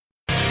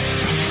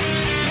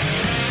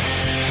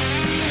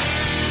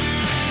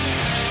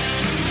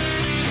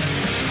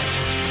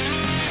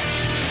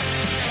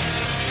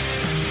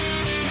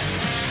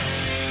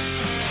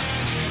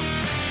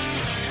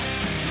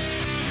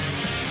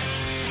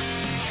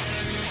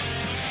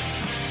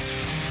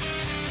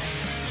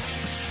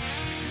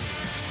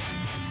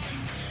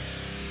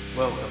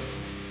Welcome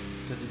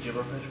to the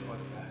Gibberpish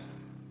podcast.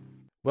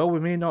 Well,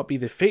 we may not be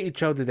the fated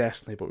child of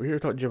destiny, but we're here to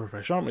talk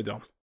Gibberpish, aren't we,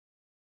 Dom?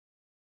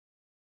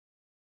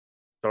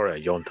 Sorry, I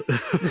yawned.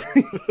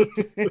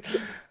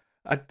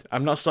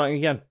 I'm not starting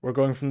again. We're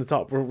going from the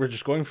top. We're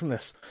just going from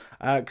this.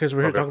 Because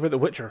we're here to talk about The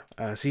Witcher,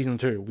 Season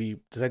 2. We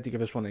decided to give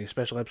this one a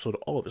special episode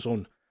all of its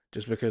own,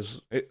 just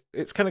because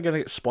it's kind of going to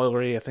get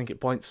spoilery, I think, at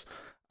points,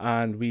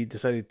 and we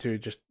decided to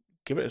just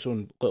give it its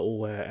own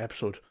little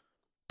episode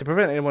to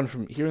prevent anyone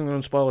from hearing their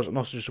own spoilers, and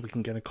also just so we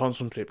can kind of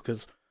concentrate,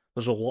 because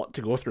there's a lot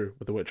to go through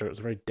with The Witcher. It's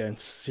a very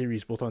dense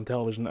series, both on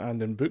television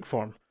and in book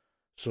form.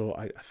 So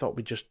I thought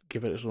we'd just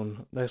give it its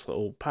own nice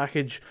little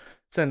package,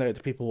 send it out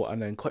to people,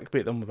 and then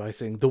clickbait them by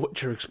saying The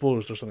Witcher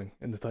Exposed or something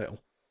in the title.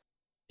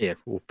 Yeah,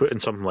 we'll put in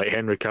something like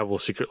Henry Cavill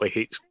secretly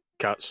hates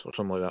cats or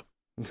something like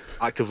that.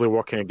 Actively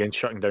working against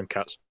shutting down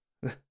cats.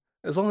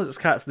 As long as it's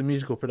Cats, the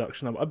musical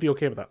production, I'd be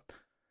okay with that.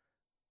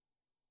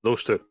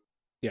 Those two.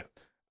 Yeah.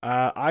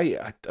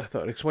 I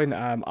thought I'd explain.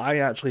 I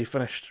actually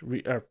finished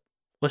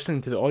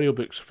listening to the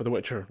audiobooks for The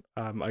Witcher.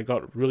 I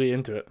got really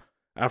into it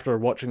after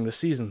watching the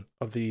season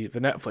of the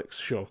Netflix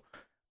show,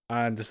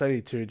 and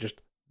decided to just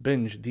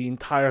binge the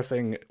entire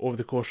thing over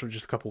the course of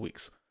just a couple of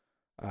weeks.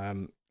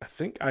 I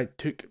think I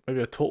took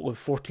maybe a total of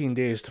 14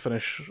 days to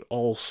finish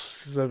all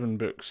 7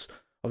 books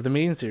of the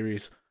main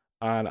series,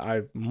 and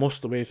I'm most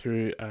of the way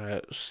through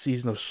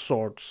Season of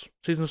Swords.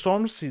 Season of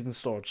Storms? Season of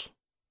Swords.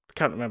 I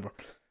can't remember.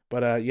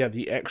 But yeah,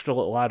 the extra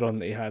little add-on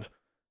that he had,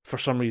 for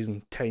some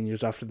reason, 10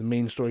 years after the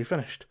main story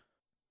finished.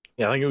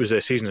 Yeah, I think it was a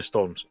Season of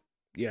Storms.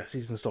 Yeah,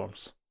 Season of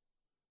Storms.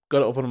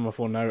 Got it open on my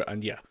phone now,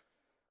 and yeah.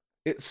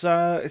 It's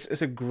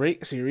a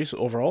great series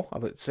overall,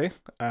 I'd like to say.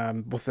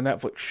 Both the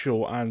Netflix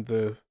show and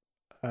the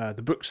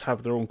books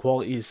have their own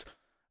qualities,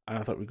 and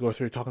I thought we'd go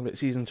through talking about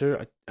Season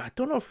 2. I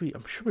don't know if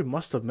I'm sure we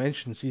must have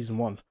mentioned Season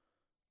 1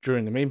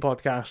 during the main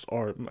podcast,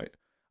 or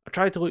I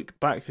tried to look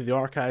back through the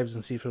archives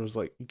and see if it was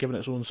like given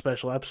its own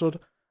special episode.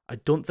 I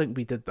don't think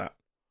we did that.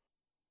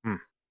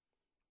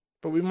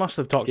 But we must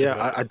have talked about it.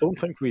 Yeah, I don't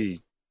think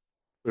we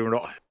were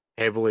not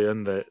heavily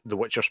in the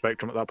Witcher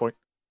spectrum at that point.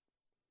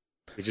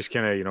 We just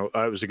kind of,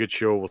 it was a good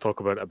show, we'll talk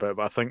about it a bit,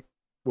 but I think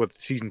with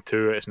Season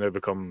 2, it's now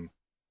become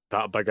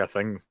that big a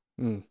thing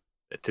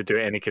to do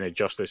any kind of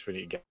justice we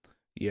need to get.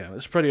 Yeah,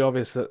 it's pretty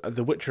obvious that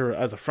The Witcher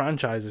as a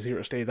franchise is here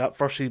to stay. That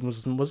first season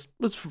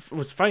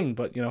was fine,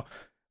 but,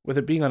 with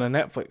it being on a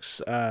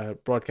Netflix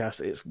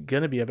broadcast, it's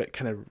going to be a bit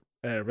kind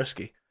of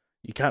risky.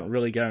 You can't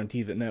really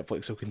guarantee that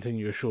Netflix will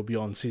continue a show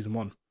beyond Season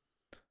 1.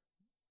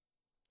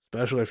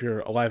 Especially if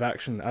you're a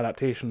live-action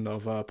adaptation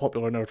of a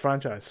popular nerd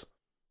franchise.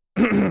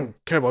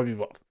 Cowboy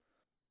Bebop.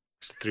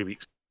 It's 3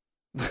 weeks.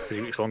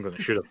 3 weeks longer than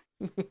it should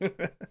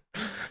have.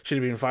 Should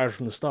have been fired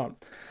from the start.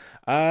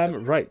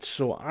 Right,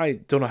 so I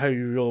don't know how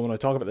you really want to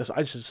talk about this.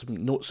 I just had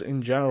some notes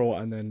in general,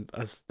 and then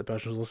as the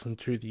person was listening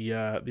to the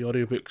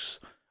audiobooks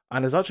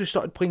and has actually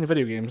started playing the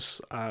video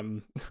games.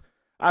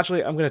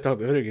 Actually, I'm going to talk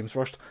about video games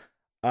first.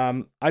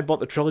 I bought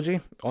the trilogy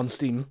on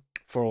Steam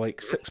for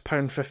like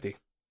 £6.50,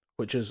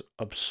 which is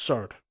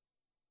absurd.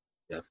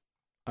 Yeah.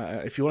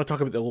 If you want to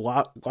talk about the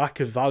lack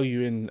of value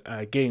in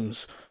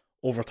games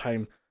over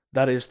time,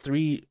 that is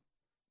 3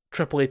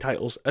 AAA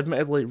titles,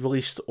 admittedly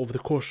released over the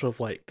course of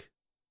like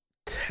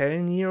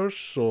 10 years,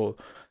 so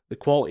the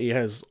quality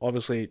has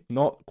obviously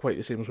not quite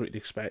the same as what you'd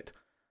expect.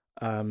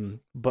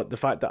 But the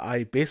fact that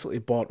I basically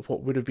bought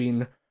what would have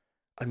been,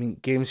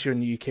 games here in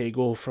the UK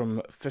go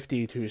from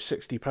 £50 to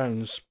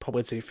 £60,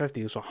 probably I'd say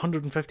 50, so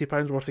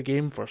 £150 worth of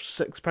game for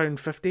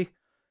 £6.50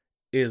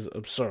 is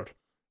absurd.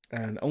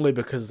 And only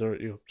because they're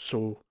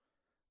so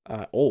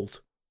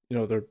old.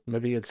 They're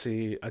maybe I'd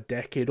say a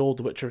decade old.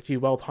 The Witcher 3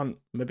 Wild Hunt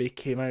maybe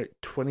came out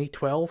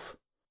 2012.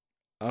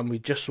 And we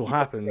just so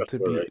happened to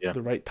be at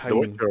the right time. The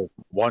Witcher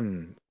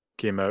 1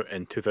 came out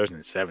in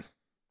 2007.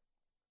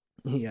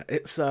 Yeah,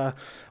 it's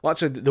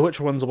actually The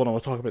Witcher 1's the one I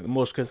want to talk about the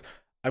most, because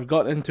I've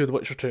got into The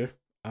Witcher 2.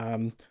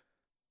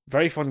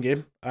 Very fun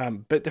game.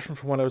 Bit different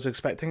from what I was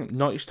expecting.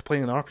 Not used to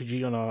playing an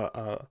RPG on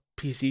a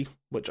PC,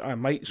 which I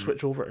might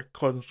switch over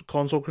to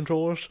console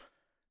controllers.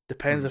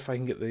 Depends if I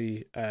can get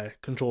the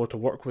controller to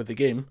work with the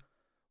game.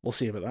 We'll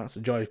see about that. It's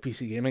the joy of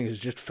PC gaming, is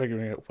just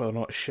figuring out whether or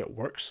not shit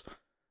works.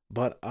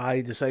 But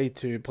I decided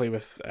to play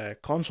with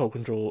console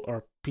control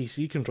or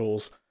PC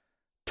controls.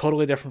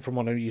 Totally different from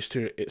what I'm used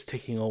to. It's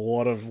taking a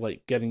lot of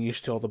getting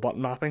used to all the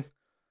button mapping.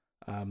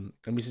 I'm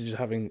used to just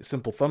having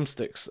simple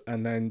thumbsticks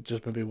and then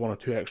just maybe 1 or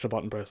 2 extra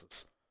button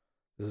presses.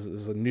 This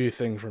is a new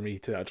thing for me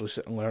to actually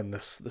sit and learn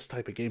this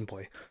type of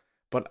gameplay.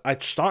 But I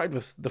started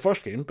with the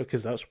first game,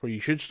 because that's where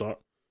you should start,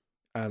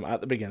 at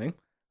the beginning,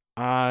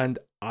 and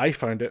I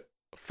found it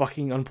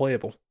fucking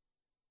unplayable.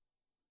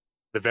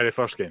 The very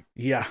first game?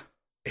 Yeah,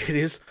 it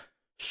is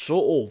so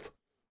old.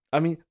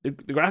 The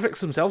graphics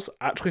themselves,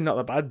 actually not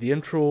that bad. The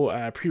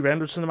intro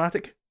pre-rendered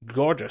cinematic,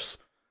 gorgeous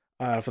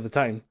for the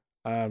time.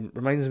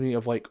 Reminds me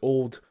of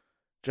old,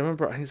 do you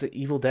remember, I think it's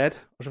Evil Dead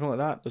or something like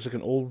that? There's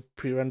an old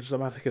pre-rendered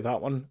cinematic of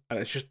that one, and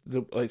it's just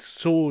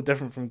so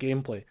different from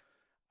gameplay.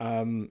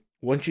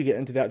 Once you get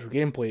into the actual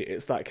gameplay,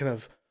 it's that kind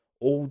of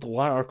old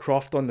Lara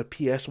Croft on the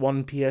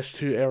PS1,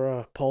 PS2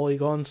 era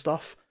polygon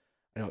stuff.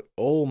 And you're like,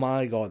 oh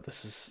my god,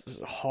 this is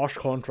a harsh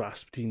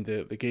contrast between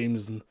the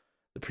games and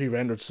the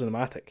pre-rendered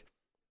cinematic.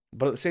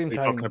 But at the same Are you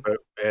time, talking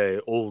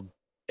about old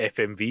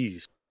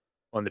FMVs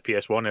on the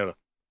PS1 era?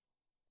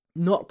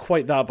 not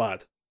quite that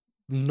bad.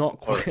 Not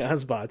quite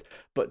as bad,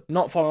 but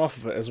not far off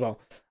of it as well.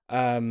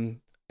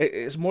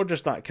 It's more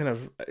just that kind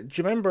of. Do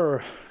you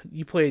remember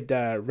you played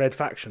Red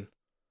Faction?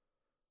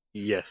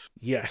 Yes.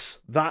 Yes,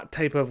 that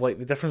type of like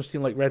the difference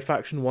between like Red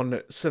Faction 1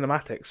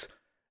 cinematics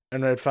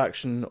and Red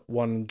Faction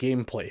 1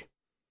 gameplay.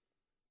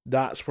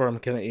 That's where I'm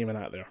kind of aiming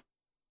at there.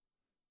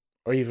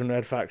 Or even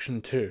Red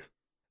Faction 2.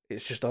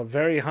 It's just a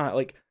very high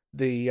like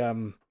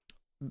the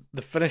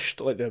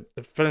finished like the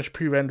finished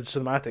pre-rendered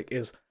cinematic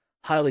is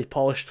highly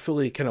polished,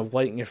 fully kind of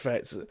lighting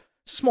effects. It's a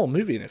small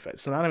movie in effect,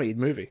 it's an animated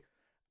movie.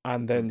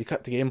 And then they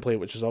cut to gameplay,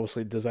 which is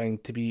obviously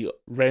designed to be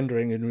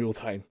rendering in real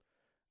time.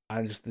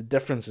 And just the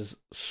difference is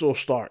so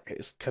stark,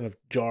 it's kind of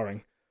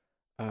jarring.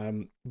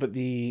 But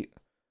the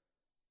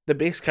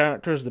base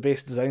characters, the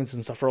base designs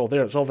and stuff are all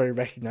there. It's all very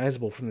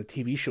recognizable from the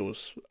TV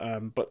shows.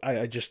 But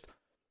I just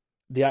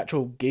the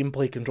actual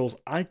gameplay controls,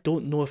 I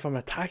don't know if I'm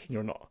attacking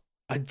or not.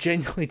 I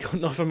genuinely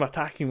don't know if I'm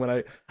attacking when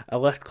I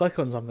left click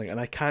on something and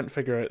I can't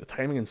figure out the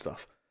timing and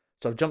stuff.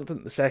 So I've jumped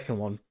into the second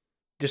one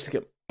just to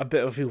get a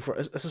bit of a feel for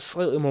it. It's a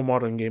slightly more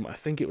modern game. I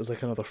think it was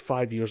like another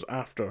 5 years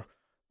after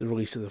the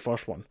release of the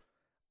first one.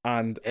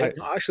 And I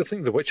actually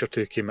think The Witcher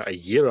 2 came out a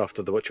year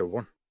after The Witcher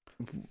 1.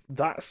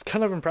 That's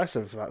kind of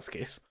impressive if that's the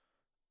case.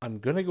 I'm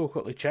going to go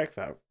quickly check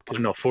that.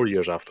 No, 4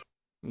 years after.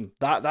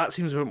 That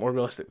seems a bit more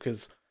realistic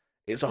because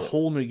it's a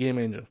whole new game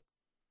engine.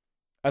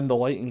 And the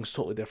lighting's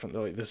totally different.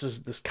 They're like,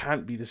 this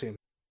can't be the same.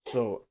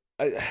 So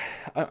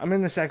I'm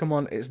in the second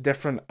one. It's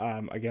different.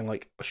 Again,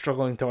 like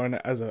struggling to earn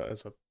it as a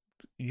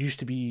used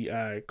to be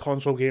a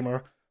console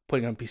gamer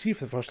playing on PC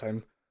for the first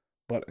time.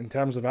 But in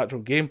terms of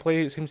actual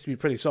gameplay, it seems to be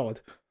pretty solid.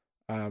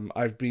 I'm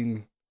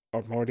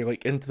already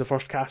like into the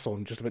first castle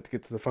and just about to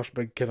get to the first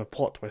big kind of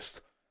plot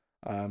twist.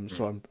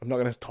 So I'm not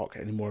going to talk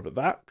anymore about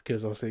that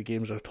because obviously the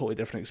games are a totally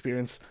different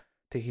experience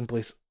taking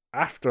place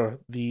after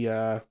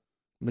the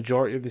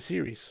majority of the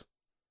series,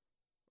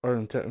 or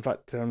in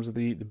fact, in terms of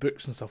the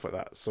books and stuff like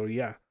that. So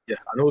yeah,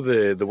 I know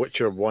the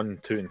Witcher 1,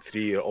 2, and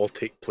 3 all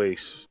take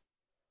place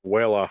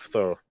well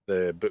after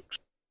the books.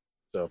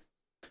 So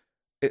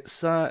it's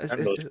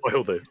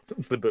spoil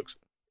the books.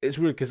 It's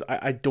weird because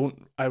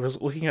I was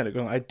looking at it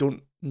going, I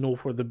don't know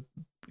where the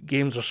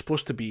games are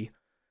supposed to be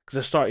because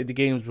I started the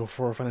games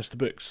before I finished the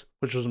books,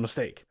 which was a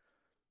mistake.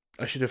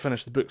 I should have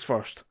finished the books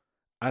first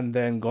and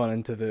then gone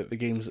into the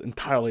games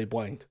entirely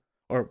blind,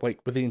 or like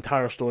with the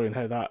entire story and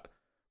how that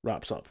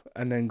wraps up,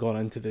 and then gone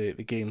into the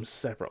games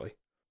separately.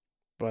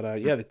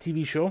 But yeah, the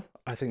TV show,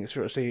 I think it's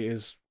fair to say,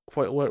 is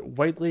quite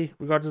widely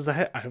regarded as a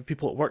hit. I have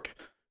people at work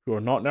who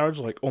are not nerds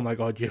like, oh my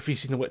god, have you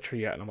seen The Witcher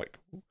yet? And I'm like,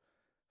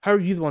 how are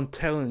you the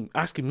one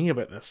asking me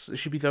about this? It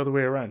should be the other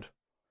way around.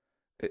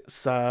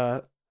 It's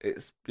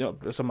it's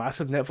a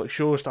massive Netflix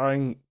show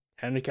starring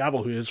Henry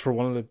Cavill, who is for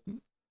one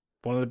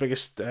of the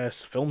biggest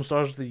film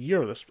stars of the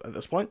year at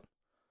this point. I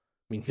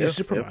mean, he's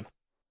Superman. Yep.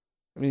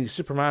 I mean, he's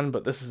Superman,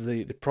 but this is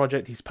the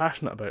project he's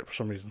passionate about for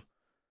some reason.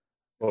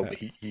 Well,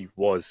 he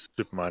was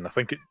Superman. I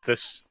think at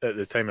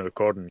the time of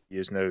recording, he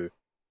is now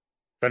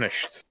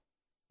finished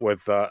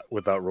with that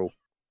role.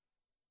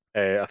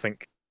 I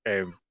think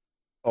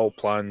all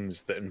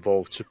plans that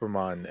involved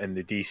Superman in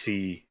the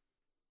DC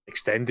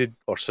extended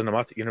or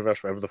cinematic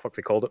universe, whatever the fuck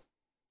they called it,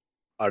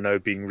 are now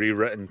being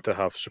rewritten to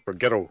have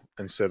Supergirl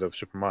instead of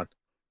Superman.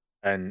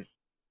 And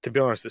to be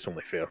honest, it's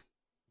only fair. You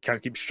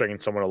can't keep stringing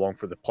someone along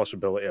for the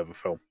possibility of a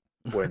film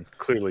when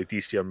clearly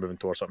DC are moving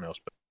towards something else.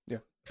 But yeah,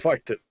 the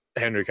fact that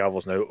Henry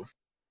Cavill's now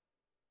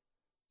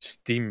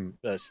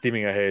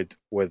steaming ahead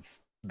with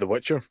The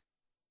Witcher,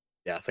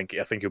 yeah, I think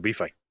he'll be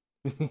fine.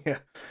 Yeah,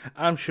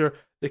 I'm sure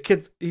the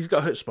kid, he's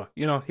got chutzpah,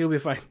 he'll be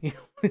fine.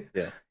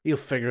 Yeah, he'll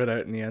figure it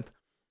out in the end.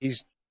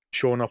 He's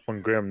showing up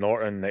on Graham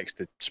Norton next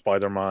to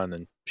Spider-Man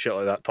and shit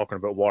like that, talking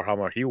about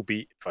Warhammer. He'll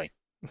be fine.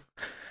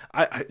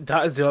 I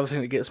that is the other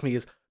thing that gets me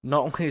is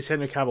not only is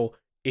Henry Cavill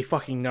a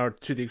fucking nerd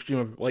to the extreme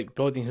of like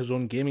building his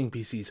own gaming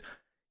PCs,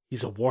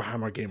 he's a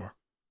Warhammer gamer.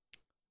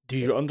 Do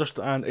you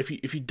understand? If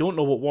you don't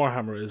know what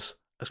Warhammer is,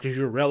 it's because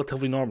you're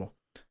relatively normal.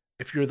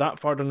 If you're that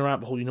far down the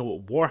rabbit hole, you know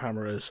what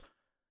Warhammer is.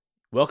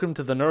 Welcome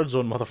to the nerd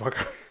zone,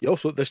 motherfucker. You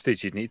also, at this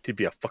stage, you need to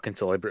be a fucking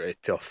celebrity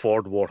to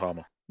afford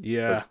Warhammer.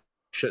 Yeah.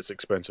 Shit's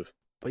expensive.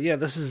 But yeah,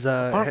 this is...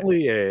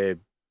 apparently,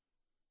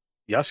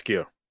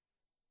 Jaskier,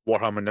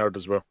 Warhammer nerd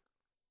as well.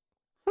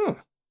 Huh.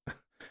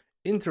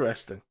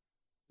 Interesting.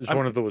 It's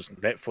one of those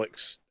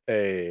Netflix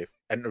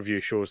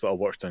interview shows that I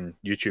watched on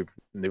YouTube,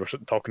 and they were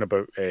talking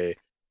about the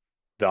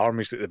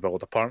armies that they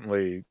build.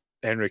 Apparently,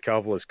 Henry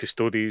Cavill is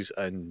Custodes,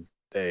 and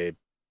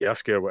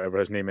Jaskier, whatever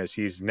his name is,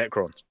 he's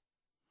Necrons.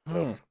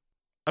 So.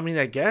 I mean,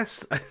 I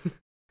guess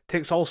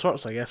takes all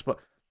sorts, I guess, but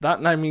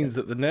That now means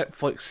that the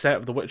Netflix set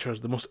of The Witcher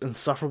is the most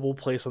insufferable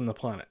place on the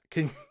planet.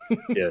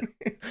 Yeah.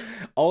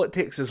 All it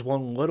takes is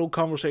one little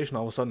conversation,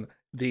 all of a sudden,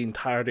 the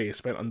entire day is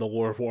spent on the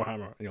lore of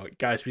Warhammer. And you're like,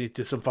 guys, we need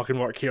to do some fucking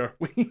work here.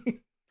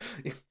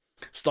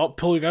 Stop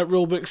pulling out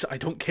rule books, I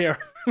don't care.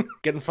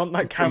 Get in front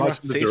of that camera,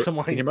 say some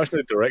lines. Can you imagine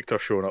the director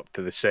showing up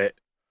to the set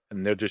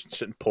and they're just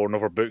sitting poring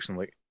over books and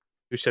like,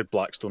 who said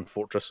Blackstone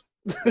Fortress?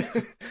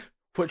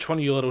 Which one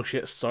of you little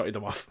shits started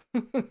them off?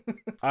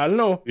 I don't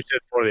know. Who said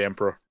For the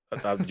Emperor?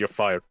 You're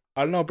fired.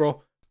 I don't know,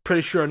 bro.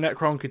 Pretty sure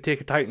Necron could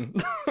take a Titan.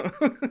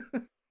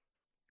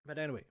 But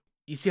anyway,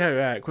 you see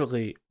how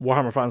quickly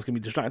Warhammer fans can be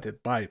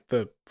distracted by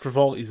the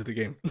frivolities of the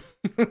game.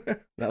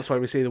 That's why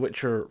we say the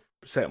Witcher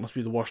set must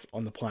be the worst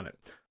on the planet.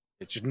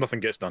 It's just nothing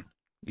gets done.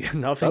 Yeah,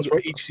 nothing. That's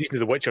why each season of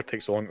The Witcher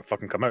takes so long to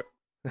fucking come out.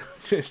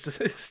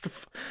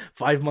 it's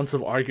 5 months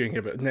of arguing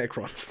about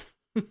Necrons.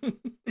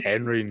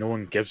 Henry, no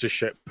one gives a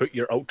shit. Put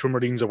your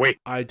Ultramarines away.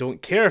 I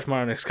don't care if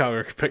Martin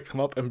Skywalker could pick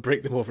them up and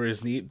break them over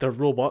his knee. They're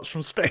robots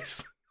from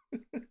space.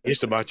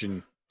 Just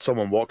imagine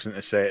someone walks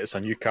into set, it's a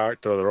new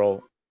character, they're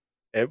all...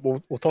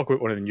 we'll talk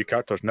about one of the new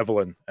characters,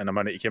 Nivelin, in a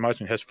minute. You can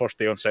imagine his first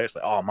day on set, it's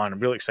like, oh man, I'm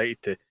really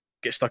excited to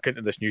get stuck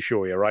into this new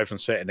show. He arrives on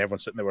set and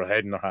everyone's sitting there with their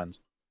head in their hands.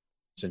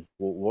 Saying,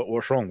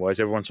 what's wrong? Why is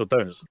everyone so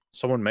down?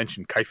 Someone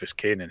mentioned Caiaphas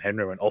Cain and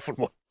Henry went off on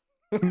one.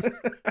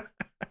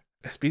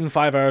 It's been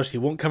 5 hours, he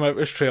won't come out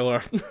with his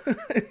trailer.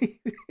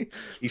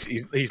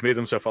 He's made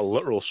himself a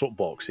literal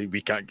soapbox.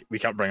 We can't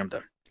bring him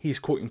down. He's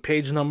quoting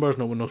page numbers,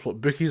 no one knows what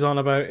book he's on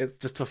about. It's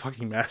just a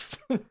fucking mess.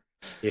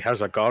 He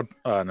has an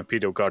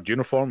Imperial Guard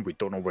uniform. We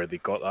don't know where they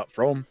got that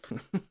from.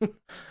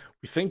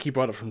 We think he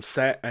brought it from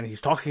set, and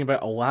he's talking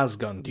about a las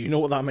gun. Do you know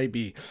what that might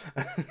be?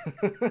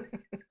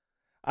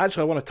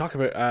 Actually, I want to talk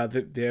about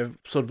the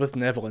episode with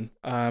Nevelin.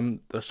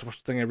 The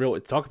first thing I really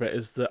want to talk about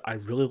is that I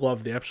really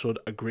love the episode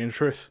A Grain of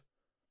Truth.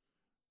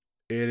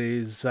 It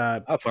is...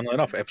 funnily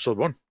enough, episode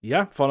 1.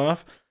 Yeah, fun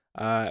enough.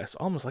 It's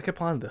almost like I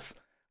planned this.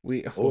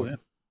 Yeah.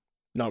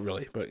 Not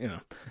really, but you know.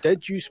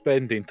 Did you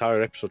spend the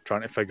entire episode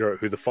trying to figure out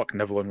who the fuck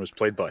Nevelin was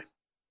played by?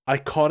 I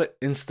caught it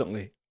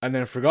instantly, and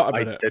then forgot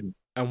about it. Didn't.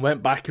 And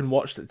went back and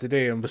watched it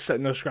today, and was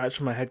sitting there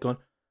scratching my head going,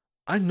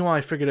 I know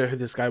I figured out who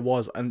this guy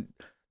was, and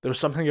there was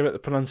something about the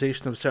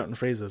pronunciation of certain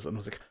phrases, and I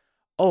was like,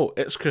 oh,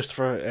 it's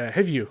Christopher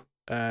Hivju,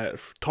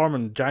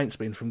 Tormund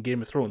Giantsbane from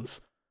Game of Thrones.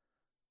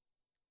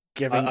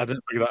 I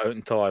didn't figure that out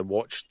until I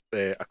watched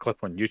a clip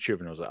on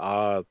YouTube, and I was like,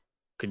 I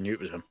knew it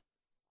was him.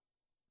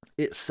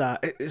 It's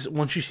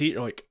once you see it,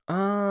 you're like,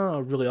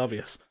 really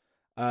obvious.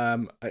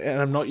 And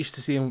I'm not used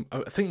to seeing.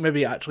 I think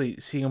maybe actually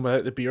seeing him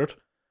without the beard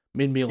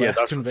made me less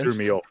convinced. What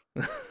threw me off.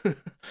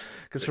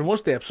 Because for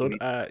most of the episode,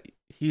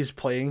 he's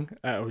playing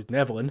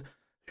Nevelin,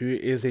 who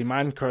is a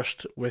man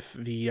cursed with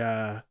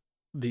the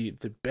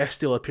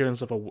bestial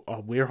appearance of a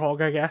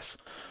werehog, I guess.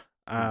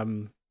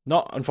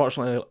 Not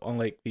unfortunately,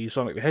 unlike the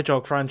Sonic the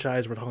Hedgehog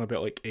franchise, we're talking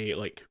about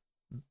like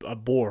a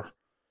boar.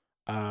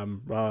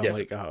 Rather than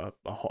like a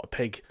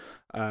pig.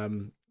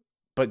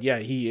 But yeah,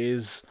 he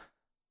is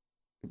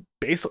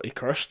basically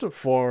cursed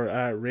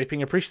for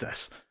raping a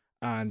priestess.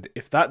 And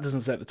if that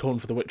doesn't set the tone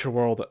for the Witcher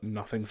world,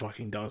 nothing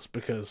fucking does.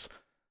 Because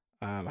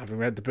having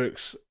read the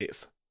books,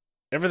 it's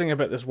everything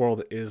about this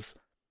world is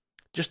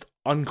just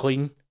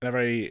unclean in a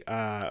very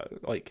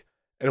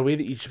in a way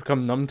that you just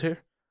become numb to.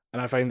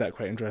 And I find that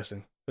quite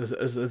interesting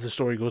as the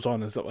story goes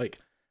on. Is that like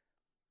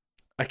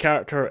a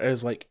character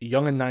as like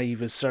young and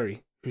naive as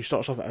Ciri, who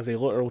starts off as a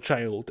literal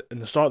child in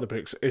the start of the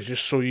books, is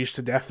just so used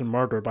to death and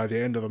murder by the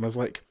end of them. It's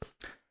like,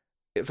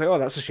 oh,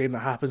 that's a shame that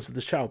happens to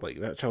this child. Like,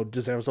 that child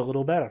deserves a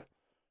little better.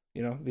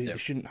 You know, they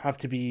shouldn't have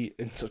to be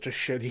in such a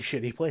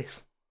shitty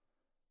place.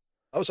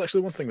 That was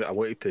actually one thing that I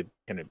wanted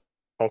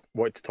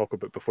to talk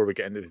about before we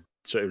get into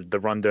sort of the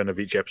rundown of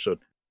each episode.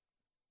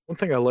 One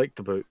thing I liked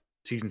about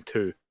season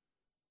 2,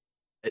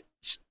 it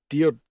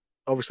steered,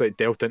 obviously it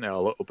delved into it a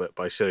little bit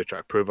by Ciri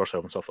trying to prove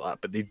herself and stuff like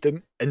that, but they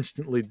didn't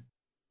instantly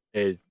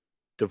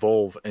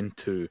devolve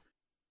into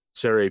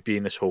Ciri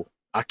being this whole,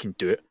 I can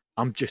do it,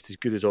 I'm just as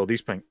good as all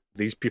these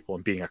people,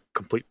 and being a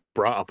complete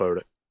brat about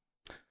it.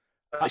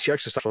 She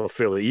actually starts off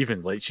fairly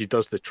even. Like, she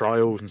does the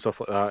trials and stuff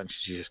like that, and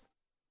she's just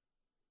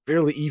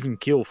fairly even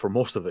keel for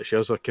most of it. She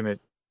has a kind of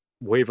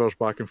wavers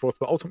back and forth,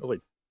 but ultimately,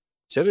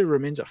 Ciri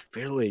remains a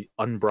fairly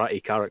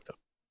unbratty character.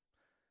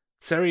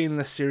 Ciri in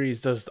this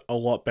series does a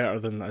lot better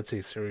than I'd say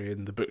Ciri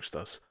in the books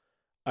does.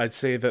 I'd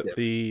say that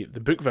the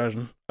book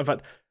version, in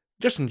fact,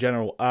 just in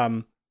general,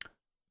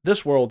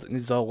 this world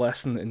needs a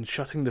lesson in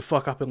shutting the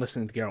fuck up and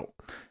listening to Geralt.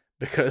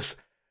 Because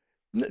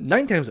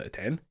 9 times out of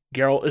 10,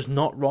 Geralt is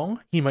not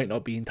wrong. He might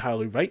not be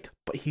entirely right,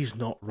 but he's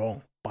not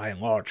wrong, by and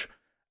large.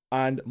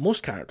 And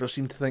most characters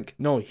seem to think,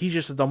 no, he's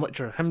just a dumb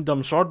witcher, him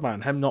dumb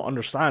swordman, him not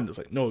understand. It's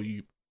like, no,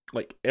 you,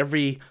 like,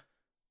 every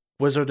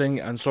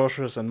wizarding and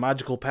sorceress and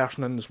magical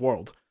person in this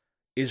world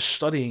is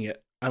studying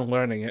it and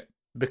learning it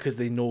because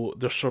they know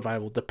their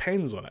survival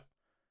depends on it.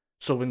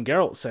 So when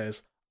Geralt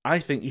says, I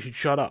think you should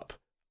shut up,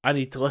 I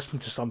need to listen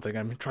to something,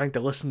 I'm trying to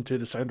listen to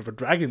the sound of a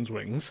dragon's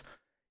wings,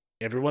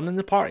 everyone in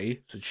the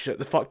party should shut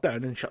the fuck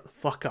down and shut the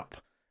fuck up.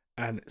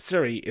 And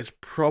Ciri is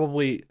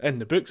probably, in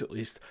the books at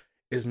least,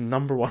 is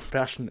number one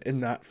person in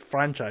that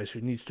franchise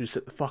who needs to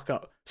sit the fuck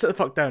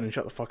down and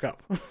shut the fuck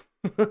up.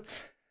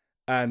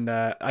 And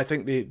I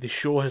think the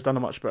show has done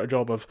a much better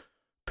job of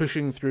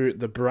pushing through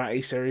the bratty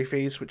Ciri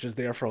phase, which is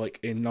there for like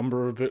a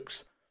number of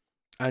books,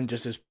 and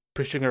just is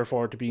pushing her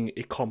forward to being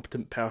a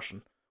competent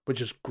person, which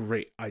is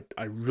great. I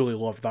really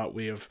love that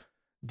way of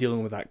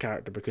dealing with that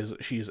character because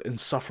she's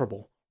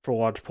insufferable for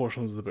large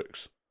portions of the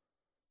books.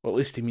 Well, at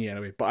least to me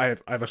anyway. But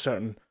I have a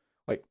certain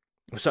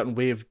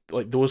way of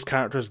like those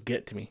characters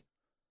get to me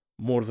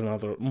more than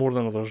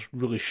others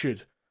really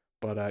should.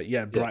 But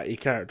bratty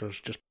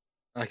characters just.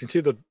 I can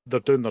see they're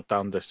doing their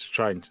damnedest to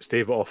try and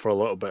stave it off for a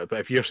little bit, but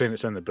if you're saying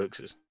it's in the books,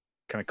 it's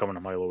kind of coming a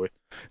mile away.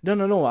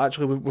 No.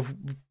 Actually,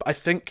 I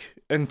think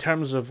in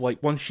terms of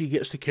like once she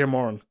gets to Kaer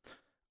Morhen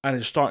and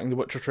is starting the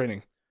Witcher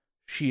training,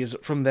 she is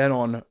from then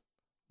on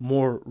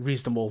more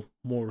reasonable,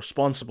 more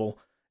responsible.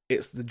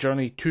 It's the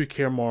journey to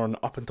Kaer Morhen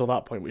up until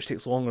that point, which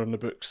takes longer in the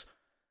books.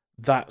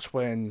 That's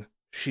when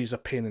she's a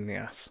pain in the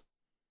ass.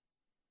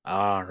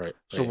 Ah, right.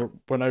 So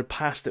we're now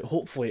past it.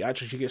 Hopefully,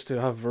 actually, she gets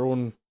to have her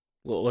own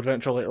little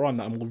adventure later on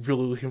that I'm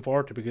really looking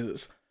forward to because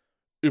it's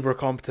uber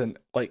competent,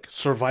 like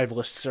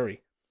survivalist Ciri,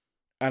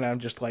 and I'm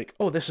just like,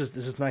 oh, this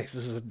is nice.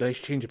 This is a nice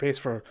change of pace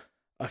for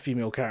a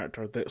female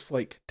character that's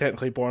like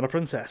technically born a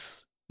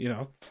princess. You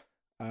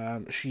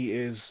know, she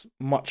is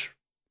much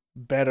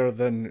better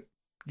than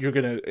you're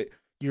gonna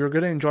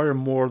enjoy her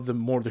more the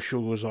more the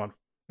show goes on.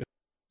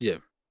 Yeah,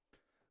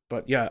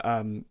 but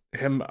yeah,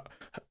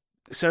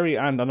 Ciri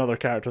and another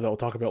character that I'll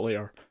talk about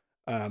later,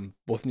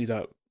 both need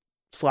a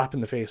slap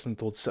in the face and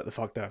told to sit the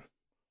fuck down.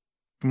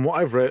 From what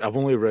I've read, I've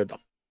only read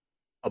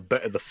a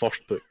bit of the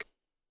first book,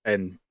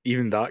 and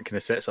even that kind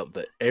of sets up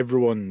that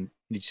everyone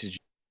needs to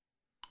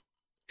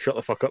shut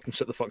the fuck up and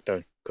sit the fuck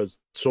down, because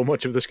so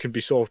much of this can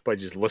be solved by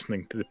just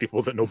listening to the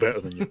people that know better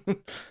than you.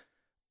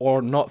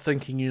 Or not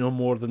thinking you know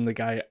more than the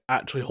guy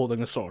actually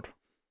holding a sword.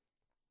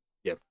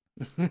 Yep.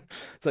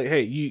 It's like,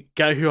 hey, you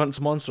guy who hunts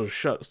monsters,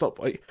 stop.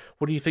 Like,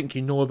 what do you think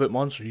you know about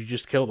monsters? You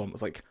just kill them.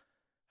 It's like,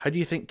 how do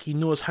you think he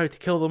knows how to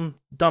kill them,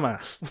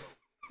 dumbass?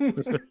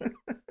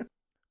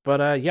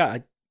 But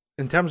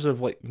in terms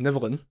of like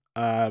Nivellen,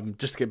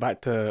 just to get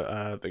back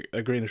to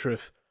a grain of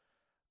truth,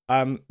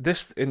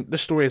 this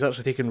story is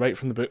actually taken right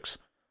from the books.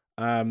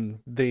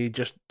 They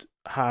just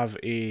have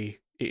a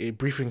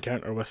brief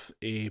encounter with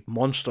a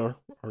monster,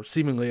 or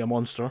seemingly a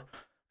monster,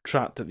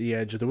 trapped at the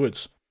edge of the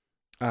woods,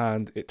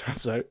 and it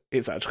turns out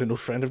it's actually no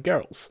friend of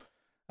Geralt's,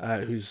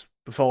 who's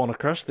befallen a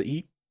curse that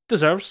he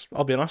deserves.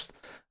 I'll be honest.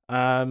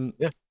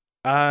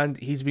 And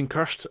he's been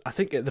cursed. I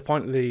think at the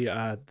point of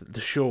the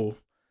show,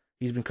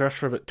 he's been cursed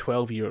for about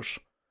 12 years.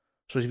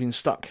 So he's been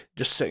stuck,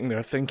 just sitting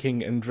there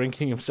thinking and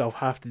drinking himself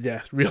half to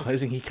death,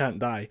 realizing he can't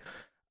die,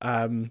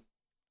 and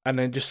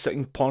then just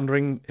sitting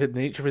pondering the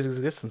nature of his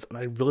existence. And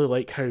I really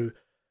like how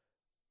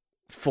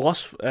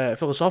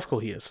philosophical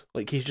he is.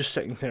 Like he's just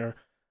sitting there,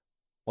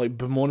 like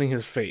bemoaning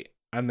his fate,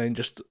 and then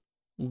just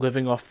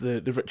living off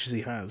the riches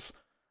he has.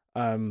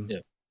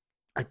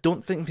 I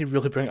don't think they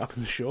really bring it up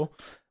in the show.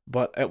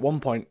 But at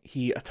one point,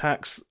 he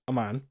attacks a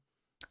man,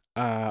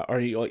 or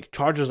he like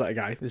charges at a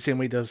guy the same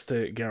way he does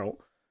to Geralt.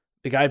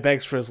 The guy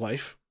begs for his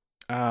life,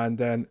 and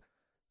then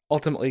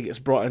ultimately gets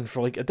brought in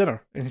for like a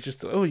dinner. And he's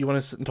just, oh, you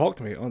want to sit and talk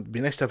to me? Oh, it'd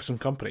be nice to have some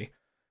company.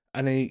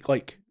 And he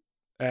like,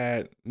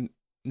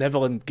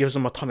 Nivellen gives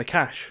him a ton of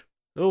cash.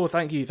 Oh,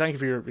 thank you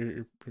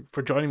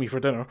for joining me for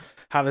dinner.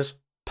 Have this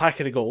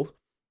packet of gold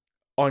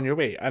on your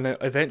way. And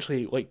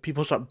eventually, like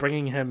people start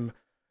bringing him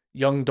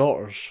young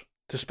daughters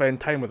to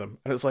spend time with him,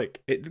 and it's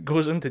like it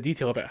goes into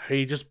detail about how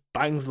he just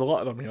bangs the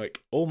lot of them. And you're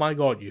like, oh my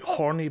god, you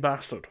horny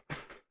bastard!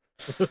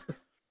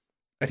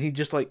 And he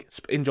just like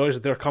enjoys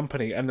their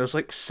company. And there's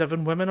like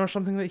 7 women or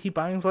something that he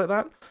bangs like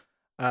that,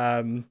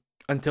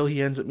 until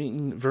he ends up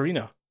meeting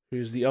Verena,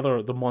 who's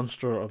the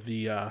monster of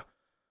the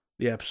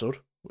episode,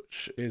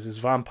 which is his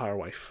vampire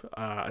wife.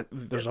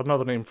 There's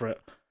another name for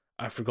it.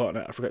 I've forgotten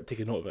it. I forgot to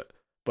take a note of it.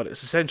 But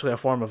it's essentially a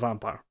form of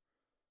vampire.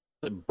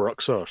 Like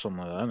Bruxa or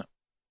something like that, isn't it?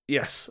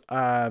 Yes,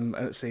 and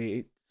it's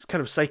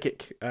kind of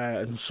psychic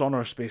and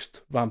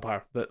sonorous-based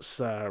vampire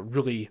that's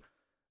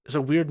it's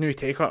a weird new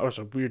take on it, or it's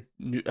a weird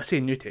new, I say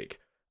new take.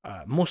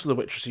 Most of the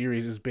Witcher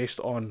series is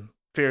based on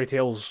fairy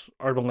tales,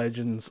 urban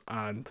legends,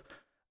 and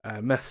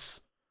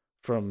myths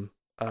from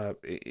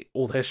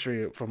old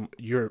history from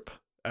Europe,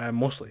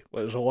 mostly.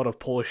 There's a lot of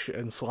Polish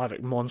and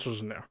Slavic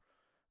monsters in there,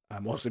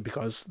 mostly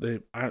because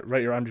the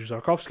writer Andrzej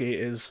Tarkowski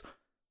is,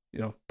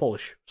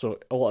 Polish, so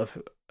a lot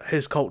of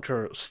his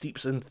culture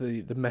steeps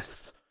into the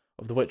myths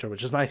of The Witcher,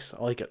 which is nice.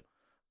 I like it.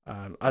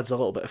 Adds a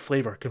little bit of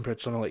flavour compared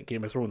to something like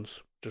Game of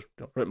Thrones, just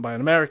written by an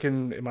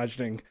American,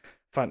 imagining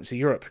fantasy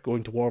Europe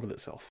going to war with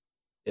itself.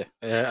 Yeah,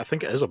 I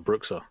think it is a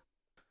Bruxa.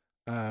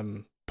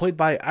 Played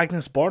by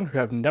Agnes Born, who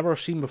I've never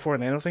seen before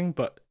in anything,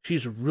 but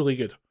she's really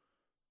good.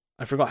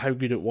 I forgot how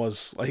good it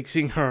was. Like,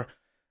 seeing her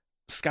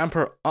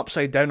scamper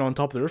upside down on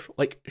top of the roof.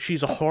 Like,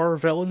 she's a horror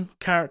villain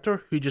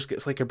character who just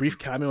gets like a brief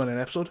cameo in an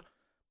episode,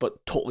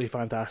 but totally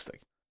fantastic.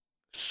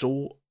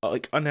 so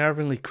like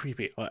unnervingly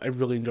creepy. I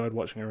really enjoyed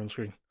watching her on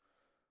screen.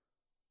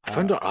 I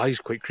found her eyes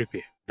quite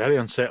creepy, very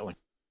unsettling.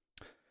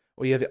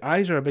 Well, yeah, the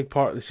eyes are a big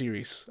part of the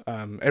series.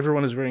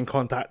 Everyone is wearing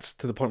contacts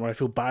to the point where I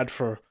feel bad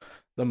for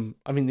them.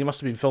 I mean, they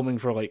must have been filming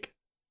for like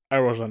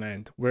hours on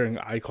end, wearing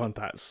eye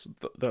contacts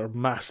that are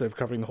massive,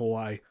 covering the whole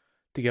eye,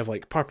 to give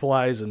like purple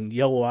eyes and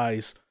yellow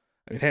eyes.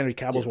 I mean, Henry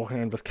Cavill's walking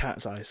around with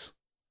cat's eyes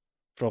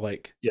for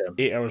like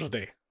 8 hours a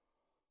day.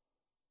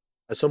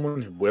 As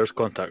someone who wears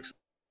contacts,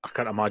 I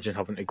can't imagine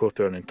having to go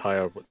through an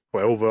entire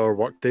 12-hour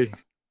workday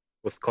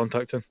with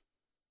contacts in.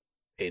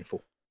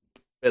 Painful.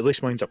 At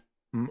least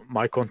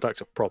my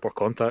contacts are proper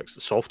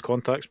contacts, soft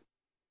contacts.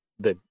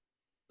 The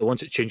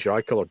ones that change your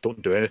eye colour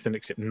don't do anything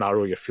except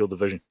narrow your field of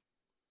vision.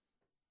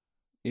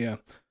 Yeah.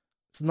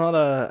 It's not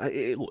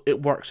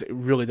it works. It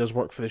really does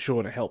work for the show,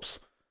 and it helps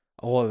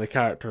a lot of the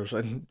characters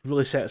and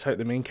really sets out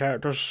the main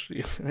characters.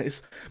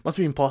 It must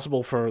be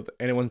impossible for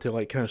anyone to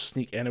like kind of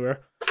sneak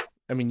anywhere.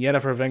 I mean,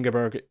 Yennefer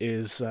Vengerberg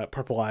is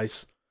purple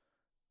eyes.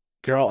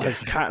 Geralt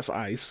has cat's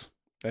eyes.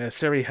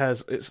 Ciri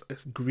has it's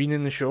green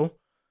in the show,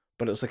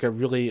 but it's like a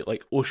really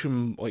like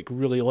ocean, like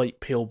really light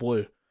pale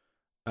blue.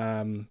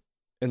 In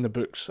the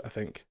books, I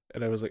think,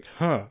 and I was like,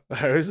 how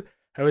did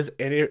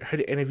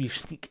any of you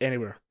sneak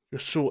anywhere? You're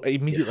so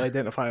immediately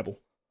identifiable.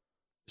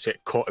 So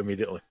get caught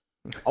immediately.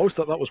 I always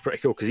thought that was pretty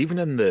cool because even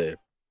in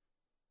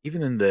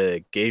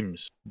the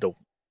games, the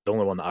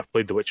only one that I've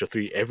played, The Witcher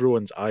 3,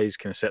 everyone's eyes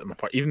kind of set them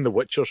apart. Even the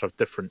Witchers have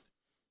different.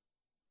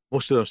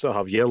 Most of them still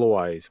have yellow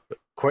eyes, but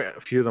quite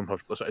a few of them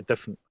have sort of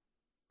different,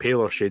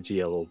 paler shades of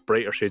yellow,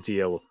 brighter shades of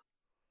yellow.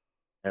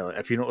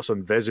 If you notice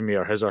on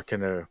Vesemir, his are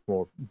kind of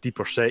more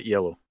deeper set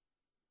yellow,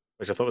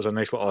 which I thought was a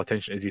nice little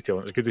attention to detail.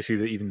 And it's good to see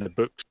that even the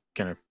books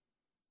kind of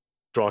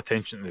draw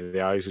attention to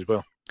the eyes as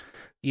well.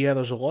 Yeah,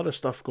 there's a lot of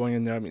stuff going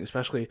in there. I mean,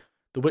 especially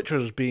the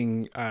Witchers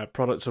being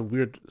products of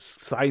weird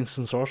science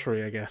and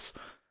sorcery, I guess.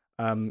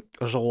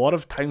 There's a lot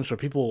of times where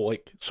people,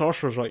 like,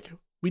 sorcerers are like,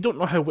 we don't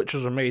know how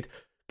Witchers are made.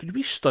 Could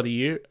we study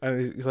you?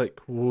 And he's like,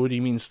 what do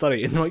you mean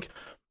study? And they're like,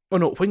 oh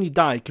no, when you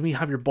die, can we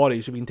have your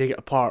body so we can take it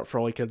apart for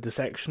like a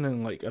dissection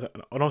and like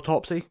an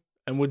autopsy?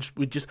 And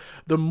we just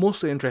they're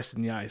mostly interested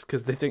in the eyes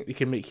because they think they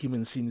can make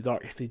humans see in the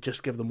dark if they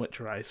just give them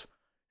Witcher eyes.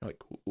 You're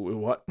like,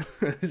 what?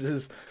 This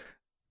is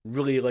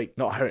really like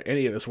not how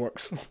any of this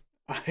works.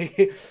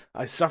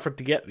 I suffered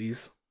to get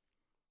these.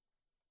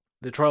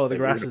 The Trial of the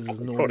Grasses is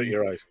no.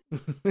 Your eyes.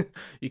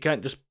 You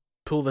can't just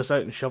pull this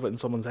out and shove it in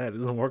someone's head. It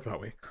doesn't work that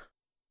way.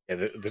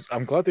 Yeah,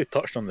 I'm glad they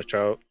touched on the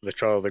Trial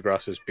of the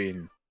Grasses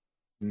being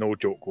no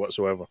joke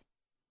whatsoever.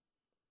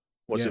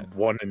 What's it?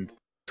 1 in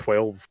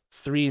 12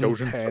 3 in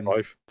children 10.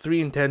 survive.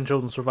 3 in 10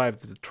 children survive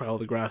the Trial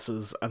of the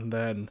Grasses, and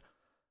then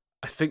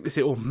I think they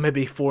say, oh,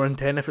 maybe 4 in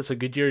 10 if it's a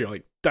good year. You're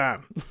like,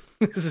 damn,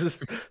 this is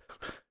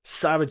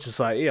savage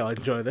society. I'll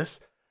enjoy this.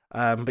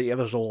 But yeah,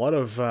 there's a lot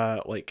of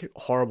like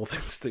horrible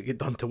things that get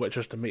done to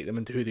Witchers to make them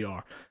into who they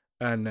are,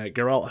 and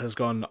Geralt has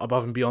gone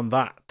above and beyond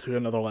that to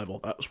another level.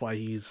 That's why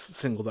he's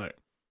singled out.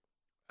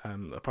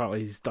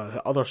 Apparently he's done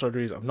other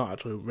surgeries. I've not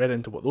actually read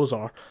into what those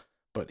are,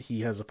 but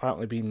he has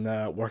apparently been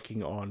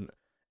working on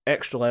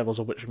extra levels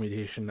of Witcher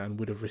mutation and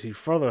would have received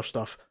further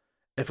stuff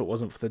if it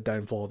wasn't for the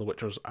downfall of the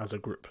Witchers as a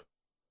group.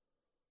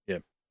 Yeah.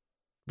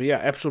 But yeah,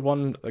 episode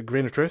 1, A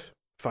Grain of Truth,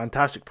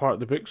 fantastic part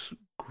of the books,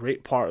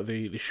 great part of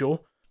the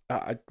show.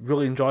 I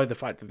really enjoy the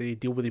fact that they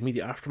deal with the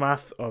immediate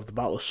aftermath of the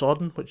Battle of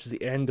Sodden, which is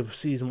the end of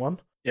season 1.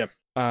 Yeah.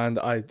 And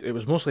it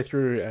was mostly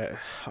through,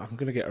 I'm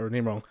going to get her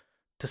name wrong,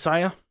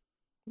 Tissaia,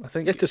 I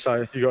think. Yeah,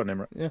 Tissaia, you got her name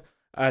right. Yeah.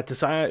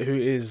 Tissaia, who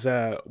is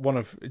one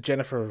of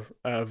Yennefer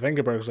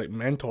Vengerberg's like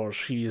mentors,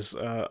 she's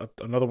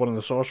another one of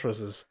the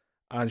sorceresses,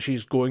 and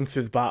she's going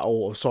through the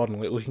Battle of Sodden,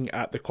 like looking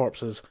at the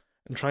corpses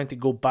and trying to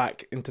go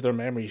back into their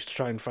memories to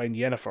try and find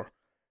Yennefer,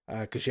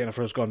 because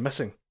Yennefer has gone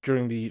missing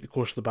during the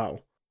course of the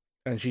battle.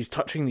 And she's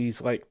touching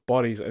these like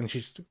bodies, and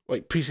she's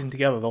like piecing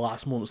together the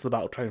last moments of the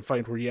battle, trying to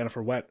find where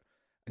Yennefer went.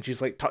 And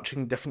she's like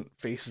touching different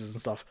faces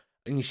and stuff,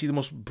 and you see the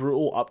most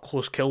brutal up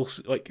close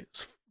kills, like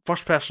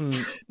first person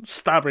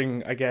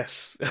stabbing, I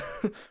guess,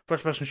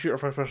 first person shooter,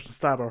 first person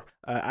stabber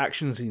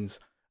action scenes,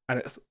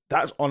 and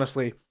that's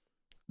honestly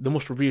the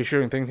most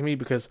reassuring thing to me,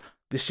 because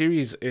the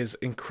series is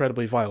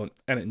incredibly violent,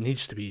 and it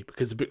needs to be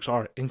because the books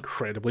are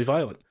incredibly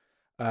violent.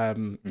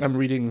 I'm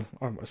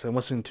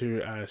listening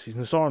to Season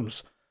of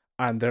Storms.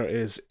 And there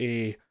is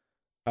a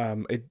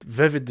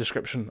vivid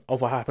description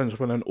of what happens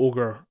when an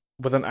ogre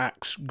with an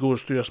axe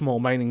goes through a small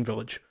mining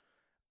village,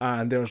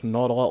 and there's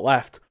not a lot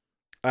left.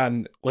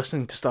 And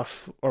listening to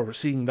stuff or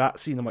seeing that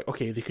scene, I'm like,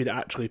 okay, they could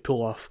actually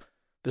pull off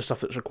the stuff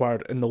that's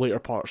required in the later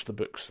parts of the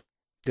books,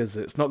 because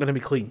it's not going to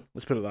be clean.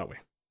 Let's put it that way.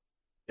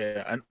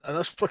 Yeah, and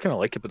that's what I kind of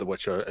like about The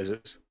Witcher is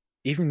it's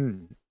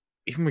even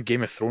with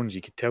Game of Thrones,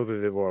 you could tell that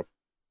there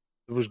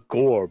was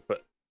gore,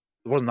 but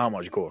there wasn't that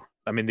much gore.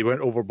 I mean, they went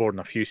overboard in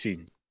a few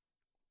scenes.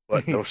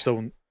 But there was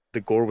still,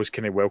 the gore was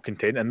kind of well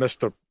contained. And this,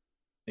 they're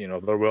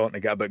willing to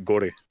get a bit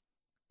gory.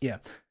 Yeah,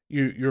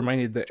 you're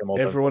reminded that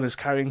everyone is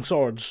carrying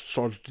swords.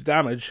 Swords do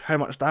damage. How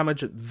much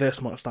damage? This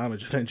much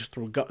damage, and then just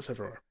throw guts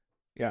everywhere.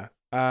 Yeah.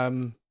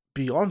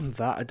 beyond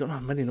that, I don't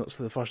have many notes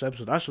for the first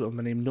episode. I actually don't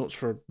have many notes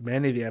for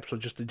many of the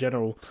episodes, just the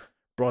general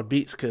broad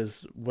beats,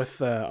 because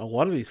with a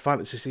lot of these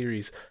fantasy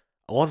series,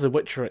 a lot of The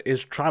Witcher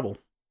is travel,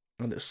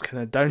 and it's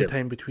kind of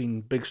downtime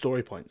between big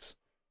story points.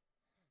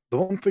 The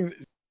one thing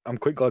I'm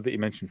quite glad that you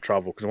mentioned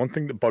travel, because the one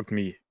thing that bugged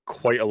me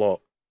quite a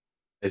lot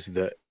is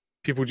that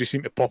people just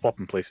seem to pop up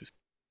in places.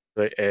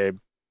 Right?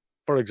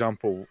 For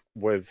example,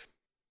 with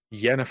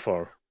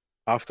Yennefer,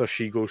 after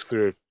she goes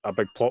through a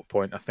big plot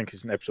point, I think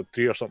it's in episode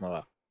 3 or something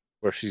like that,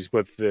 where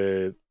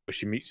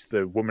she meets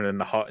the woman in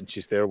the hut and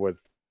she's there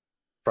with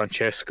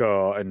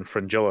Francesca and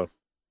Frangilla.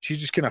 She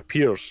just kind of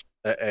appears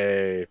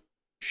at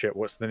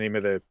what's the name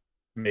of the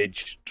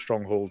mage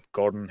stronghold?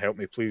 Gordon, help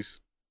me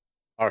please.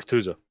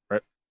 Aretuza,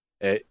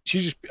 right?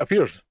 She just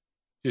appears.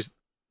 Just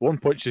one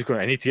point she's going,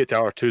 I need to get to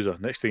Aretuza.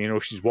 Next thing you know,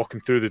 she's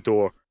walking through the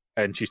door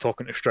and she's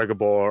talking to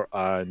Stregobor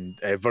and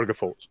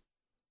Virgafolds.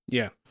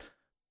 Yeah.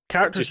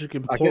 Characters who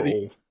can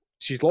portal.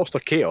 She's lost her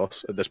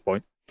chaos at this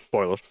point.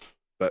 Spoilers.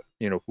 But,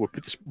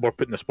 we're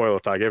putting the spoiler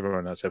tag everywhere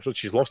in this episode.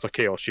 She's lost her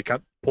chaos. She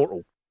can't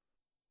portal.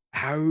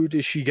 How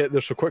does she get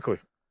there so quickly?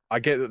 I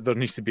get that there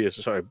needs to be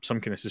some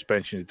kind of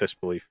suspension of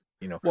disbelief.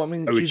 Well, I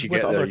mean, how would she's she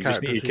with get other there? You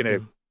just characters. need to kind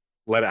of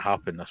let it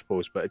happen, I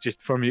suppose. But it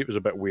just, for me, it was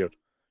a bit weird.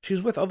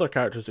 She's with other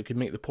characters that could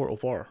make the portal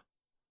for her.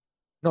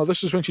 No,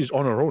 this is when she's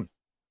on her own.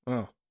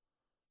 Oh.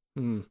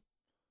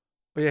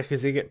 But yeah,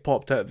 because they get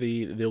popped out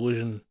the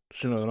illusion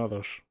sooner than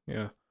others.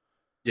 Yeah.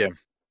 Yeah.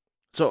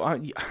 So,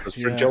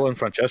 Frangilla and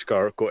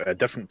Francesca go to a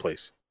different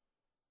place.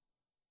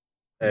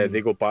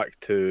 They go back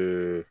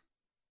to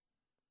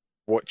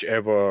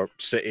whichever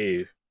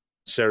city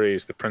Ciri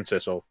is the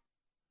princess of.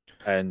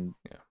 And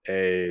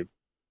Yennefer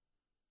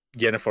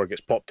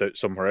gets popped out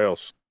somewhere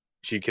else.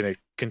 She kind of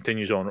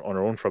continues on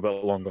her own for a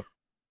bit longer.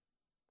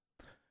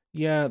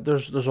 Yeah,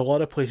 there's a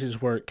lot of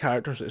places where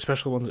characters,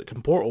 especially ones that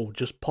can portal,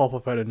 just pop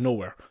up out of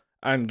nowhere.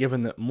 And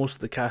given that most of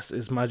the cast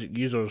is magic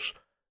users,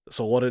 it's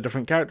a lot of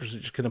different characters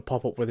that just kind of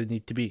pop up where they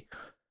need to be.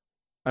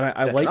 And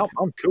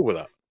I'm cool with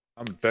that.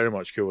 I'm very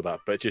much cool with that.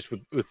 But just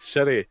with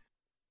Ciri,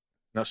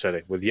 not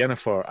Ciri, with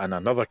Yennefer and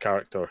another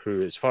character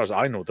who, as far as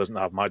I know, doesn't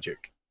have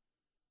magic,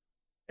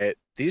 they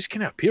just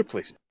kind of appear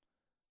places.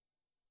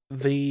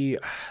 The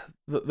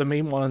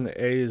main one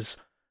is,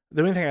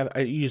 the main thing I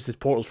use the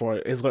portals for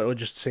is literally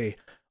just to say,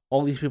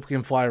 all these people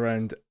can fly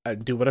around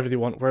and do whatever they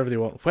want, wherever they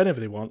want,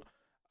 whenever they want,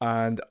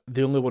 and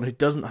the only one who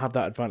doesn't have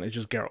that advantage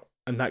is Geralt,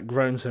 and that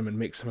grounds him and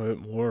makes him a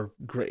bit more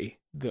gritty,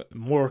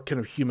 more kind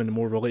of human and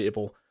more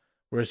relatable,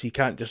 whereas he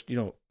can't just,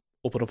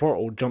 open a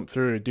portal, jump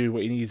through, do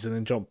what he needs, and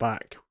then jump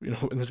back,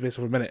 in the space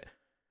of a minute.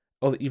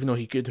 Even though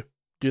he could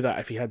do that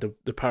if he had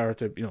the power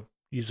to,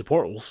 use the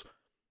portals.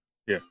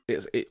 Yeah. He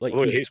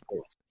hates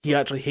portals. He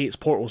actually hates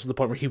portals to the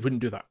point where he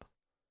wouldn't do that.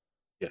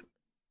 Yeah.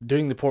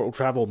 Doing the portal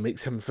travel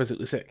makes him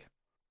physically sick.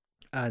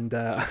 And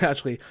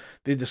actually,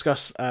 they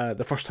discuss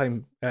the first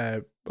time,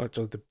 the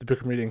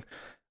book I'm reading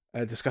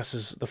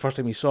discusses the first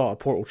time he saw a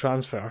portal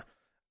transfer,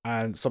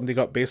 and somebody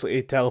got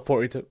basically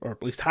teleported, or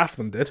at least half of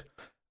them did,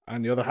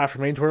 and the other half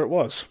remained where it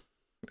was.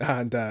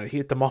 And he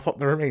had to mop up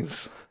the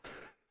remains.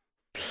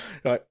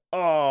 You're like,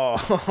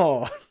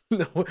 oh,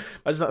 no.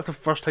 Imagine that's the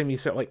first time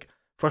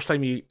first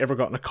time you ever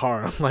got in a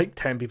car and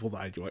 10 people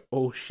died. You're like,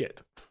 oh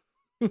shit.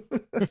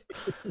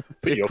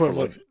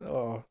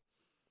 Oh.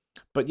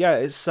 But yeah,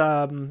 it's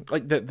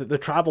the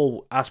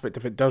travel aspect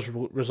of it does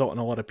result in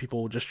a lot of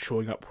people just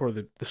showing up where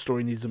the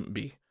story needs them to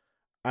be,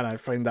 and I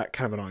find that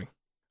kind of annoying.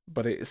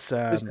 But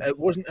it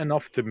wasn't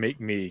enough to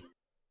make me,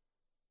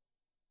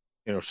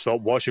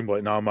 stop watching.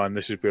 Like, nah, man,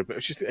 this is weird. But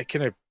it's just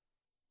kind of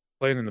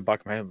playing in the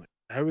back of my head. Like,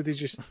 how would they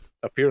just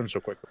appear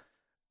so quickly?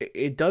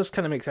 It does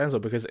kind of make sense though,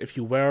 because if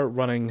you were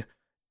running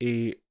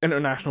a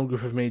international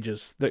group of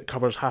mages that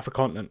covers half a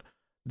continent,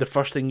 the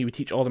first thing you would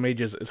teach all the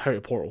mages is how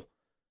to portal.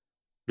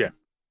 Yeah.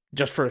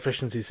 Just for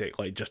efficiency's sake,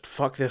 just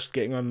fuck this,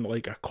 getting on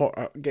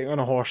getting on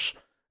a horse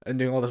and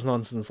doing all this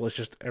nonsense. Let's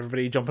just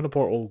everybody jump in a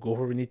portal, go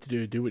where we need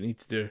to do what we need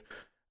to do,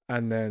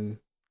 and then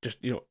just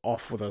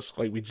off with us.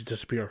 We just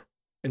disappear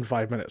in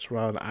 5 minutes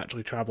rather than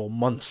actually travel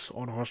months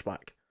on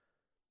horseback.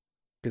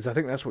 Because I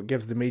think that's what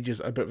gives the mages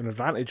a bit of an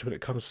advantage when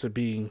it comes to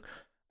being,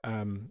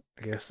 I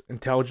guess,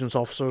 intelligence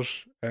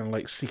officers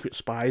and secret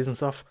spies and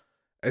stuff,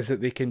 is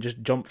that they can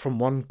just jump from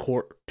one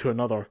court to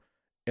another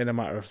in a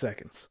matter of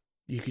seconds.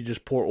 You could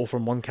just portal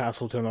from one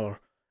castle to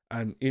another,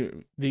 and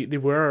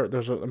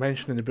there's a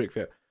mention in the book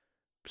that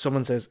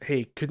someone says,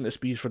 "Hey, couldn't this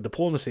be used for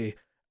diplomacy?"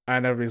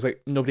 And everybody's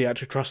like, "Nobody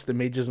actually trusts the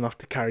mages enough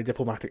to carry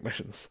diplomatic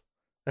missions,"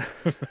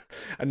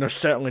 and they're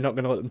certainly not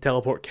going to let them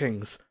teleport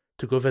kings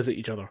to go visit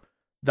each other.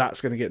 That's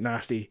going to get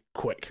nasty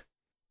quick.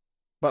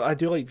 But I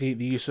do like the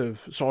use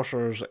of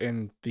sorcerers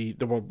in the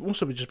world,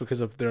 mostly just because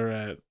of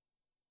their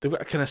they've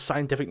got a kind of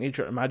scientific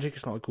nature to magic.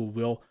 It's not like,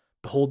 we'll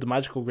behold the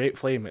magical great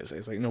flame. It's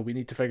like, no, we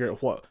need to figure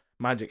out what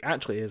magic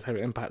actually is, how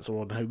it impacts the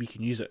world, and how we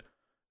can use it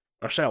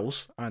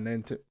ourselves. And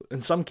then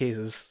in some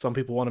cases, some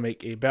people want to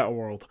make a better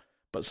world,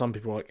 but some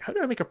people are like, how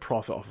do I make a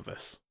profit off of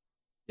this?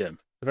 Yeah.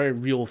 A very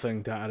real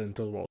thing to add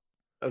into the world.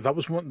 that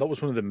was one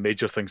of the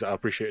major things that I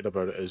appreciated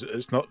about it. Is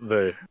it's not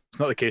the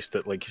case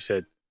that, like you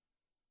said,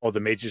 all the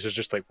mages are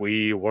just like,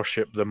 we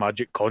worship the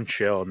magic conch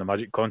shell, and the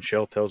magic conch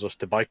shell tells us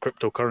to buy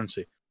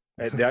cryptocurrency.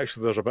 They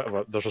actually,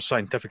 there's a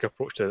scientific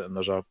approach to it, and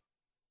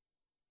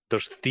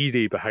there's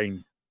theory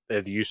behind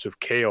the use of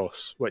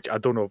chaos, which I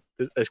don't know,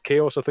 is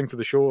chaos a thing for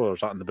the show, or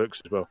is that in the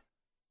books as well?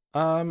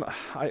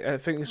 I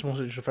think it's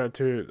mostly just referred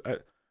to. I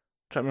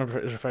trying to remember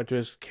if it is referred to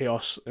as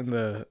chaos in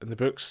the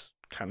books.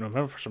 Can't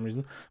remember for some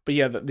reason. But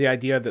yeah, the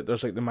idea that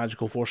there's like the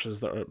magical forces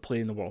that are at play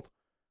in the world,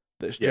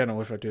 that's generally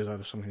referred to as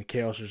either something like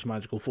chaos or just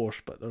magical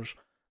force. But there's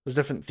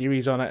different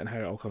theories on it and how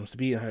it all comes to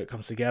be and how it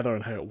comes together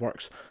and how it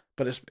works.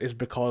 But it's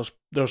because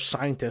there's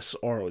scientists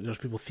or there's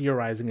people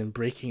theorizing and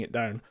breaking it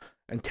down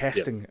and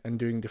testing and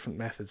doing different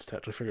methods to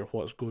actually figure out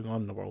what's going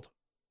on in the world.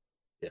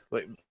 Yeah,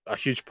 like a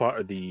huge part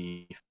of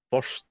the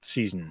first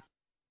season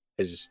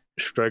is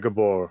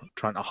Stregobor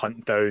trying to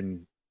hunt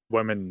down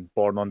women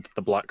born under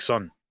the Black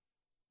Sun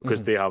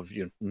because they have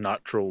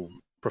natural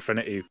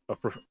affinity,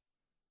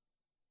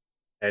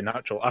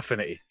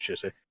 should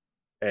I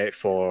say,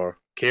 for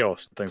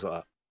chaos and things like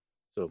that.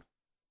 So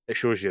it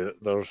shows you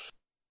that there's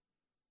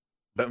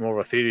a bit more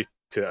of a theory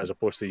to it as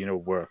opposed to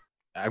where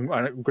I'm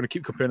going to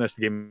keep comparing this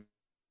to Game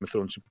of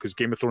Thrones because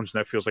Game of Thrones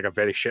now feels like a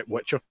very shit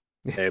Witcher.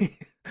 And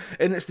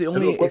it's the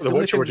only. It's the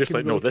Witcher were just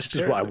like, no, this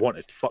is what I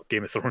wanted. Fuck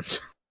Game of Thrones.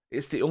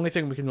 It's the only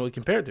thing we can really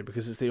compare it to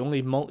because it's the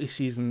only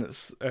multi-season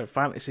that's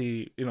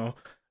fantasy,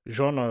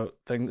 genre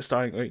thing that's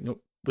starting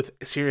with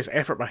serious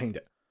effort behind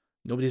it.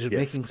 Nobody's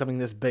making something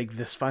this big,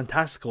 this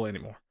fantastical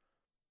anymore.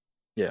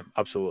 Yeah,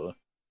 absolutely.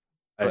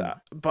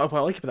 But what I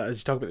like about that is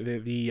you talk about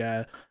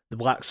the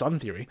Black Sun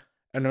theory,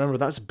 and remember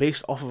that's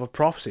based off of a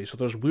prophecy. So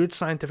there's weird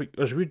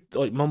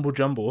like mumbo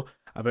jumbo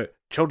about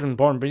children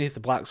born beneath the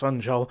Black Sun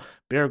shall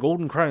bear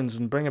golden crowns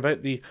and bring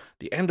about the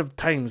end of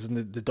times and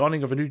the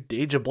dawning of a new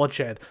age of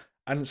bloodshed.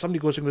 And somebody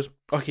goes,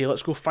 okay,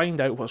 let's go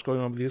find out what's going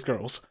on with these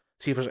girls,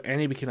 see if there's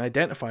any we can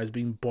identify as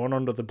being born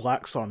under the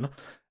Black Sun.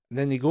 And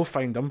then they go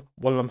find them.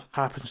 One of them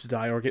happens to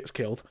die or gets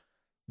killed.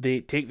 They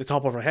take the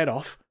top of her head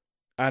off,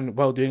 and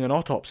while doing an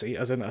autopsy,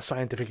 as in a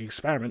scientific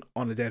experiment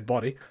on a dead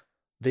body,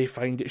 they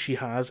find that she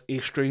has a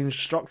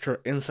strange structure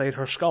inside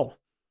her skull.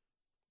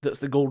 That's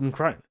the golden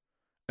crown.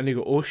 And they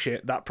go, oh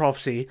shit, that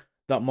prophecy,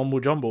 that mumbo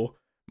jumbo,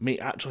 may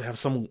actually have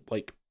some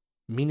like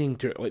meaning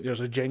to it. Like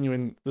there's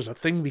a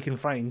thing we can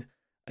find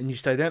and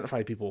used to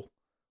identify people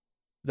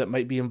that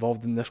might be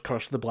involved in this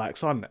curse of the Black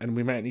Sun, and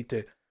we might need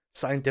to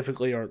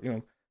scientifically or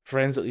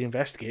forensically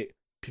investigate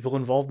people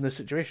involved in this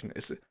situation.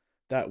 It's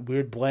that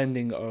weird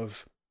blending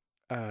of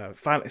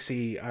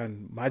fantasy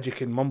and magic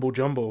and mumbo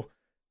jumbo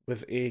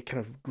with a kind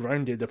of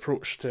grounded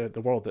approach to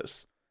the world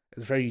that's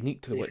very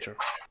unique to The Witcher.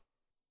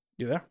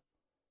 You there?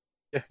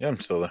 Yeah, I'm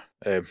still there.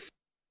 Have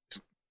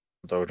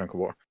a drink of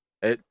water.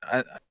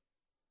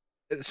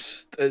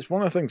 It's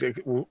one of the things.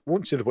 We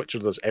won't say The Witcher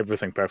does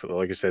everything perfectly.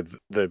 Like I said,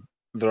 there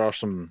are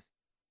some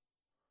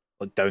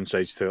like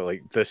downsides to it.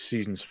 Like this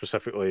season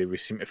specifically, we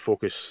seem to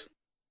focus.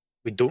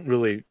 We don't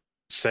really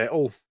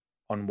settle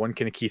on one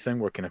kind of key thing.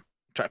 We're kind of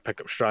trying to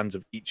pick up strands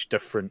of each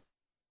different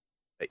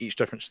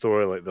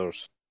story. Like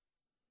there's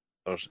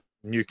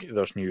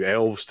new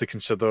elves to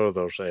consider.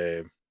 There's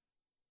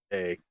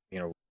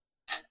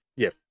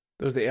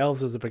There's the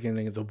elves at the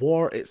beginning of the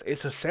war.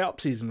 It's a setup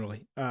season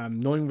really.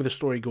 Knowing where the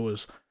story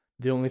goes.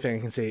 The only thing I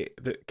can say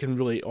that can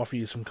really offer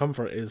you some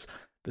comfort is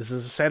this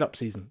is a setup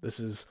season. This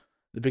is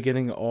the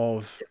beginning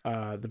of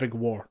the big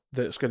war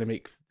that's going to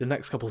make the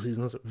next couple of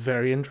seasons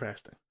very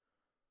interesting.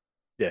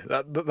 Yeah,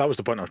 that was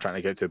the point I was trying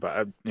to get to.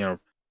 But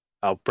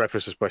I'll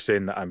preface this by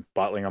saying that I'm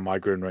battling a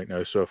migraine right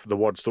now. So if the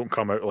words don't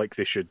come out like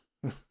they should,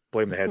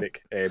 blame the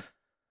headache. I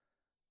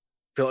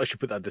feel like I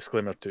should put that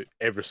disclaimer to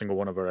every single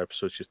one of our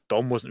episodes. Just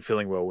Dom wasn't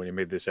feeling well when he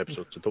made this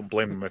episode, so don't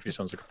blame him if he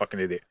sounds like a fucking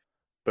idiot.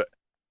 But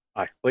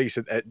like you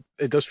said,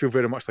 it does feel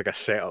very much like a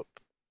setup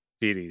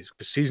series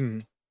because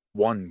season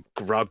 1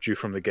 grabbed you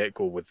from the get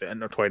go with the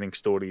intertwining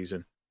stories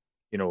and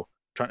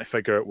trying to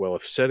figure out, well,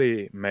 if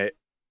Ciri met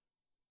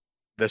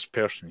this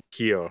person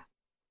here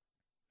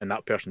and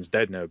that person's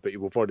dead now, but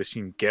we've already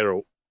seen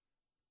Geralt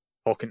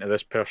talking to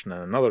this person in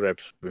another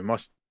episode, we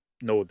must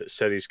know that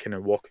Ciri's kind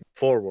of walking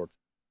forward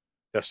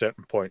to a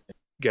certain point and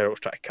Geralt's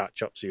trying to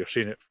catch up, so you're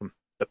seeing it from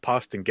the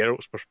past in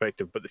Geralt's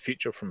perspective but the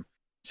future from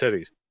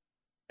Ciri's.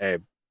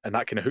 And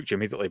that kind of hooked you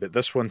immediately. But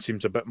this one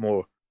seems a bit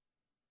more.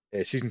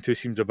 Season 2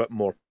 seems a bit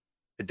more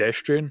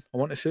pedestrian, I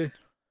want to say.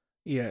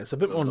 Yeah, it's a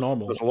bit more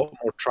normal. There's a lot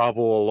more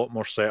travel, a lot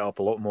more setup,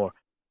 a lot more.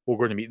 We're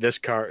going to meet this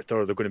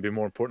character. They're going to be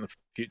more important in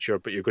the future.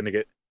 But you're going to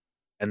get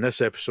in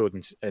this episode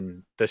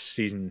in this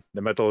season,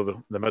 the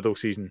middle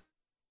season,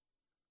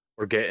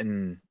 we're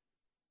getting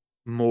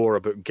more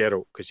about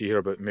Geralt because you hear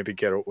about maybe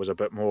Geralt was a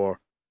bit more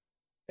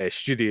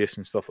studious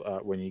and stuff like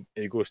that when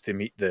he goes to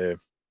meet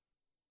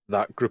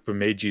that group of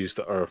mages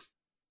that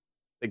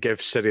give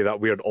Ciri that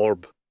weird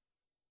orb.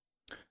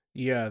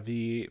 Yeah, at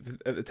the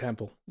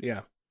temple.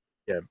 Yeah,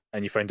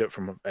 and you find out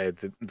from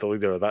the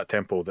leader of that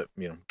temple that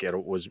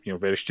Geralt was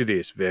very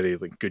studious, very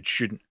like good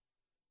student.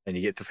 and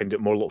you get to find out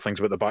more little things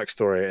about the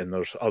backstory, and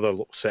there's other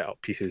little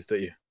setup pieces that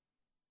you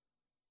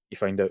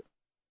find out.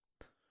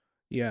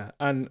 Yeah,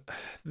 and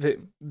the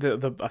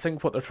I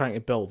think what they're trying to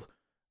build,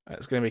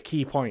 it's going to be a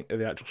key point of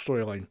the actual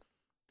storyline,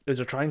 is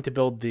they're trying to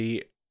build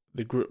the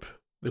group,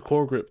 the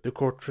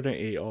core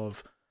trinity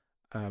of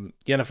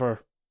Yennefer,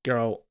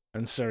 Geralt,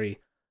 and Ciri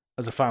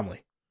as a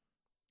family.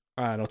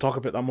 And I'll talk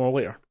about that more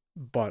later.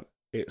 But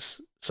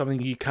it's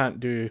something you can't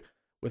do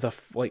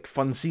with like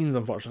fun scenes,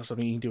 unfortunately.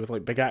 Something you can do with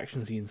like big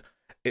action scenes.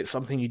 It's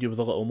something you do with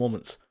the little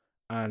moments.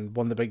 And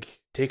one of the big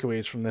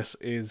takeaways from this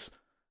is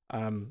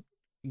Geralt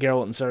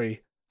and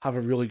Ciri have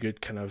a really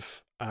good kind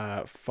of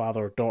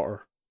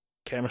father-daughter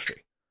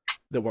chemistry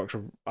that works.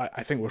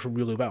 I think works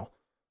really well.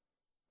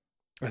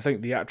 I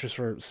think the actress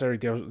for Ciri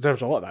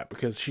deserves a lot of that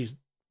because she's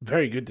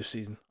very good this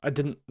season. I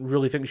didn't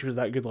really think she was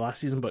that good last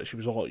season, but she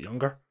was a lot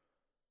younger.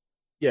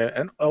 Yeah,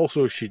 and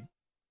also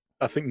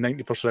I think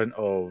 90%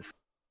 of,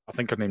 I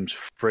think her name's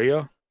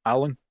Freya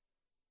Allen.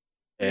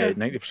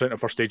 90%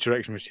 of her stage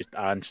direction was just,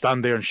 and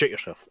stand there and shit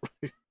yourself.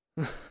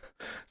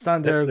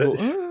 Stand there and go,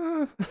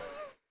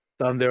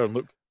 stand there and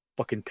look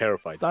fucking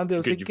terrified. Stand there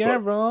and say,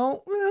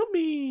 Geralt, help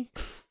me.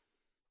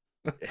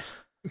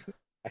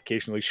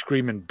 Occasionally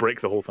scream and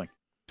break the whole thing.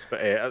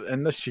 But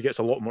in this, she gets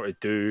a lot more to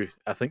do.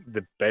 I think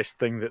the best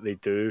thing that they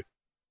do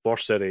for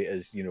Ciri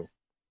is,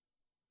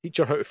 teach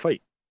her how to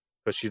fight.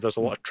 Because she does a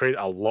lot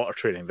of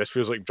training. This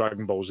feels like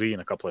Dragon Ball Z in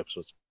a couple of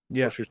episodes.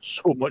 Yeah, she's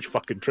so much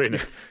fucking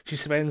training. She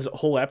spends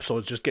whole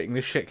episodes just getting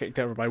this shit kicked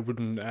out of her by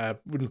wooden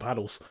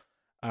paddles.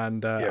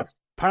 And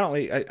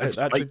apparently,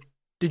 actually,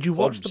 did you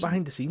watch the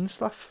behind the scenes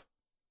stuff?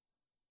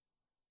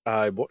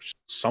 I watched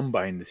some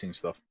behind the scenes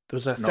stuff. There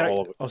was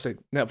obviously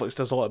Netflix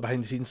does a lot of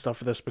behind the scenes stuff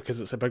for this because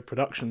it's a big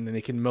production and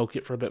they can milk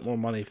it for a bit more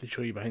money if they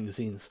show you behind the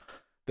scenes.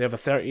 They have a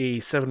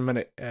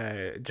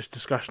 37-minute just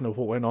discussion of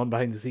what went on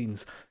behind the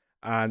scenes,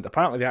 and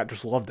apparently the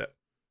actress loved it.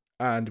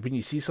 And when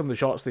you see some of the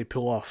shots they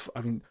pull off,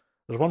 I mean,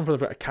 there's one where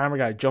they've got a camera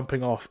guy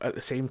jumping off at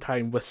the same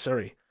time with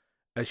Ciri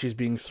as she's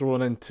being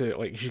thrown into,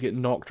 like, she's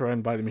getting knocked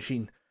around by the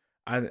machine,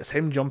 and it's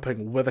him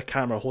jumping with a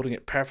camera holding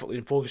it perfectly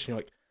in focus, and you're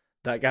like,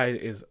 that guy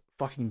is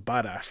fucking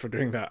badass for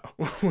doing that.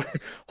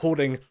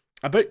 Holding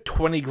about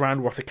 20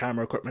 grand worth of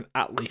camera equipment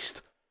at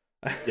least.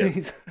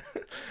 Yeah.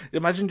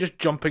 Imagine just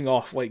jumping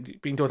off,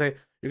 like being told, hey,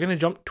 you're going to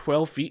jump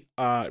 12 feet,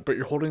 but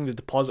you're holding the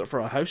deposit for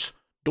a house.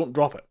 Don't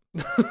drop it.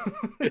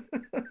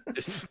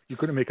 You're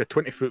going to make a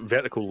 20-foot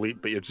vertical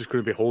leap, but you're just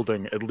going to be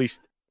holding at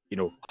least,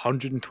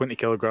 120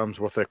 kilograms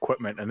worth of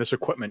equipment, and this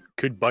equipment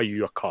could buy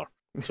you a car.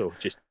 So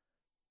just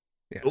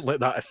don't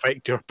let that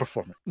affect your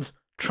performance.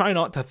 Try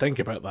not to think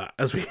about that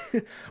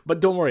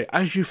but don't worry,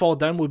 as you fall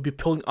down, we'll be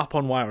pulling up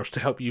on wires to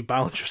help you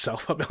balance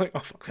yourself. I'll be like, oh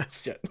fuck that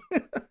shit.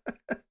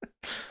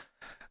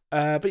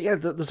 But yeah,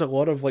 there's a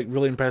lot of like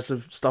really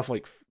impressive stuff.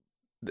 Like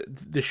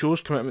the show's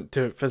commitment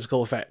to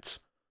physical effects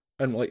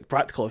and like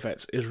practical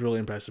effects is really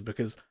impressive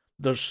because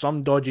there's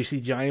some dodgy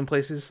CGI in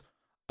places.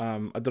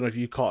 I don't know if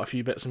you caught a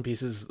few bits and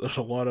pieces. There's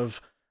a lot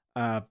of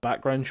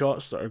background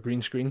shots that are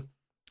green screen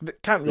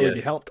that can't really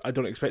be helped. I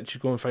don't expect you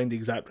to go and find the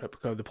exact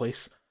replica of the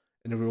place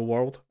in the real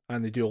world,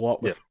 and they do a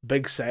lot with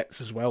big sets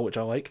as well, which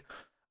I like.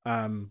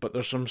 But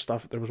there's some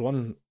stuff. There was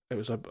one. It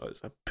was a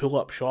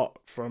pull-up shot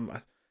from,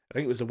 I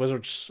think it was the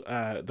Wizards,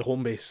 the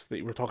home base that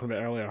you were talking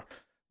about earlier.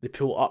 They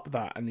pull up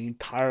that, and the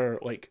entire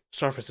like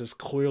surface is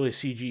clearly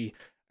CG,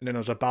 and then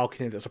there's a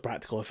balcony that's a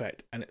practical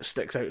effect, and it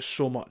sticks out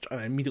so much. And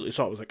I immediately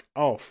saw it, was like,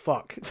 oh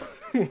fuck!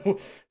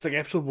 It's like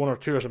episode 1 or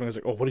 2 or something. I was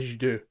like, oh, what did you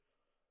do?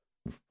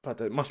 In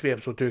fact, it must be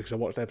episode 2 because I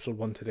watched episode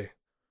 1 today.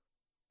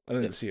 I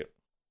didn't see it.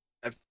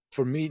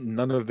 For me,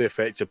 none of the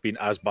effects have been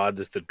as bad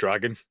as the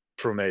dragon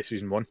from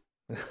season 1.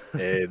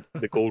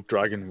 The gold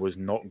dragon was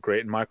not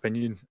great in my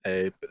opinion.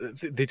 But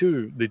they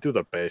do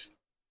their best.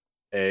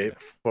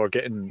 For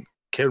getting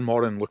Kaer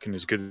Morhen looking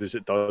as good as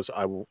it does,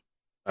 I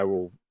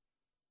will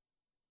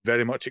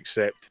very much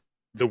accept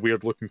the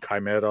weird looking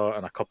chimera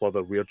and a couple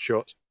other weird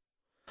shots.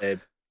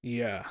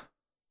 Yeah,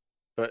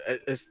 but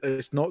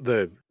it's not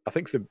the. I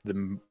think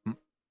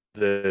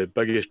the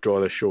biggest draw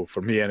of the show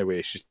for me anyway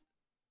is just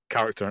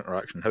character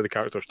interaction, how the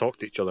characters talk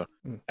to each other,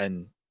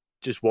 and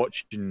just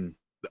watching.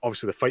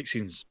 Obviously, the fight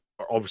scenes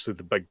are obviously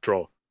the big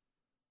draw.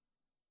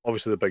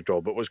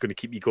 But what's going to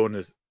keep you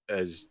going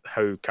is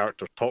how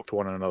characters talk to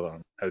one another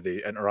and how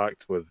they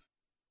interact with,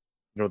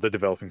 the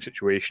developing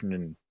situation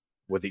and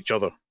with each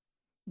other.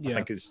 Yeah. I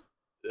think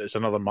it's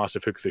another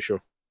massive hook of the show.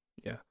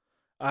 Yeah,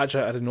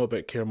 actually, I didn't know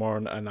about Kaer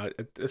Morhen, and I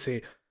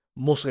say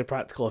mostly a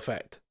practical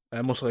effect,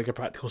 mostly like a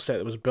practical set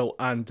that was built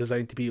and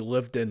designed to be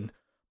lived in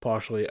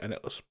partially,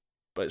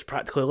 but it's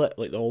practically lit.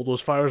 Like all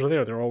those fires are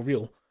there; they're all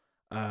real.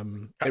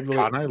 Can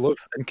I live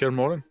in Kaer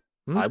Morhen?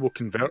 I will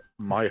convert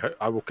my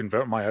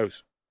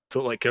house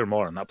to like Kaer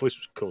Morhen. That place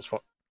was cool as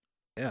fuck.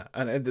 Yeah,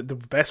 and the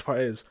best part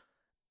is,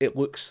 it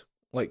looks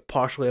like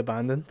partially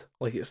abandoned.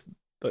 Like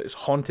it's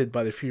haunted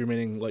by the few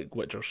remaining like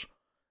witchers,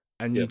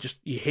 and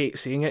you hate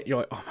seeing it. You're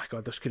like, oh my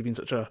god, this could have been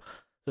such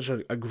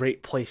a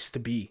great place to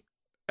be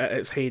at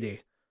its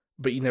heyday,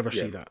 but you never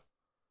see that.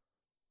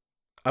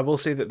 I will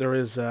say that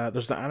there's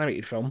an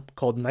animated film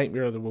called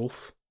Nightmare of the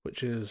Wolf,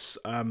 which is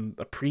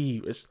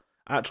it's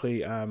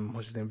actually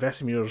what's his name,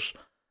 Vesemir's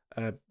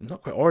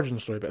not quite origin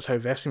story, but it's how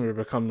Vesemir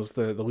becomes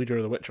the leader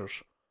of the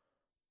Witchers.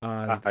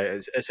 And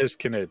It's his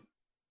kind of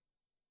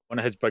one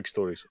of his big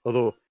stories.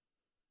 Although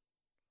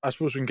I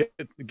suppose we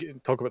can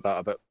talk about that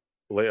a bit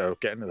later,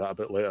 get into that a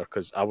bit later,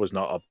 because I was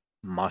not a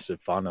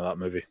massive fan of that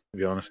movie, to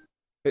be honest.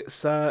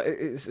 it's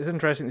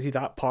interesting to see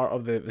that part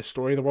of the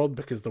story of the world,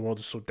 because the world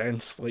is so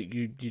dense. Like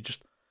you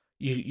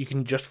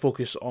can just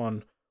focus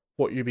on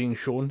what you're being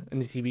shown in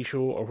the TV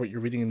show or what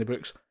you're reading in the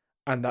books,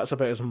 and that's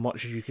about as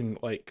much as you can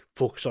like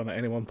focus on at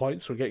any one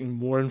point. So getting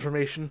more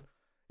information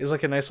is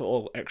like a nice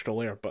little extra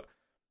layer, but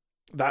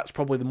that's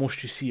probably the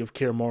most you see of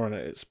Kaer Morhen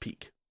at its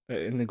peak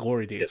in the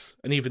glory days,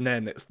 and even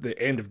then, it's the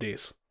end of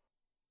days.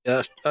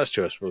 Yeah, that's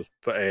true, I suppose.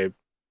 But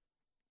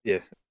yeah,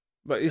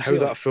 But how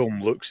that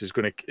film looks is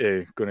going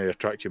to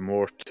attract you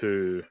more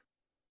to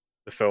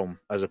the film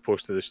as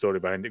opposed to the story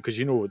behind it, because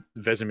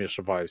Vesemir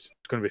survives.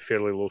 It's going to be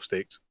fairly low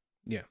stakes.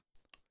 Yeah,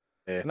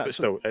 but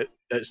still,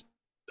 it's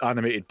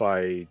animated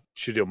by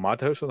Studio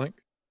Madhouse, I think.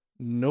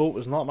 No, it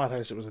was not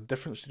Madhouse. It was a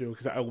different studio,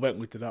 because I went and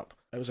looked it up.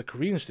 It was a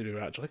Korean studio,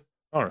 actually.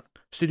 All right.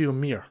 Studio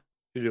Mir.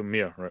 Studio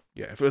Mir, right.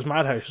 Yeah, if it was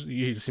Madhouse,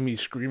 you'd see me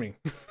screaming.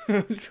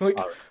 Like, right.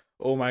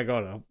 Oh my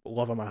god, I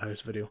love a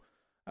Madhouse video.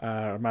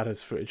 Or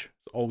Madhouse footage.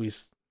 It's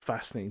always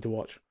fascinating to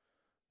watch.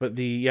 But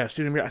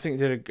Studio Mir, I think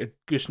did a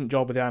decent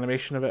job with the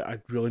animation of it. I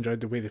really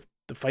enjoyed the way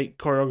the fight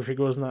choreography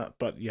goes and that.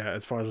 But yeah,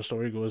 as far as the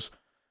story goes,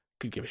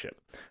 could give a shit.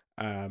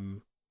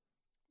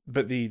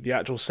 But the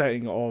actual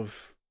setting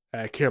of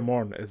Kaer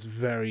Morhen is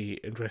very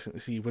interesting to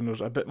see when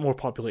there's a bit more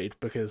populated,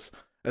 because,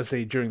 as I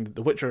say, during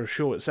the Witcher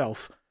show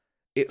itself,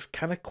 it's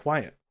kind of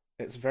quiet.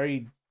 It's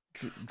very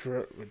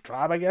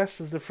drab, I guess,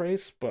 is the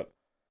phrase, but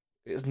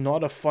it's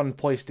not a fun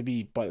place to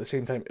be. But at the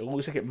same time, it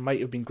looks like it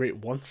might have been great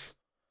once.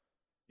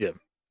 Yeah.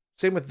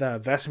 Same with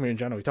Vesemir in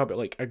general. We talk about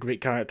like a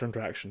great character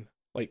interaction,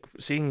 like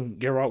seeing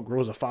Geralt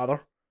grow as a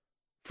father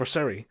for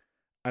Ciri,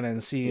 and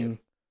then seeing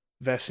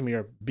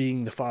Vesemir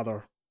being the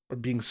father, or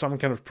being some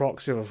kind of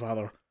proxy of a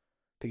father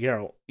to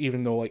Geralt.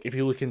 Even though, like, if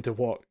you look into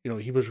what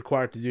he was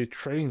required to do to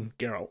train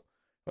Geralt,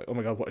 like, oh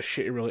my god, what a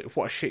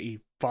shitty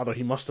father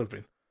he must have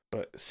been.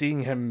 But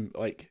seeing him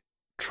like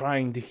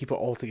trying to keep it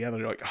all together,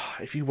 you're like,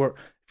 if you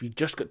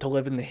just got to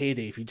live in the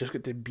heyday, if you just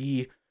got to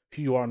be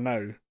who you are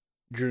now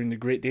during the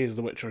great days of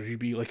the Witchers, you'd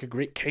be like a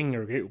great king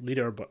or a great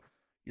leader, but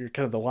you're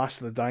kind of the last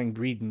of the dying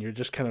breed, and you're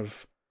just kind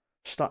of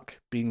stuck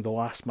being the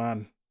last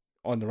man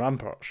on the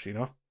ramparts,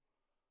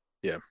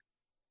 Yeah.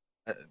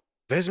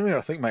 Vesemir,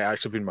 I think, might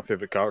actually be my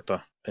favourite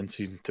character in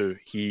season 2.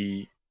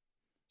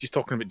 Just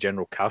talking about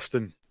general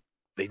casting,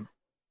 they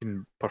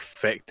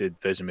perfected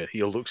Vesemir.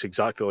 He looks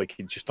exactly like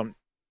he just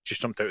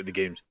jumped out of the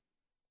games.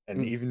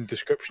 And even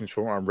descriptions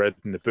from what I read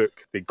in the book,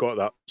 they got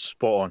that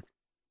spot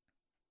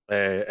on.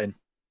 And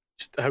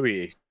just how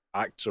he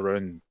acts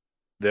around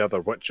the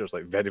other Witchers,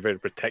 like very, very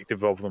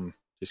protective of them.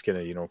 Just kind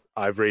of,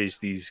 I've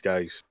raised these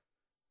guys.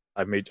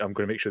 I'm going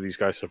to make sure these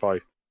guys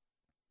survive.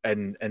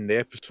 And in the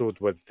episode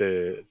with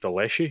the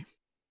Leshy,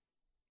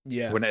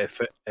 when it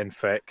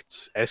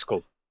infects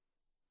Eskel,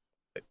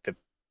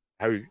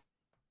 how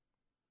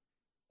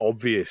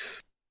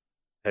obvious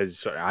his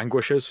sort of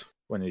anguish is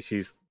when he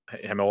sees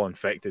him all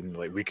infected, and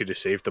like, we could have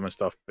saved him and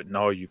stuff, but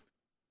no, you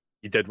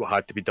did what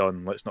had to be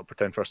done. Let's not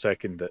pretend for a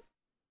second that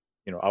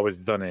I would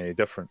have done any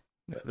different.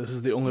 This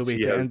is the only way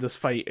to end this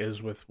fight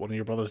is with one of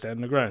your brothers dead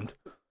in the ground.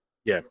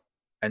 Yeah,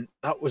 and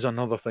that was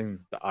another thing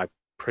that I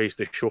praised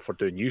the show for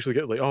doing. You usually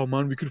get like, oh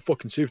man, we could have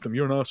fucking saved them,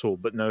 you're an asshole.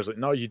 But now it's like,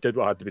 no, you did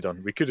what had to be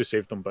done. We could have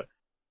saved them, but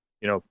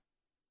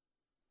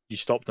you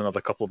stopped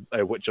another couple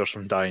of Witchers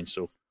from dying,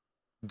 so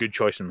good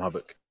choice in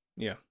Havoc.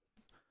 Yeah.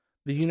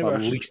 It's my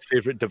least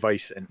favourite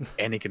device in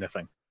any kind of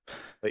thing.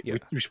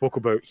 Like, we spoke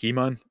about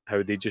He-Man,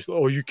 how they just,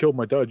 oh, you killed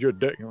my dad, you're a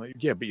dick. And like,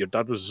 yeah, but your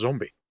dad was a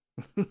zombie.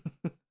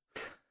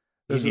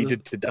 He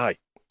needed to die.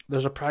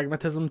 There's a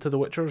pragmatism to the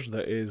Witchers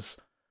that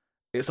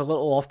it's a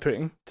little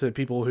off-putting to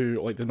people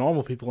who, like the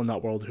normal people in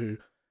that world, who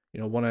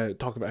want to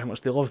talk about how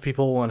much they love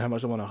people and how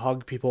much they want to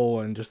hug people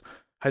and just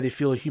how they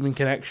feel a human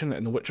connection,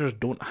 and the Witchers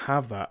don't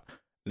have that,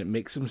 and it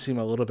makes them seem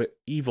a little bit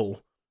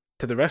evil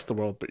to the rest of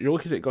the world. But you're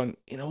looking at it going,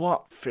 you know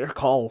what, fair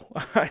call.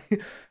 I'd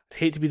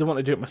hate to be the one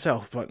to do it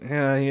myself, but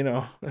yeah,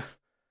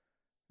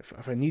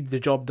 if I need the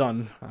job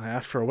done, I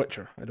ask for a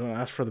Witcher. I don't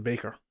ask for the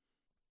baker.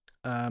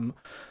 I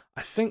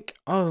think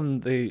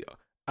on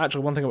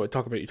actually one thing I want to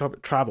talk about, you talk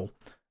about travel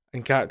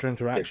and character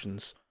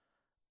interactions.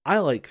 I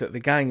like that the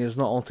gang is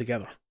not all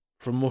together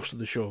for most of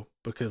the show,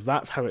 because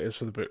that's how it is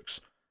for the books,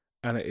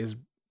 and it is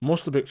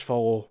most of the books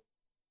follow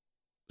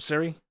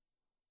Ciri,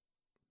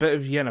 bit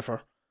of Yennefer,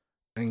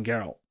 and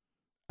Geralt,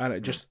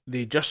 and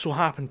they just so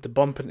happen to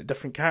bump into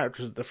different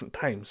characters at different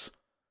times.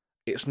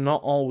 It's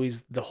not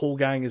always the whole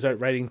gang is out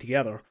riding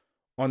together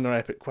on their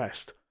epic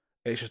quest.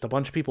 It's just a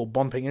bunch of people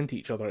bumping into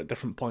each other at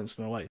different points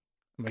in their life.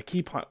 My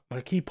key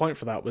point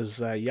for that was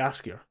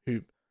Jaskier,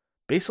 who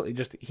basically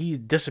he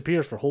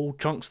disappears for whole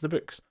chunks of the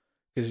books,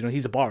 because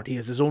he's a bard. He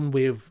has his own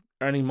way of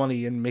earning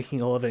money and making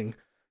a living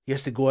He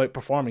has to go out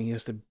performing. He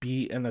has to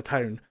be in the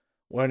town,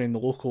 learning the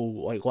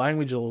local like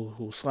language, the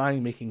local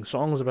slang, making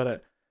songs about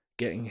it,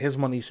 getting his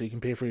money so he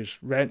can pay for his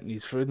rent and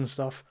his food and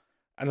stuff.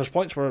 And there's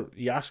points where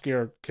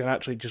Jaskier can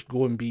actually just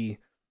go and be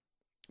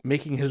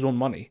making his own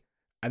money.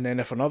 And then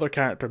if another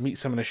character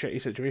meets him in a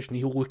shitty situation,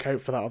 he'll look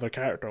out for that other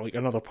character, like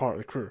another part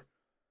of the crew.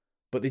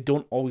 But they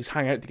don't always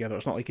hang out together.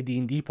 It's not like a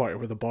D&D party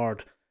where the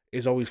bard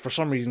is always, for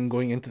some reason,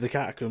 going into the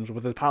catacombs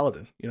with the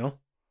paladin, you know?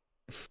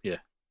 Yeah.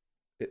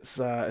 It's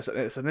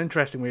an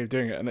interesting way of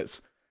doing it, and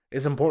it's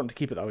important to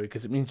keep it that way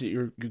because it means that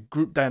your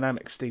group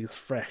dynamic stays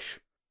fresh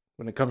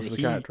when it comes to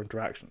the character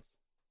interactions.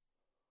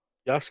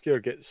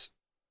 Jaskier gets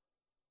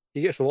a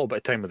little bit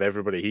of time with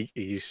everybody.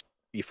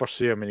 You first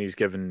see him and he's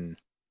giving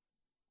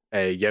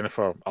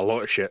Yennefer a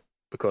lot of shit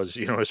because,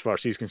 you know, as far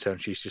as he's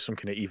concerned, she's just some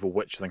kind of evil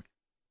witch thing.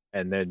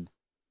 And then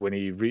when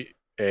he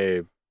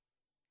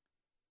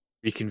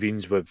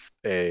reconvenes with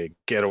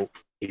Geralt,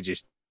 he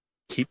just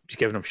keeps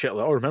giving him shit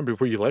like, oh, remember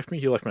where you left me?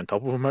 You left me on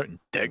top of a mountain,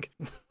 dig.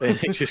 And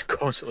he's just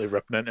constantly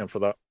ripping into him for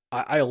that.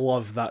 I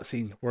love that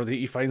scene where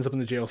he finds him in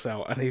the jail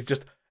cell and he's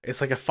just,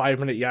 it's like a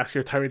 5-minute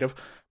Jaskier tirade of,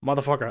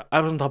 motherfucker,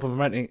 I was on top of a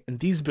mountain in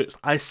these boots,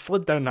 I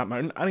slid down that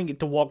mountain, I didn't get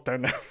to walk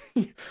down there.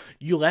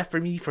 You left for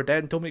me for dead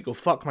and told me to go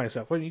fuck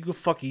myself. Why don't you go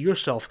fuck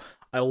yourself?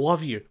 I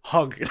love you.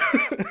 Hug.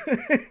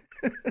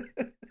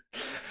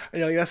 And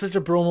you're like, that's such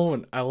a bro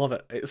moment. I love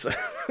it. It's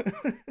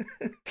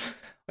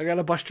I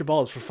gotta bust your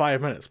balls for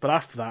 5 minutes, but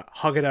after that,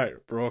 hug it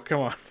out, bro. Come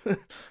on. Do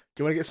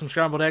you want to get some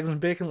scrambled eggs and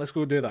bacon? Let's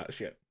go do that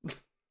shit.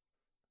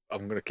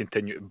 I'm going to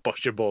continue to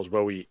bust your balls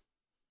while we eat.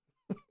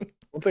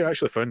 One thing I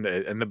actually found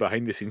that in the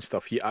behind the scenes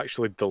stuff, he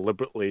actually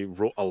deliberately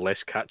wrote a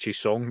less catchy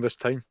song this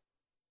time.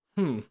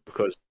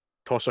 Because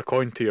Toss a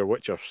Coin to Your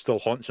Witcher still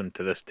haunts him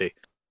to this day.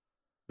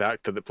 The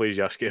actor that plays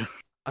Jaskier.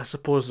 I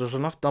suppose there's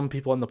enough dumb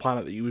people on the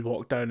planet that you would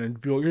walk down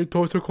and be like, hey,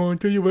 toss a coin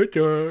to your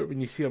witcher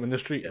when you see him in the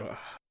street. Yeah.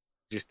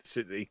 Just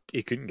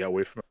he couldn't get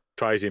away from it.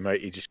 Try as he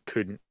might, he just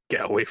couldn't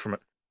get away from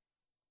it.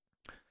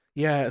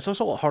 Yeah, it's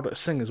also a lot harder to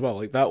sing as well.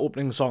 Like that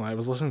opening song, I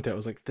was listening to it, I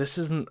was like, this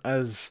isn't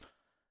as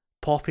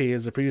poppy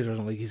as the previous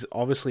version. Like he's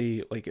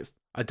obviously like it's.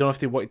 I don't know if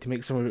they wanted to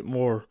make some of it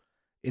more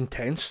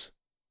intense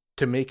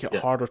to make it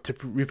harder to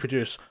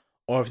reproduce,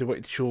 or if they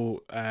wanted to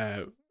show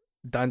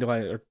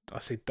Dandelion. Or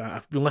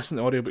I've been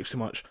listening to audiobooks too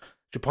much.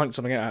 To point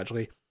something out,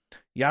 actually,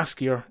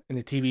 Jaskier in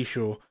the TV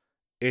show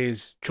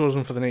is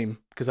chosen for the name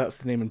because that's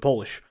the name in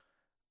Polish,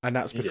 and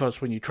that's because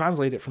when you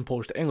translate it from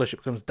Polish to English, it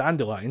becomes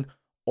Dandelion,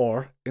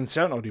 or in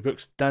certain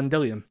audiobooks,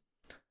 Dandelion.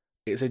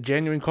 It's a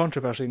genuine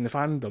controversy in the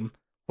fandom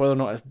whether or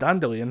not it's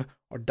Dandelion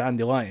or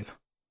Dandelion.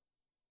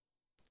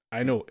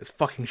 I know, it's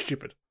fucking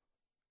stupid.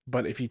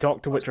 But if you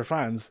talk to Witcher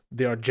fans,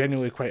 they are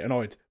genuinely quite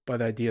annoyed by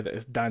the idea that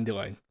it's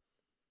Dandelion.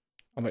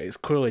 I mean, it's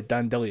clearly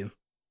Dandelion.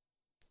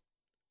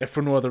 If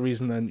for no other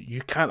reason than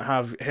you can't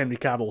have Henry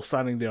Cavill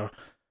standing there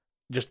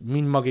just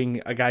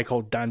mean-mugging a guy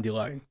called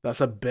Dandelion.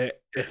 That's a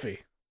bit iffy.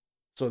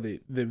 So the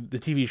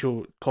TV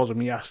show calls him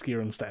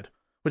Jaskier instead,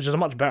 which is a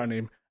much better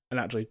name and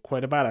actually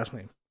quite a badass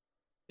name.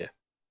 Yeah.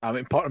 I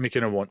mean, part of me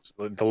kind of wants,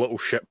 the little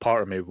shit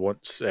part of me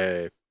wanted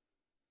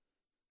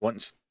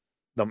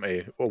them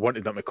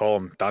to call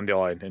him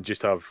Dandelion and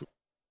just have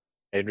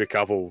Henry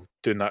Cavill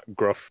doing that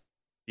gruff,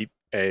 deep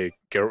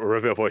Geralt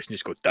Rivia voice and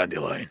just go,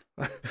 Dandelion.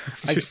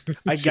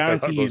 I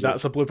guarantee you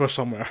that's a blooper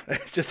somewhere.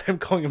 It's just him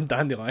calling him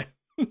Dandelion.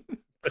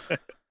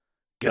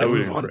 Get a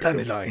move on,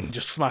 Dandelion. Cool.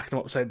 Just smacking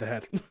him upside the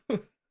head.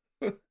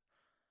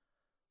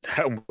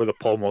 Hit him with a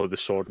pommel of the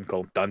sword and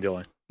call him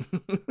Dandelion.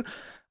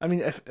 I mean,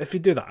 if you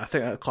do that, I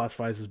think that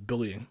classifies as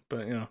bullying,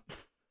 but you know.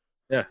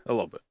 Yeah, a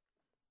little bit.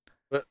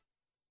 But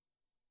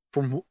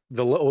from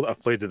the little that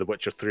I've played of The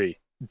Witcher 3,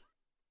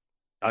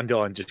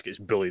 Dandelion just gets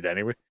bullied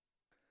anyway.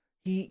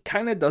 He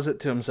kind of does it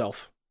to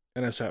himself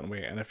in a certain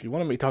way, and if you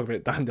want me to talk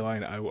about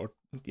Dandelion, or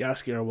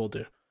Jaskier, I will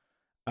do.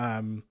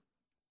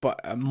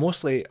 But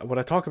mostly, when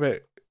I talk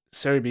about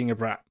Ciri being a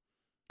brat,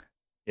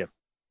 yeah,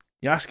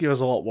 Jaskier is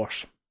a lot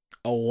worse.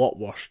 A lot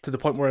worse. To the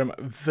point where I'm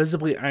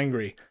visibly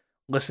angry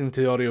listening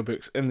to the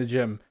audiobooks in the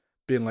gym,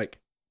 being like,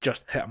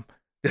 just hit him.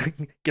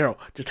 Geralt,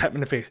 just hit him in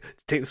the face.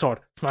 Take the sword,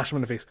 smash him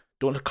in the face.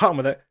 Don't cut him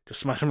with it,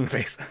 just smash him in the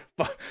face.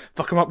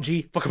 Fuck him up,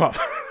 G. Fuck him up.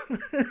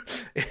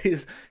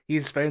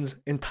 He spends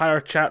entire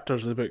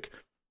chapters of the book,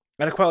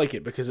 and I quite like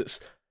it because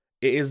it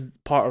is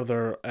part of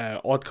their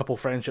odd couple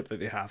friendship that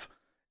they have,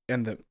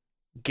 in that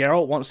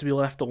Geralt wants to be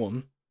left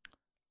alone,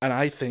 and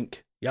I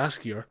think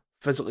Jaskier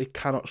physically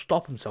cannot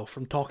stop himself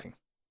from talking,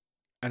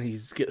 and he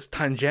gets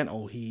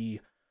tangential. He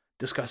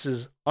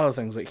discusses other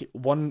things, like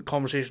one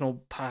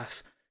conversational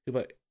path.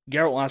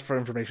 Geralt will ask for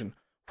information.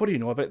 What do you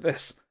know about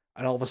this?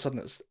 And all of a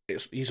sudden,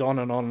 he's on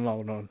and on and on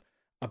and on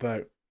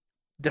about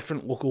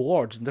different local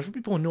lords and different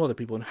people who know other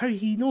people and how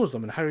he knows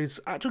them and how he's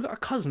actually got a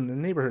cousin in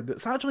the neighbourhood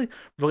that's actually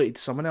related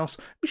to someone else.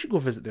 We should go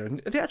visit there.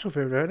 And the actual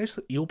favourite nice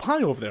eel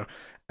pie over there.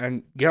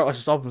 And Geralt has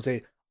to stop him and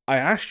say, I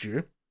asked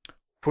you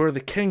where the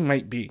king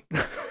might be.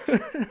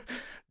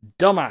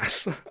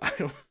 Dumbass.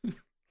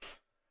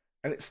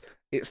 And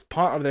it's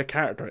part of their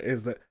character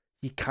is that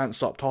he can't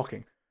stop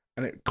talking.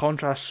 And it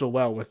contrasts so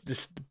well with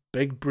just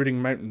big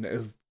brooding mountain that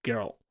is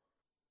Geralt.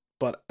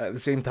 But at the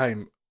same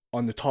time,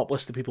 on the top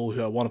list of people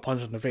who I want to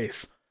punch in the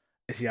face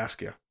is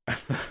Jaskier,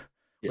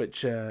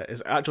 which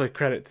is actually a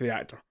credit to the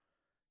actor,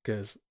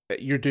 because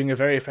you're doing a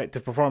very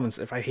effective performance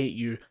if I hate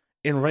you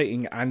in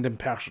writing and in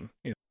person.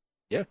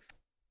 Yeah.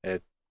 I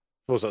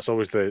suppose that's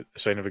always the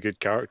sign of a good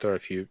character.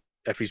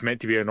 If he's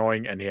meant to be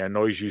annoying and he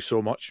annoys you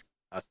so much,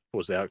 I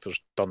suppose the actor's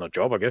done their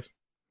job, I guess.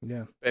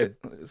 Yeah.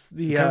 It's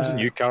in terms of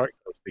new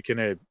characters,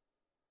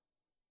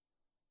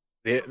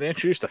 they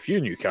introduced a few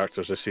new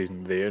characters this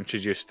season. They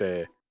introduced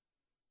the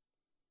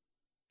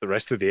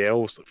rest of the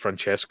elves, like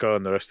Francesca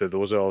and the rest of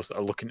those elves that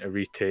are looking to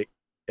retake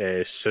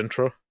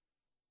Sintra.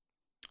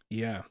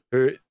 Yeah.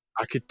 Who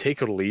I could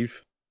take or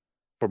leave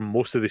for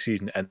most of the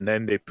season, and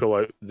then they pull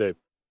out the,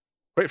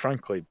 quite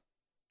frankly,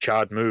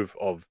 Chad move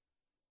of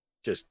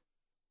just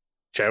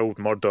child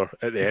murder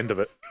at the end of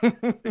it.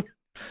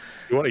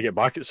 You want to get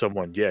back at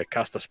someone, yeah,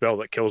 cast a spell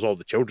that kills all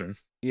the children.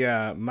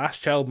 Yeah, mass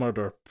child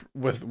murder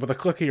with a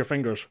click of your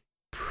fingers.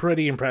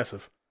 Pretty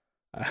impressive.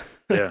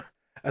 Yeah.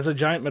 As a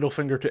giant middle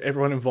finger to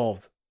everyone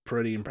involved,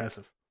 pretty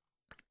impressive.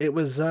 It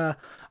was, I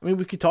mean,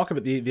 we could talk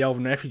about the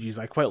elven refugees.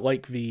 I quite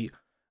like the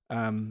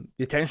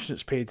attention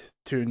it's paid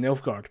to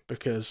Nilfgaard,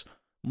 because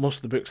most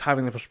of the books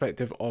having the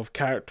perspective of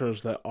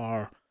characters that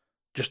are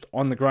just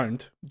on the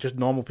ground, just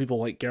normal people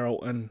like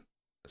Geralt and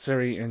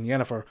Ciri and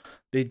Yennefer,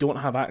 they don't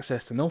have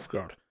access to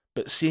Nilfgaard.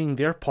 But seeing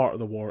their part of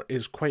the war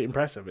is quite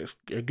impressive. It's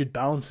a good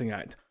balancing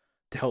act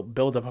to help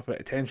build up a bit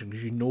of tension,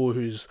 because you know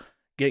who's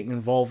getting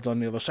involved on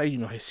the other side, you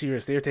know how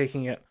serious they're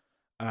taking it.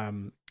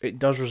 It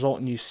does result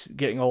in you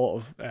getting a lot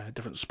of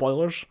different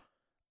spoilers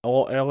a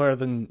lot earlier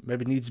than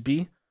maybe needs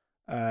be.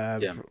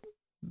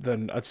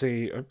 Then I'd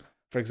say,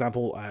 for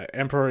example,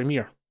 Emperor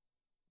Emir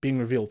being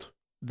revealed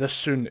this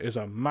soon is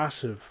a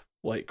massive,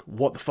 like,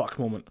 what the fuck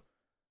moment.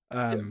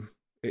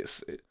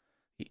 That's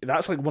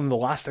like one of the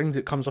last things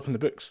that comes up in the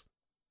books,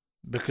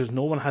 because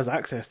no one has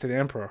access to the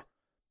Emperor,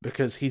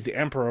 because he's the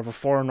Emperor of a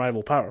foreign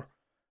rival power,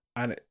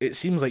 and it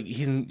seems like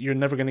you're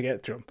never going to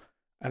get to him,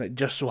 and it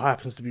just so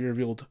happens to be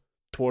revealed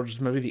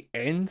towards maybe the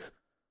end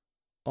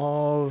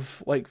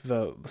of like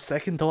the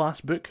second to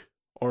last book,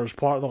 or as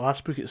part of the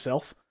last book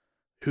itself,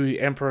 who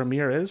Emperor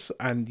Emir is,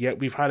 and yet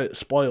we've had it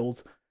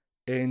spoiled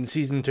in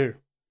season 2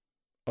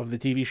 of the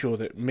TV show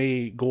that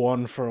may go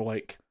on for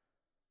like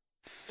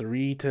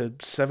 3 to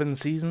 7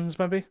 seasons,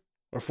 maybe,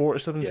 or 4 to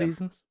 7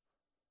 seasons.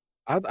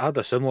 I had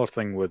a similar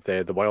thing with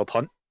the Wild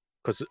Hunt,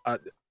 because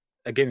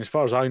again, as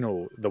far as I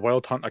know, the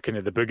Wild Hunt are kind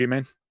of the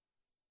boogeymen.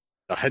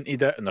 They're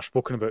hinted at and they're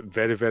spoken about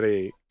very,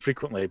 very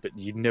frequently, but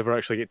you never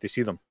actually get to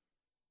see them.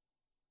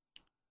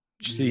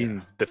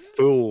 Seeing the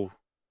full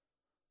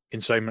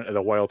consignment of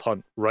the Wild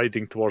Hunt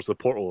riding towards the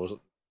portal,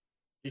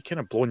 you kind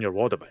of blown your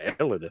wad a bit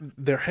early there.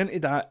 They're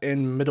hinted at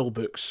in middle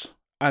books,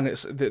 and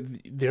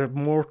they're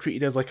more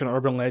treated as like an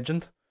urban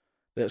legend.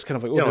 That's kind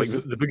of like, like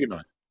the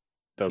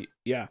boogeyman.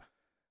 Yeah.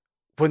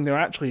 When they're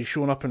actually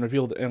shown up and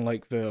revealed in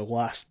like the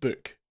last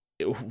book,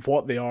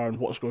 what they are and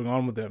what's going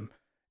on with them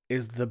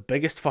is the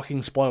biggest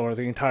fucking spoiler of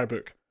the entire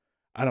book.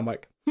 And I'm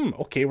like,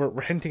 okay,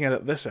 we're hinting at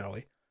it this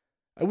early.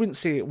 I wouldn't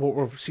say what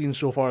we've seen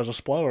so far as a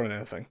spoiler or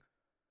anything.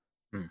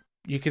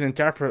 You can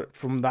interpret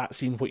from that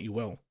scene what you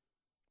will,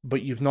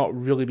 but you've not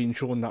really been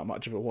shown that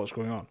much about what's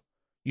going on.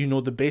 You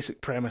know the basic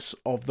premise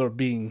of there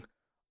being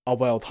a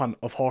wild hunt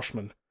of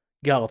horsemen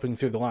galloping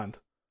through the land.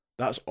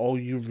 That's all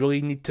you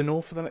really need to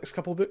know for the next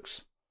couple of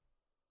books.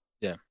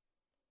 Yeah.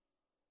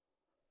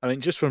 I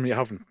mean, just for me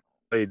having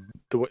played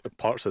the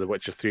parts of The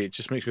Witcher 3, it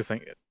just makes me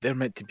think they're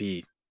meant to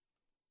be...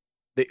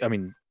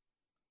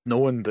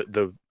 knowing that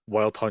the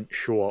Wild Hunt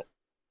show up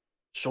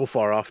so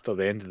far after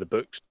the end of the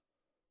books,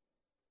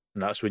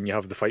 and that's when you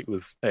have the fight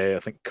with, I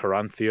think,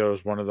 Caranthea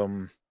is one of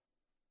them,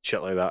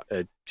 shit like that.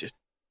 It just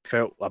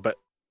felt a bit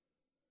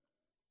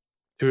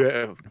too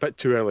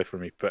early for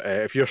me. But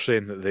if you're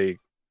saying that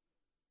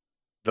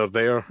they're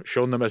there,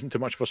 showing them isn't too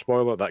much of a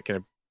spoiler, that kind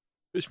of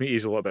puts me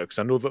easy a little bit, because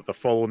I know that they're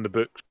following the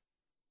books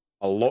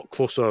a lot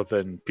closer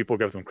than people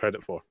give them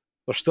credit for.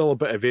 There's still a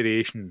bit of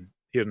variation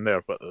here and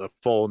there, but they're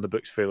following the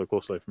books fairly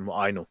closely from what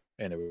I know,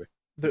 anyway.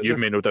 You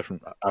may know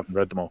different. I haven't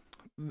read them all.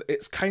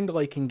 It's kind of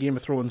like in Game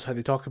of Thrones, how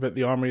they talk about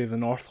the Army of the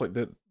North, like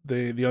the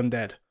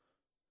undead,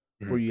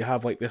 where you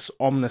have like this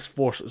ominous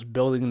force that's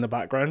building in the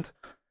background.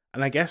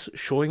 And I guess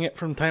showing it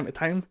from time to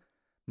time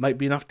might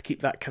be enough to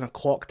keep that kind of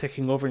clock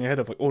ticking over in your head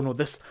of like, oh no,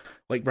 this,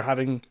 like, we're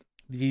having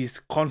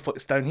these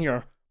conflicts down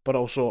here, but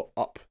also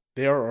up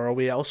there or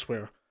away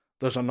elsewhere,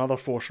 there's another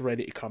force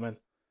ready to come in.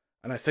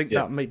 And I think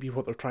that might be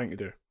what they're trying to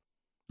do.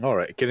 All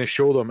right, can I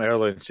show them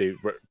early and say,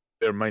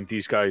 bear in mind,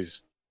 these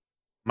guys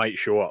might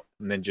show up,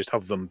 and then just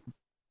have them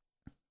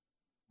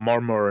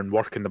murmur and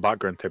work in the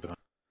background type of thing?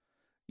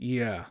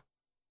 Yeah.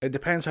 It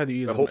depends how they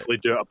use them. Hopefully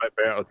do it a bit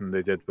better than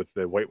they did with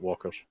the White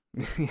Walkers.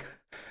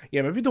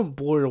 Yeah, maybe don't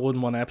blow your load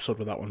in one episode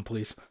with that one,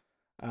 please.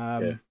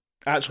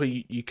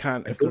 Actually, you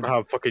can't... If don't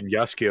have fucking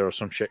Jaskier or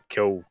some shit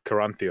kill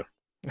Caranthea.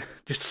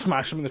 Just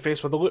smash him in the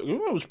face with a look.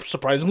 It was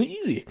surprisingly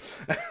easy.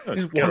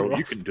 Carol,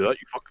 you can do that,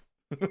 you fuck.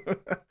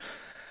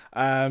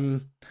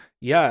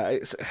 Yeah,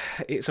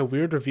 it's a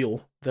weird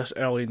reveal this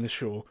early in the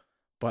show,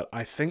 but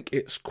I think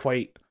it's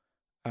quite.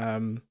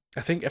 I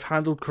think if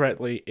handled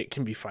correctly, it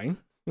can be fine.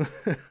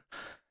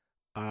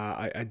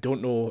 I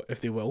don't know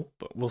if they will,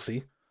 but we'll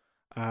see.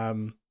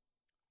 Um,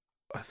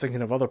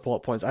 Thinking of other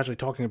plot points, actually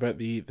talking about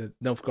the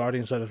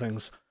Nilfgaardian side of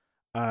things.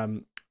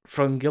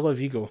 From Gila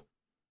Vigo,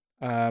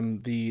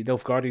 the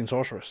Nilfgaardian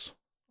sorceress,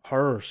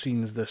 her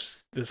scenes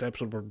this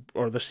episode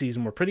or this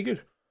season were pretty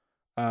good.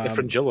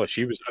 Frangilla,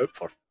 she was out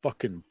for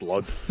fucking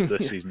blood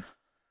this Yeah. season,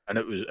 and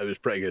it was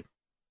pretty good.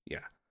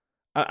 Yeah,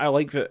 I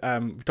like that.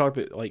 We talked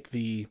about like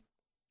the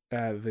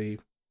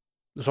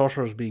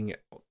sorcerers being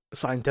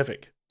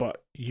scientific,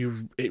 but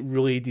it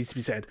really needs to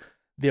be said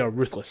they are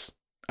ruthless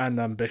and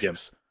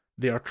ambitious.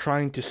 They are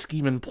trying to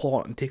scheme and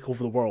plot and take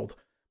over the world,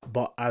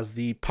 but as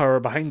the power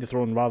behind the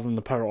throne rather than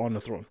the power on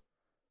the throne.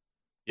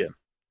 Yeah,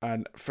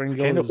 And I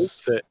kind of hope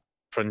Fringilla's that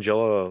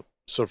Frangilla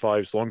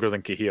survives longer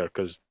than Kahir,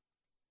 because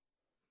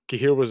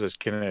Kahir was this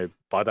kind of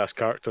badass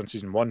character in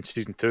season 1,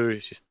 season 2.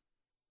 It's just,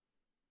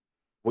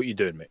 what you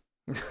doing, mate?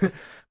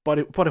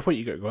 but what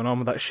you got going on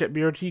with that shit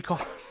beard you call?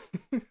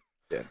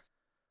 Yeah.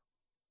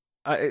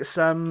 It's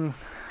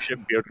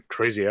Shit beard,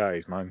 crazy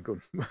eyes, man.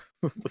 Going,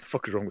 what the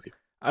fuck is wrong with you?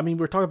 I mean,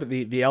 we're talking about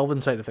the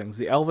elven side of things.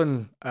 The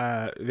elven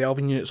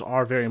units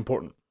are very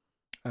important,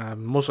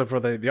 mostly for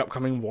the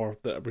upcoming war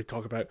that we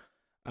talk about.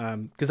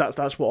 Because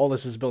that's what all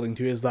this is building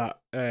to, is that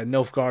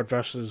Nilfgaard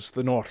versus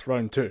the North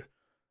round 2,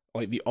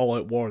 like the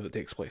all-out war that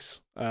takes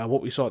place.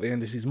 What we saw at the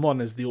end of season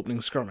 1 is the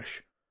opening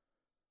skirmish.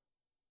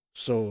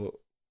 So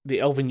the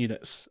elven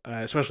units,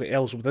 especially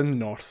elves within the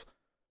North,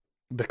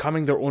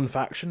 becoming their own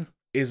faction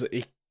is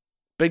a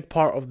big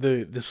part of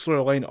the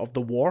storyline of the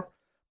war,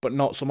 but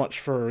not so much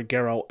for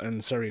Geralt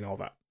and Ciri and all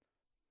that.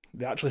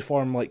 They actually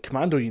form like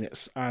commando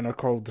units and are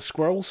called the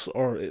Squirrels,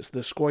 or it's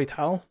the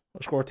Scoia'tael or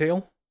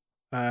Scoia'tael,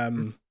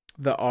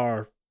 that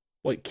are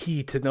like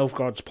key to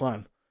Nilfgaard's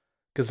plan.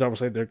 Because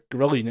obviously they're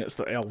guerrilla units,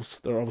 they're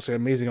elves, they're obviously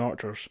amazing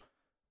archers,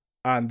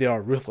 and they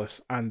are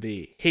ruthless, and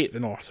they hate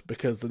the North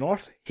because the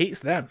North hates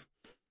them.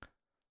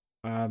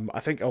 I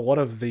think a lot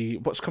of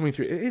what's coming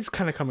through, it is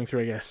kind of coming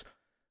through, I guess,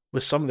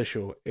 with some of the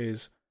show,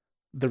 is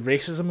the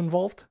racism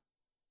involved,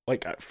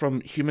 like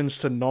from humans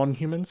to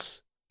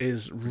non-humans,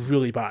 is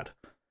really bad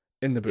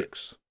in the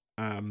books.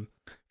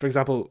 For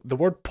example, the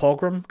word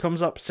pogrom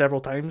comes up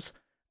several times,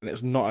 and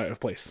it's not out of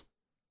place.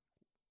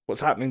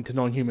 What's happening to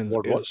non-humans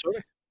Lord, is what,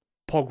 sorry?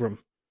 pogrom.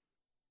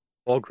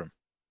 Pogrom.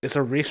 It's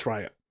a race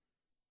riot.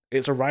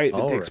 It's a riot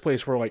that takes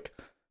place where, like,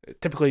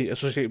 typically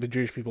associated with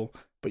Jewish people,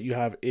 but you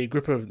have a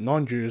group of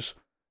non-Jews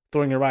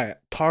throwing a riot,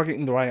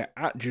 targeting the riot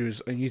at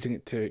Jews and using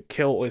it to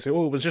kill. They say,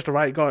 "Oh, it was just a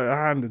riot, got out of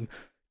hand," and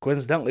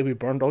coincidentally, we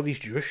burned all these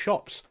Jewish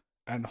shops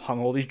and hung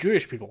all these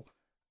Jewish people.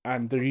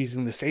 And they're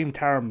using the same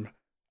term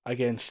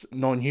against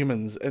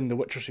non-humans in the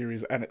Witcher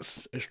series, and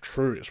it's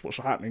true. It's what's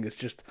happening. It's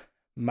just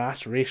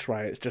mass race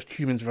riot. It's just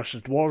humans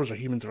versus dwarves or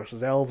humans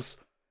versus elves.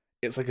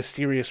 It's like a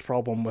serious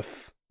problem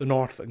with the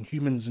North and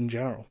humans in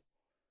general.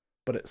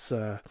 But it's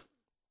all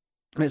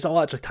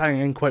actually tying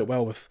in quite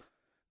well with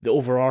the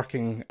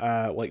overarching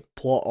like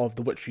plot of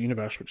the Witcher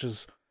universe, which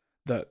is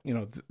that, you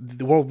know,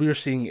 the world we're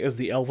seeing is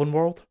the elven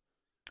world.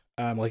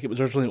 Like it was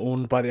originally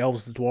owned by the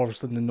elves, the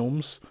dwarves, and the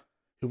gnomes,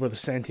 who were the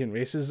sentient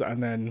races,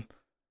 and then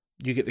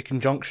you get the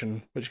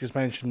conjunction, which gets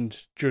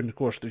mentioned during the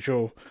course of the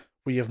show,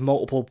 where you have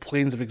multiple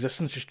planes of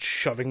existence just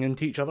shoving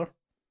into each other.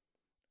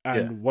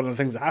 And one of the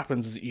things that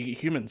happens is that you get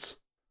humans.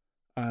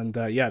 And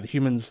the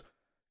humans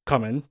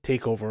come in,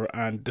 take over,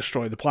 and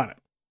destroy the planet.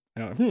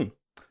 And you're like,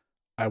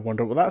 I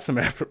wonder what that's a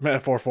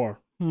metaphor for.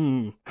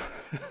 And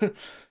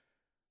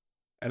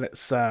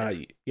it's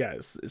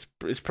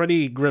it's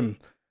pretty grim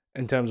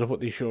in terms of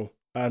what they show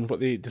and what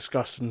they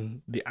discuss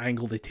and the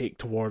angle they take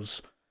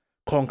towards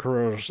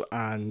conquerors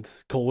and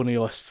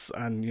colonialists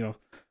and, you know,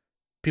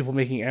 people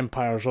making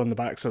empires on the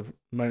backs of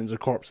mountains of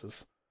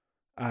corpses.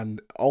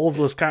 And all of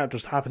those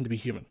characters happen to be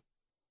human.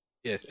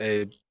 Yes,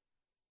 I'm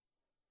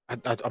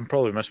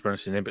probably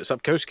mispronouncing his name, but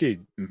Sapkowski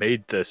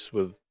made this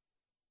with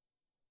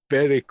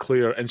very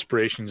clear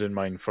inspirations in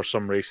mind for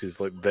some races.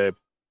 Like the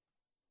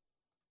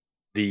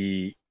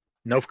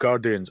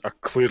Nilfgaardians are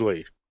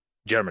clearly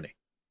Germany,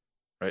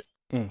 right?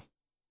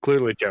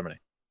 Clearly Germany.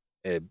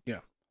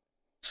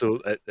 So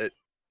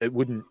it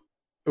wouldn't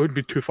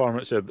be too far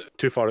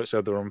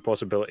outside their own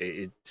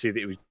possibility to see that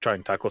he would try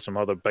and tackle some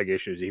other big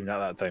issues even at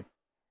that time.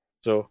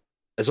 So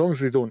as long as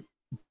they don't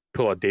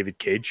pull a David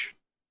Cage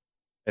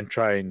and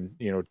try and,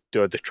 you know,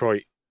 do a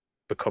Detroit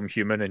become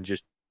human and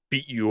just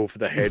beat you over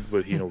the head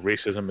with, you know,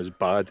 racism is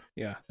bad.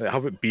 Yeah.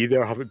 Have it be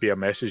there, have it be a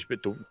message,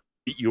 but don't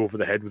beat you over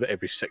the head with it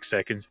every 6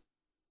 seconds,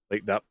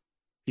 like that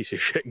piece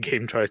of shit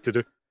game tries to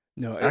do.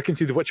 No, I can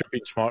see The Witcher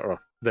being smarter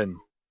than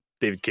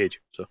David Cage.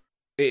 So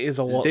it is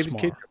a lot David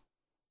smarter. Cage?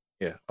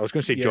 Yeah, I was going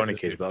to say Johnny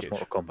Cage, David but that's Cage.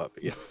 Mortal Kombat.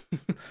 But yeah,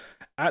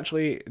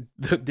 Actually,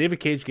 the David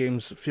Cage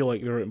games feel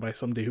like they're written by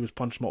somebody who was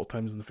punched multiple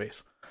times in the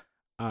face.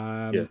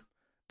 The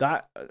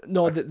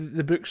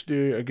books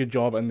do a good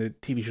job, and the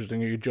TV shows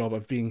doing a good job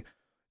of being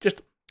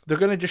just. They're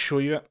going to just show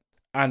you it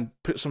and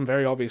put some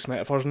very obvious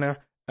metaphors in there,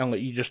 and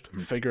let you just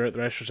figure out the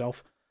rest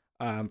yourself.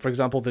 For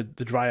example, the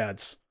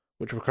Dryads,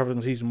 which were covered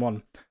in season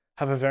 1,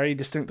 have a very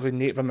distinctly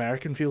Native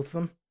American feel to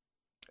them,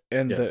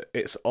 in that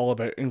it's all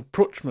about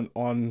encroachment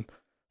on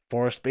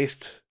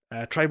forest-based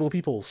tribal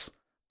peoples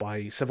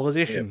by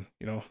civilization,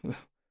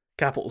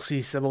 capital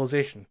C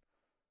civilization.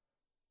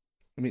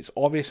 I mean, it's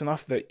obvious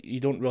enough that you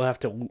don't really have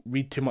to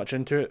read too much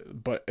into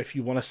it, but if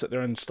you want to sit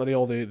there and study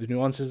all the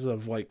nuances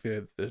of like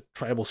the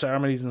tribal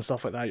ceremonies and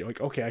stuff like that, you're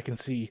like, okay, I can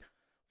see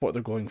what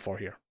they're going for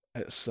here.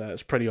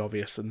 It's pretty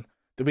obvious, and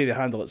the way they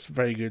handle it's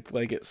very good.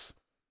 Like, it's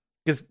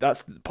because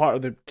that's part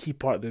of the key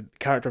part of the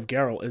character of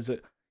Geralt, is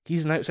that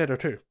he's an outsider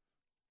too.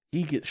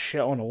 He gets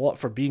shit on a lot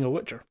for being a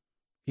Witcher.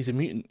 He's a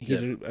mutant.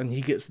 And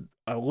he gets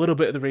a little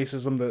bit of the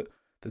racism that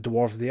the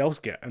dwarves, the elves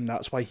get, and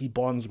that's why he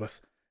bonds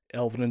with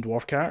elven and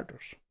dwarf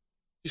characters.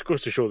 Just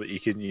goes to show that you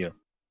can,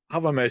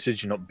 have a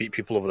message and not beat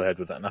people over the head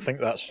with it, and I think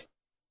that's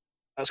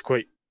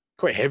quite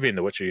heavy in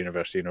the Witcher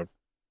universe.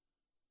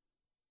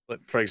 Like,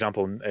 for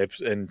example,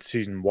 in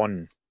season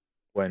 1,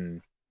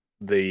 when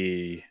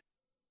the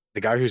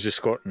guy who's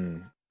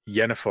escorting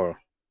Yennefer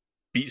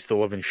beats the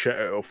living shit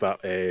out of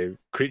that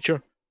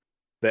creature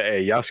that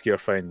Jaskier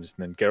finds,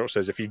 and then Geralt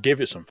says if you gave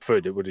it some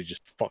food, it would have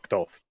just fucked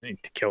off. You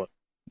need to kill it.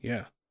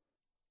 Yeah.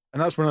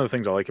 And that's one of the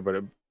things I like about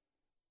it.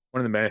 One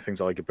of the many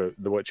things I like about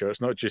The Witcher.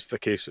 It's not just the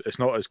case. It's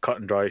not as cut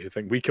and dry as you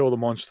think. We kill the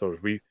monsters.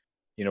 We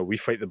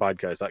fight the bad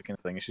guys. That kind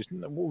of thing. It's just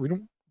we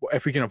don't.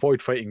 If we can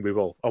avoid fighting, we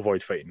will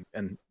avoid fighting,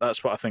 and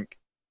that's what I think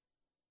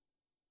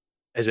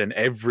is in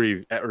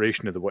every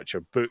iteration of The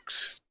Witcher: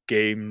 books,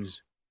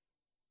 games,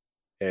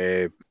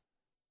 TV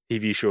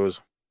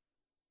shows.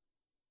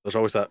 There's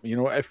always that.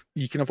 If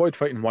you can avoid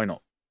fighting, why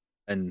not?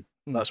 And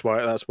that's why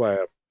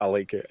I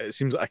like it. It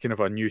seems like kind of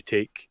a new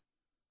take.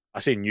 I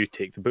say new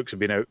take. The books have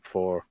been out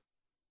for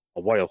a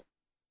while,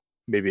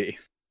 maybe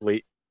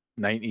late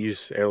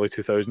 90s, early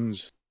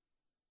 2000s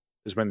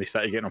is when they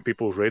started getting on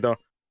people's radar.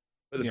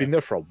 But they've been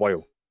there for a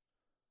while,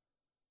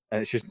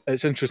 and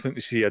it's interesting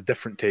to see a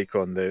different take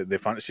on the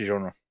fantasy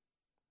genre.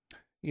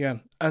 Yeah,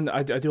 and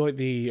I do like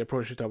the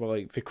approach you talk about,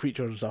 like the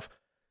creatures and stuff.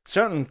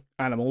 Certain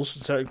animals,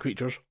 certain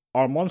creatures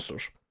are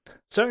monsters.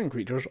 Certain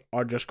creatures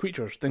are just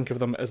creatures. Think of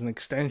them as an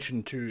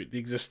extension to the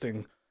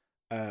existing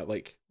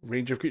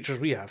range of creatures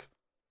we have.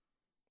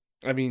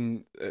 I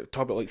mean,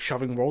 talk about like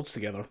shoving worlds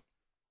together.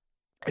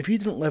 If you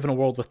didn't live in a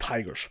world with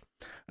tigers,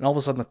 and all of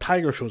a sudden a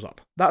tiger shows up,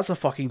 that's a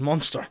fucking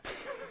monster.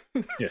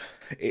 Yeah.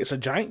 It's a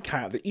giant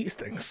cat that eats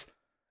things,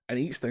 and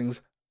eats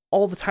things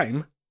all the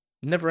time,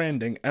 never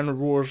ending, and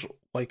roars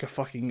like a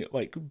fucking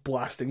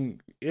blasting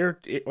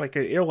like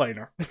an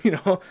airliner. If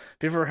you've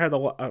ever heard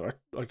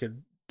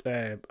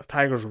a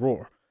tiger's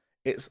roar,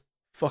 it's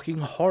fucking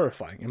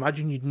horrifying.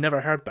 Imagine you'd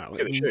never heard that.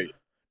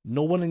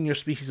 No one in your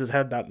species has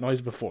heard that noise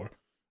before.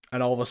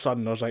 And all of a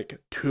sudden, there's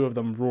like 2 of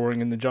them roaring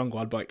in the jungle.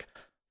 I'd be like,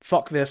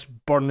 fuck this,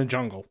 burn the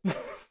jungle.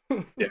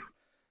 Yeah.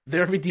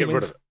 There be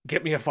demons,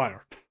 get me a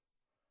fire.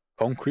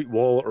 Concrete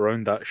wall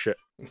around that shit.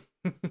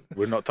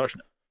 We're not touching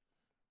it.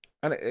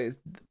 And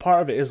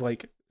part of it is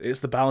like,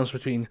 it's the balance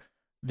between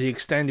the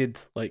extended,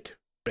 like,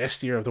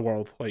 bestier of the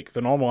world, like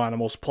the normal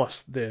animals,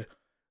 plus the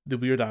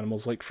weird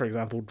animals. Like, for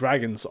example,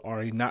 dragons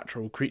are a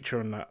natural creature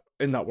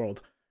in that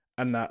world.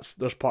 And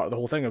there's part of the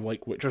whole thing of,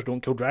 like, Witchers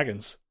don't kill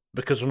dragons.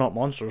 Because they're not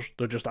monsters,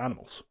 they're just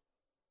animals.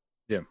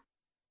 Yeah.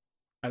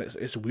 And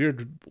it's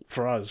weird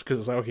for us, because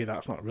it's like, okay,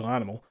 that's not a real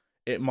animal.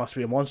 It must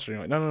be a monster. You're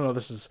like, no,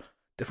 this is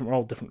different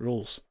world, different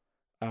rules.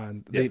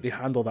 And they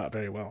handle that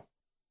very well.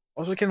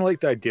 I also kind of like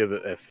the idea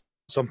that if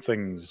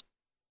something's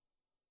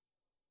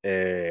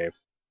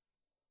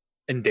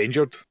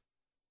endangered,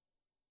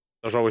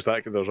 there's always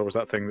that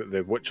thing that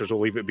the Witchers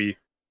will leave it be.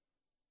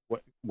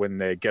 When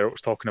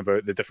Geralt's talking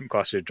about the different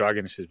classes of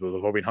dragons, he says, well,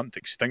 they've all been hunted to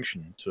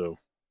extinction, so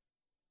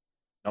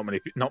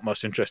not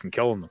much interest in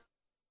killing them.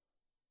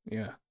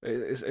 Yeah,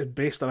 it's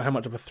based on how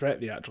much of a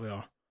threat they actually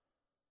are.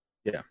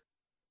 Yeah,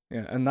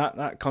 and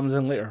that comes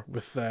in later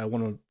with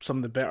some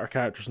of the better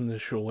characters in the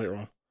show later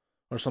on,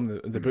 or some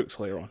of the books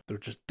later on. They're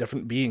just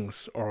different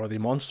beings, or are they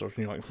monsters?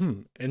 And you're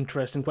like,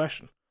 interesting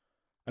question.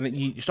 And then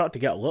you start to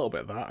get a little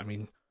bit of that. I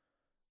mean,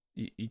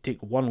 you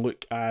take one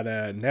look at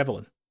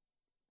Nevelyn,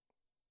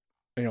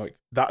 and you're like,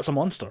 that's a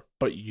monster.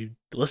 But you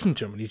listen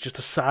to him, and he's just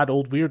a sad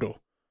old weirdo.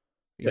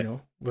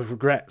 With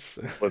regrets.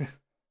 With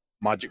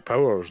magic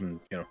powers, and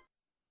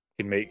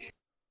can make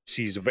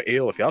seas of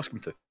ale if you ask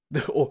him to.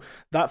 Oh,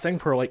 that thing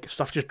where like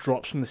stuff just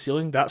drops from the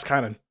ceiling, that's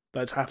canon.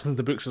 That happens in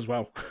the books as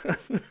well.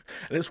 And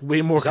it's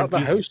way more confusing. Is that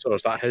the house, or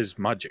is that his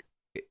magic?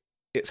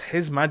 It's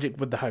his magic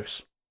with the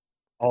house.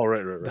 Oh,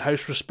 right. The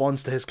house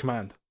responds to his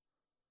command.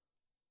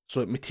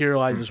 So it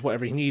materializes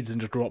whatever he needs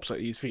and just drops at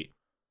his feet.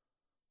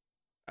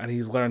 And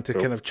he's learned to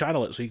kind of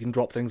channel it so he can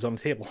drop things on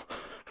the table.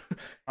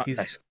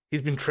 Nice.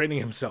 He's been training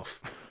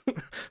himself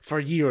for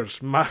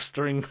years,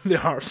 mastering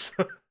the arts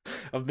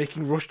of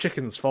making roast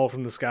chickens fall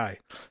from the sky.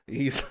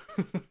 Dude,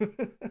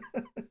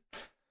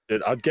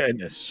 I'd get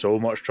into so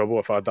much trouble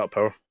if I had that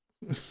power.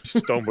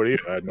 Just don't worry,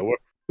 I had nowhere.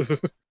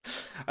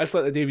 I just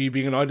like the day of you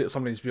being annoyed at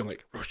somebody's being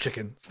like, roast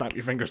chicken, snap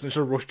your fingers, and just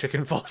a roast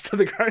chicken falls to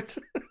the ground.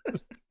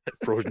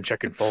 frozen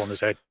chicken fall on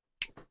his head.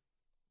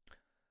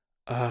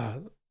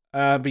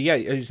 But yeah,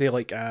 as you say,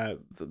 like,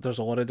 there's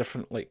a lot of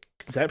different like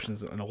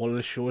conceptions, and a lot of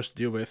the shows to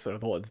do with, or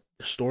a lot of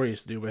the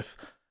stories to do with,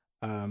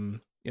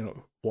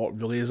 what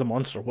really is a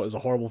monster, what is a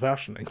horrible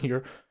person, and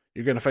you're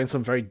going to find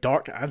some very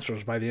dark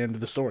answers by the end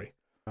of the story.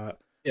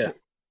 Yeah.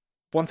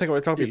 One thing I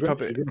would talk about,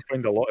 You're going to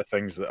find a lot of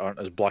things that aren't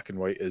as black and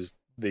white as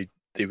they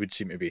would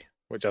seem to be,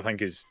 which I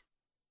think is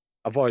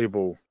a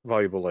valuable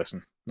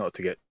lesson. Not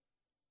to get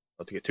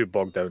too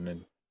bogged down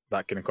in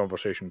that kind of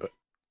conversation, but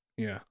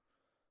yeah.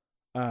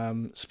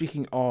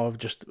 Speaking of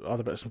just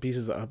other bits and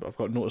pieces that I've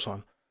got notice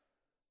on,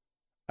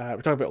 we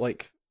talked about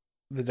like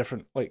the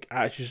different like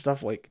attitude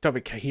stuff. Like talked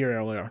about Kahir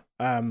earlier.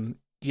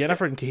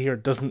 Yennefer and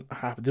Kahir doesn't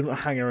happen. They don't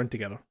hang around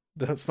together.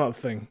 That's not a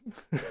thing.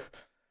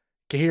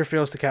 Kahir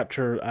fails to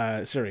capture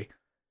Ciri,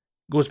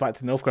 goes back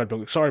to Nilfgaard, but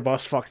like, sorry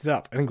boss, fucked it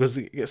up, and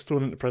gets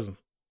thrown into prison.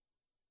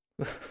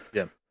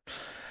 Yeah.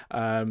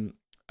 And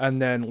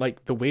then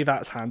like the way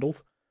that's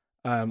handled,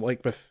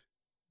 like with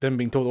them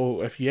being told,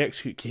 oh, if you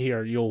execute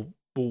Kahir, you'll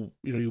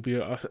be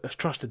a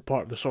trusted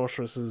part of the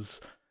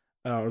sorceresses,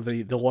 or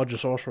the Lodge of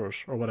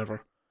Sorcerers or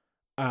whatever.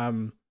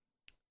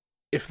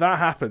 If that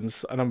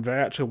happens, and I'm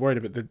very actually worried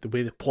about the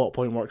way the plot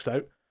point works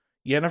out,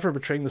 Yennefer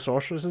betraying the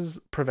sorceresses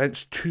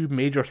prevents two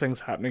major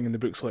things happening in the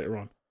books later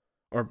on,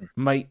 or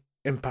might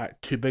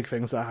impact two big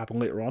things that happen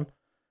later on,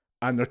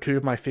 and they're two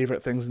of my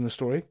favourite things in the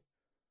story.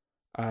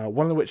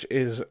 One of which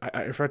is,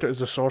 I refer to it as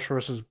the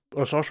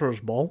Sorcerer's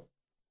Ball,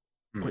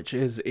 which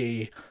is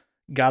a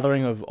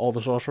gathering of all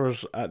the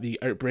sorcerers at the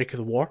outbreak of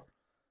the war,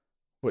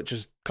 which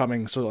is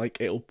coming, so like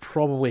it'll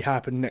probably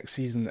happen next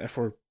season if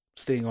we're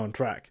staying on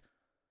track.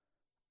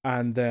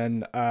 And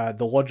then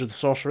the Lodge of the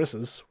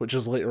Sorceresses, which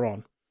is later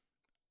on.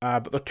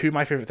 But they're two of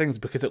my favourite things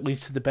because it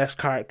leads to the best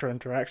character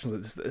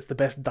interactions. It's the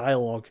best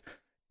dialogue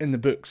in the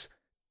books.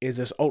 Is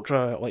this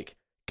ultra like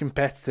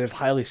competitive,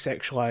 highly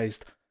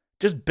sexualized,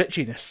 just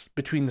bitchiness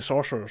between the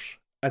sorcerers,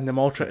 and them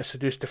all try to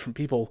seduce different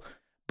people,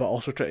 but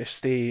also try to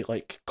stay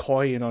like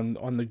coy and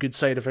on the good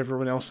side of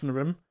everyone else in the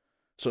room.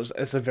 So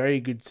it's very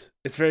good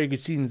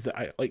scenes that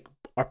I like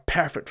are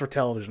perfect for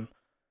television.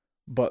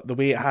 But the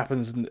way it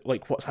happens, and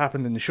like what's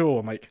happened in the show,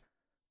 I'm like,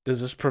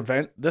 does this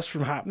prevent this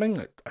from happening?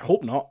 Like, I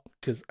hope not,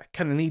 because I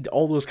kind of need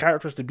all those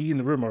characters to be in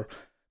the room or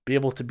be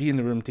able to be in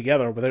the room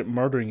together without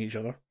murdering each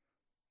other.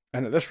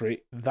 And at this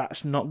rate,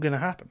 that's not going to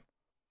happen.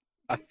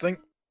 I think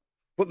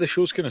what the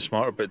show's kind of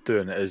smart about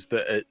doing is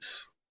that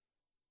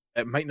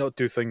it might not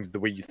do things the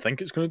way you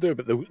think it's going to do,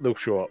 but they'll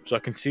show up. So I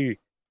can see.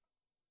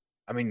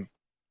 I mean,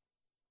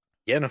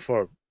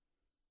 Yennefer,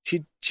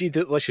 she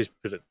did. Let's just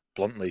put it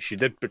bluntly, she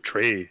did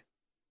betray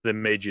the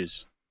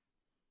mages,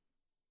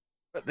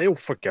 but they'll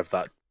forgive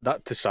that.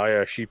 That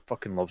Tisaya, she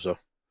fucking loves her.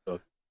 So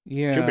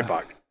yeah, she'll be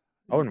back.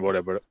 I wouldn't worry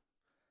about it.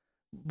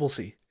 We'll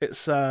see.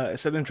 It's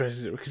an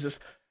interesting because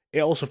it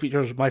also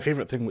features my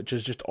favorite thing, which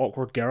is just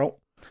awkward Geralt,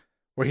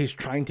 where he's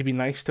trying to be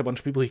nice to a bunch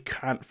of people he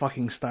can't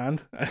fucking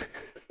stand.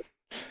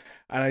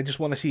 And I just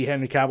want to see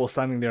Henry Cavill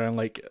standing there and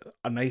like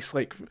a nice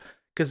like,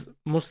 because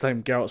most of the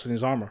time Geralt's in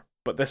his armor,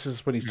 but this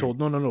is when he's told,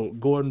 no,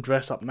 go and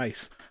dress up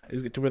nice.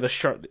 He's got to wear the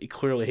shirt that he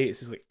clearly hates.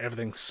 He's like,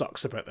 everything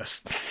sucks about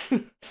this.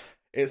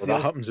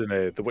 That happens in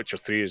The Witcher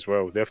 3 as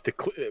well. They have to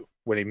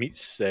when he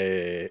meets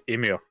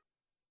Emir,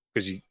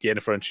 because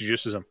Yennefer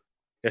introduces him.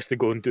 He has to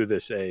go and do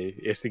this. He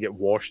has to get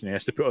washed and he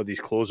has to put all these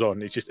clothes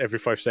on. It's just every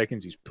 5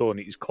 seconds he's pulling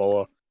at his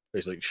collar. Or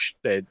he's like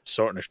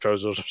sorting his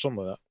trousers or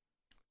something like that.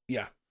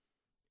 Yeah.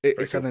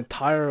 It's an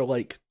entire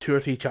like 2 or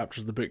 3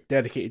 chapters of the book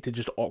dedicated to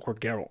just awkward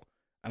Geralt,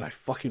 and I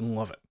fucking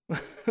love it.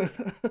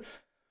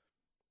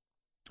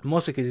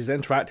 Mostly because he's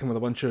interacting with a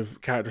bunch of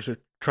characters who are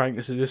trying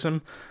to seduce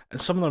him,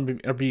 and some of them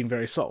are being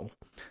very subtle,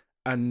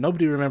 and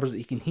nobody remembers that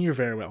he can hear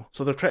very well.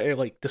 So they're trying to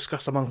like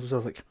discuss amongst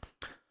themselves, like,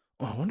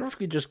 "Oh, I wonder if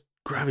we could just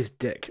grab his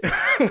dick."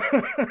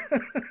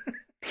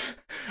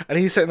 And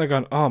he's sitting there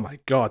going, "Oh my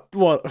god,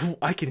 what?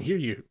 I can hear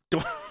you.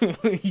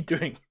 What are you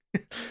doing?"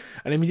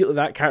 And immediately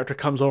that character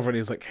comes over and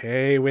he's like,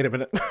 "Hey, wait a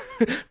minute,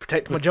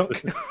 protect my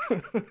junk."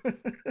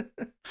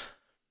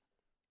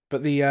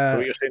 But the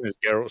what you're saying is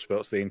Geralt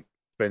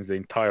spends the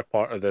entire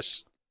part of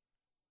this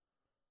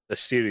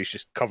series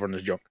just covering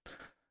his junk.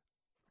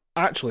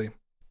 Actually,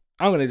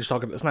 I'm going to just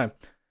talk about this now.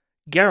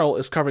 Geralt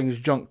is covering his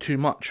junk too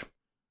much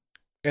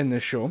in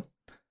this show.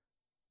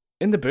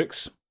 In the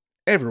books,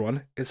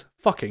 everyone is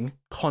fucking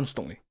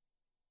constantly.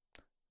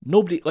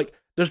 Nobody, like,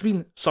 there's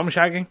been some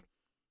shagging,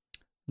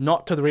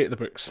 not to the rate of the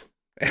books.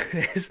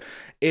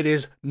 It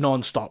is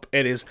non-stop.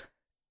 It is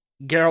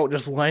Geralt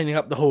just lining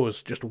up the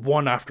hose, just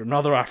one after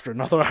another, after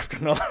another, after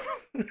another.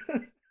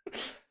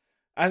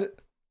 And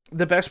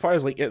the best part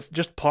is, like, it's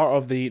just part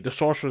of the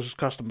sorcerer's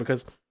custom,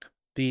 because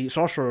the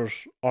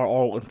sorcerers are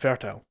all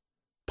infertile.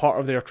 Part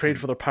of their trade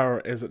for their power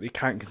is that they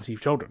can't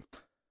conceive children.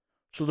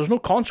 So there's no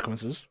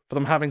consequences for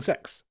them having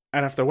sex.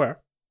 And if there were,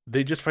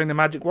 they just find the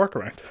magic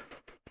workaround.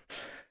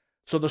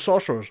 So the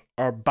sorcerers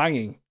are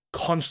banging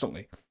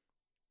constantly.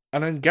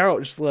 And then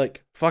Geralt just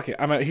like, fuck it,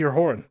 I'm out here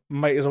whoring.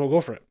 Might as well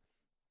go for it.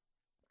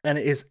 And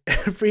it is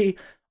every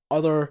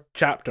other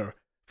chapter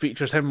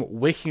features him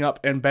waking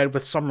up in bed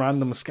with some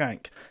random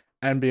skank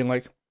and being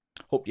like,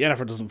 "Hope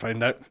Yennefer doesn't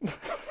find out."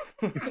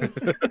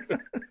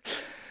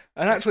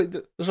 And actually,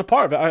 there's a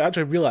part of it I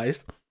actually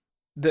realised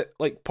that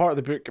like part of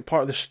the book,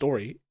 part of the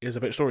story is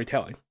about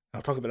storytelling.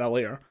 I'll talk about that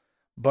later.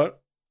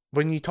 But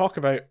when you talk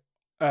about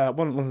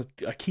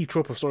a key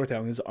trope of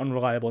storytelling is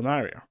unreliable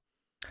narrator.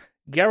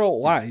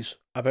 Geralt lies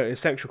about his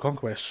sexual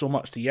conquest so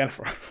much to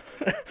Yennefer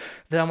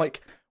that I'm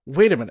like,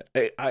 wait a minute,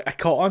 I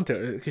caught on to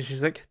it because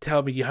she's like,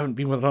 "Tell me you haven't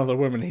been with another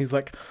woman." He's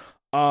like,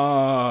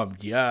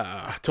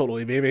 yeah,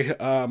 totally, baby.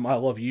 I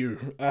love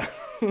you." And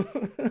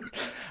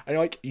you're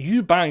like,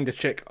 you banged a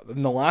chick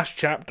in the last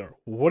chapter.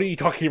 What are you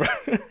talking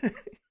about?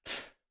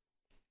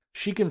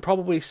 She can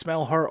probably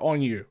smell her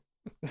on you.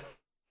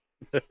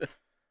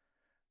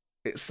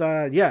 It's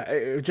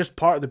just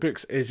part of the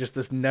books is just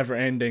this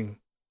never-ending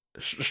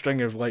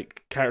string of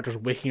like characters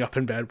waking up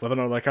in bed with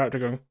another character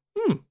going,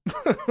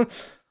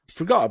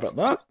 forgot about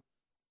that.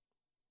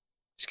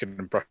 He's going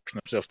to brush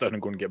himself down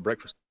and go and get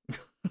breakfast.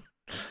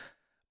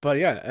 But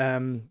yeah,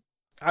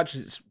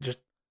 actually, it's just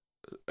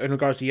in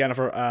regards to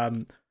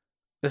Yennefer,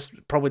 this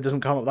probably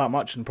doesn't come up that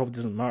much and probably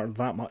doesn't matter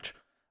that much.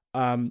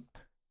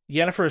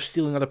 Yennefer is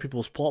stealing other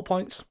people's plot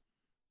points.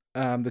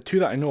 The two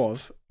that I know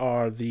of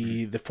are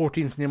the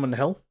 14th name on the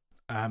hill.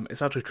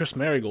 It's actually Triss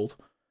Merigold,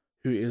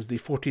 who is the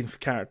 14th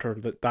character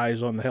that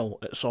dies on the hill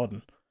at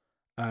Sodden.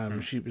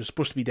 She was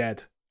supposed to be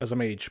dead as a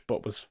mage,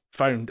 but was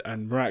found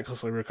and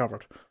miraculously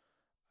recovered.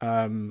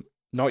 Not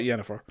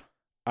Yennefer.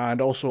 And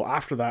also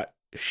after that,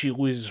 she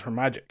loses her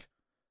magic,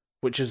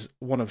 which is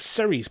one of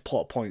Ciri's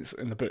plot points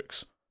in the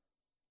books.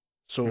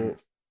 So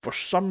for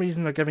some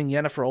reason, they're giving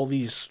Yennefer all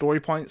these story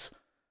points,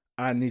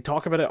 and they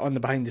talk about it on the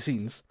behind the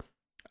scenes.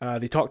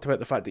 They talked about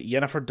the fact that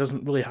Yennefer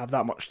doesn't really have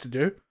that much to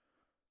do,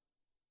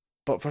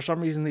 but for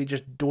some reason they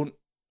just don't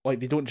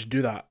just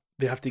do that.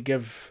 They have to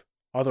give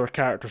other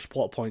characters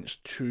plot points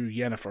to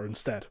Yennefer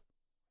instead,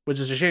 which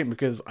is a shame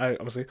because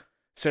obviously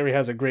Ciri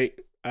has a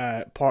great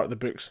part of the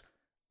books,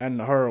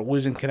 and her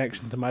losing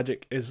connection to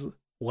magic is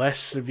less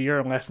severe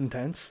and less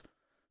intense.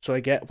 So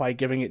I get why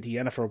giving it to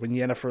Yennefer when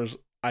Yennefer's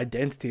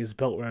identity is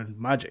built around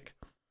magic.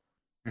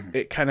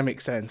 It kind of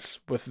makes sense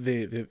with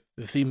the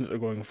theme that they're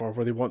going for,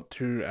 where they want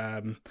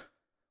to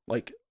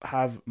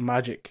have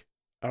magic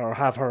or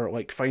have her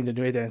like find a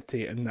new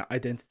identity, and that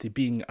identity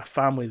being a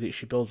family that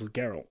she builds with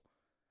Geralt,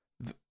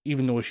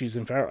 even though she's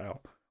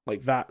infertile.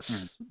 Like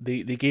that's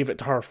they gave it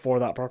to her for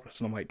that purpose,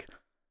 and I'm like,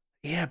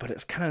 yeah, but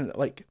it's kind of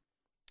like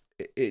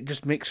it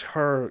just makes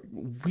her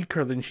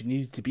weaker than she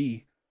needed to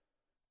be,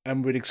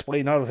 and would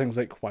explain other things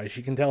like why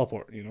she can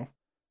teleport. Yeah,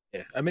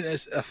 I mean,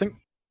 I think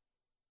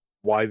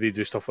why they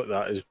do stuff like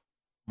that is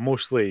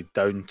mostly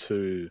down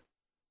to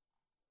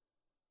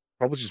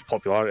probably just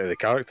popularity of the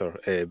character.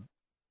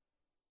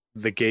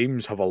 The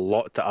games have a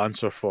lot to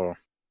answer for.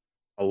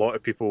 A lot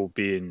of people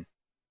being,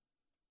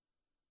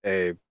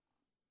 still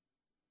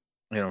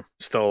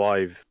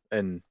alive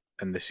in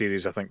the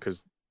series. I think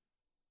because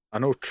I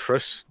know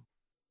Triss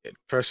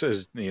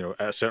is at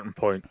a certain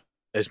point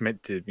is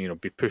meant to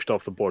be pushed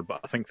off the board, but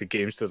I think the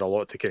games did a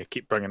lot to kind of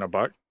keep bringing her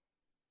back.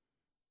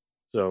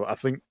 So I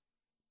think,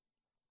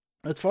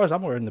 as far as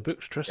I'm aware, in the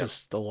books, Triss is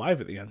still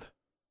alive at the end.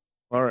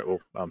 All right,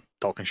 well, I'm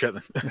talking shit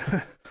then.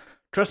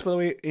 Triss, by the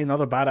way,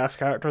 another badass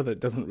character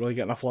that doesn't really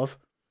get enough love.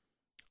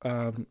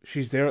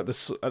 She's there at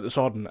the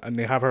Sodden, and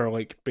they have her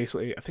like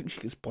basically. I think she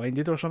gets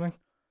blinded or something,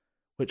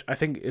 which I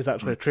think is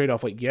actually a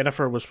trade-off. Like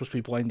Yennefer was supposed to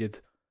be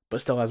blinded,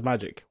 but still has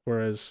magic,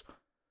 whereas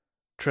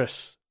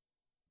Triss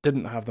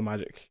didn't have the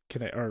magic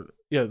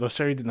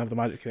Ciri didn't have the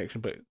magic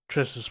connection, but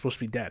Triss is supposed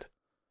to be dead.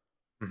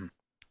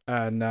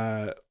 And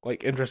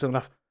interesting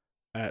enough,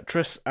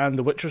 Triss and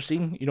the Witcher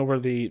scene,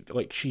 where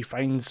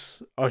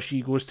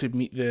she goes to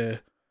meet the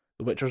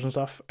Witchers and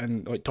stuff,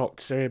 and like talk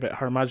to Ciri about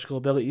her magical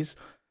abilities.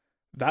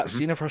 That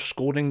scene of her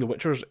scolding the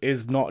Witchers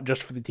is not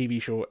just for the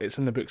TV show; it's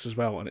in the books as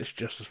well, and it's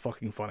just as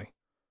fucking funny.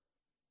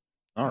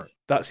 All right.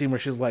 That scene where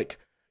she's like,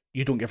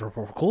 "You don't give her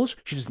proper clothes.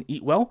 She doesn't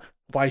eat well.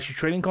 Why is she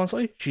training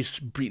constantly? She's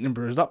beaten and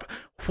bruised up.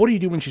 What do you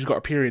do when she's got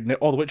a period?" And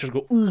all the Witchers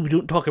go, "Ooh, we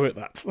don't talk about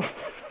that."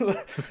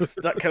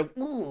 That kind of,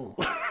 ooh.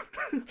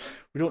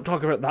 We don't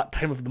talk about that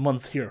time of the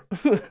month here.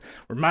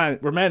 We're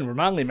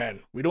manly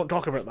men. We don't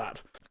talk about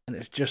that. And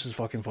it's just as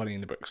fucking funny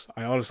in the books.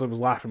 I honestly was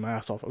laughing my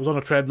ass off. I was on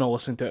a treadmill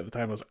listening to it at the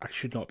time. I was like, I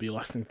should not be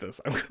listening to this.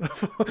 I'm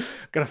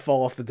gonna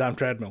fall off the damn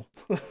treadmill.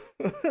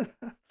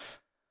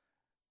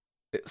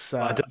 It's.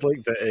 I did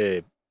like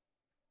that.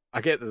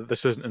 I get that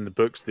this isn't in the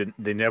books.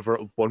 They never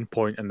at one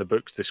point in the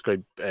books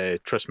describe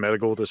Triss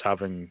Merigold as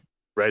having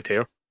red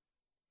hair.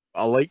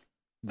 I like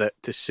that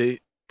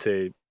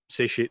to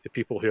satiate the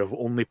people who have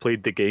only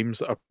played the games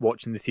that are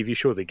watching the TV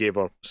show. They gave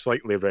her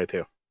slightly red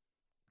hair.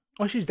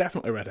 Oh, she's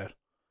definitely redhead.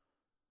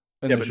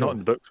 Yeah, but not in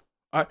the books.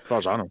 As far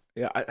as I know.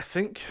 Yeah, I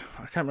think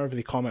I can't remember if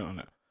they comment on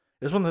it.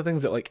 It's one of the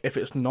things that, like, if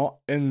it's not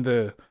in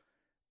the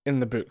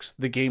books,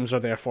 the games are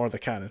there for the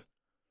canon.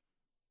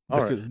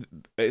 Because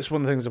it's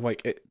one of the things of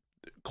like it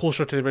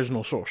closer to the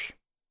original source,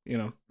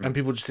 and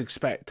people just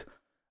expect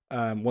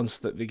once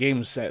the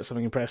game sets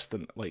something in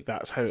precedent, like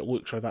that's how it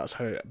looks or that's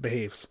how it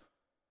behaves.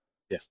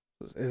 Yeah.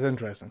 It's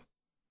interesting.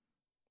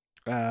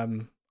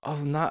 Other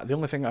than that, the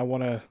only thing I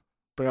want to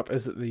bring up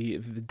is that the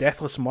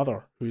Deathless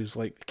Mother, who's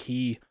like the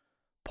key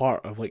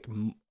part of like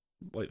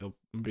the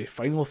maybe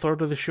final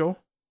third of the show.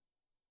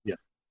 Yeah.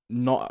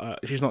 Not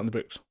she's not in the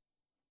books.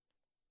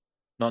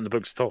 Not in the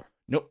books at all.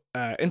 Nope.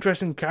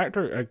 Interesting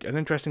character, an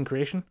interesting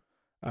creation.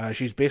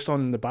 She's based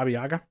on the Baba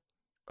Yaga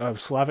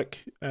of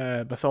Slavic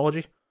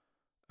mythology,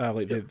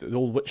 like the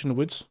old witch in the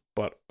woods,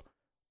 but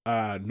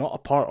not a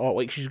part of,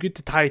 like, she's good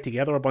to tie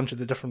together a bunch of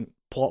the different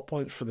plot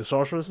points for the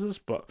sorceresses,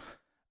 but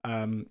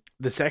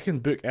the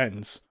second book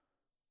ends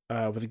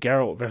with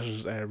Geralt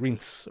versus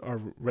Rince.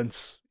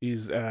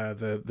 He's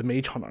the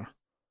mage hunter.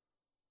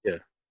 Yeah.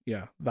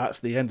 Yeah, that's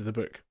the end of the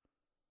book.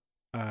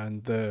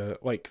 And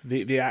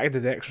the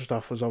added extra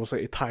stuff was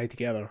obviously to tie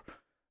together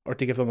or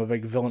to give them a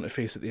big villain to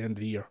face at the end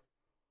of the year.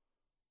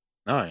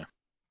 Oh yeah.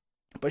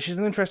 But she's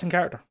an interesting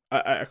character.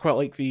 I quite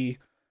like the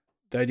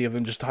idea of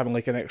them just having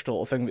like an extra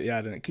little thing that they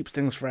add, and it keeps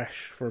things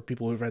fresh for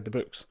people who've read the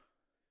books.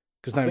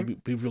 Because now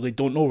we really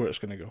don't know where it's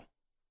going to go.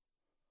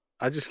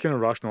 I just kind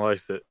of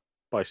rationalised it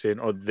by saying,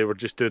 oh, they were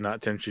just doing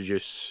that to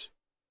introduce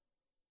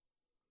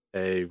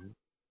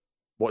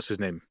what's his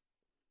name?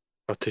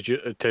 Or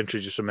to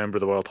introduce a member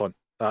of the Wild Hunt.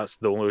 That's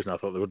the only reason I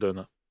thought they were doing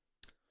that.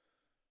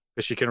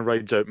 Because she kind of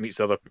rides out, meets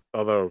the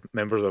other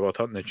members of the Wild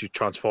Hunt, and then she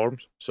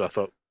transforms. So I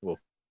thought, well,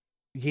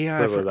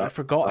 yeah, I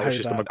forgot how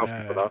just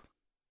that.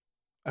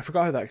 I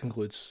forgot how that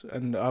concludes,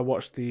 and I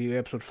watched the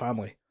episode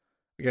Family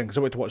again because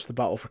I went to watch the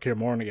Battle for Kaer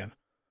Morhen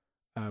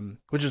again,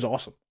 which is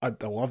awesome. I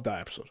loved that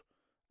episode.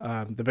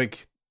 The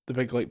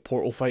big like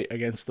portal fight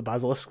against the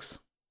basilisks.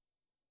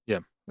 Yeah,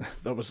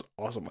 that was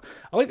awesome.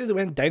 I like that they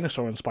went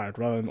dinosaur inspired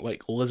rather than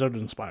like lizard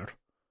inspired.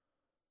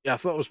 Yeah, I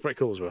thought it was pretty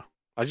cool as well.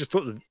 I just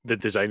thought the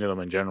design of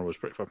them in general was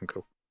pretty fucking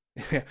cool.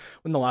 Yeah,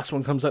 when the last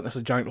one comes out, and it's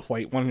a giant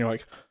white one, and you're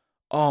like,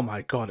 oh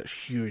my god, it's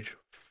huge.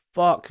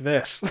 Fuck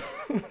this.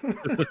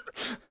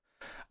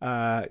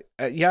 Yeah,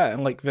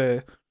 and like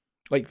the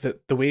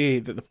way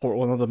that the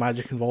portal and all the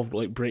magic involved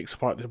like breaks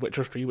apart the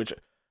Witcher's tree, which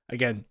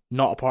again,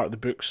 not a part of the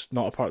books,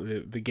 not a part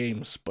of the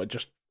games, but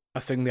just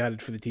a thing they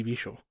added for the TV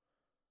show.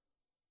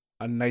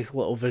 A nice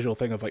little visual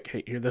thing of like,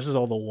 hey, here, this is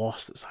all the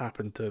loss that's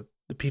happened to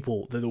the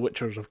people, the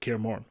Witchers of Kaer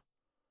Morhen.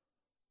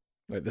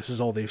 Like, this is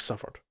all they've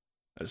suffered.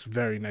 It's a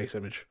very nice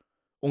image.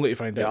 Only to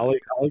find out. I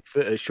like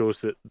that it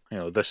shows that,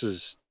 this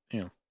is,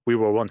 we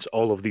were once,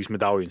 all of these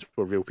medallions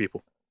were real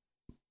people.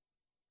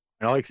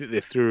 And I like that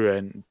they threw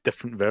in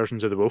different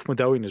versions of the wolf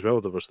medallion as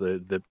well. There was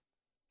the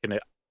kind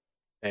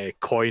of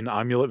coin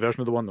amulet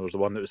version of the one. There was the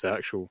one that was the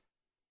actual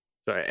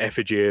sort of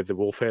effigy of the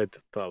wolf head.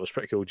 That was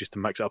pretty cool, just to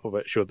mix it up a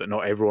bit. Showed that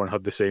not everyone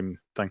had the same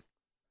thing.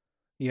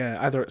 Yeah,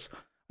 either it's,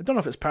 I don't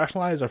know if it's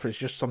personalized or if it's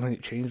just something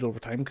that changed over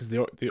time, because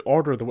the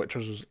order of the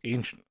Witchers is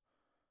ancient.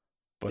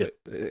 But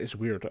it's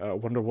weird. I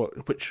wonder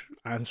which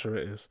answer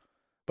it is.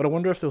 But I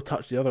wonder if they'll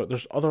touch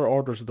there's other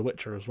orders of the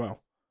Witcher as well.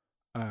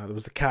 There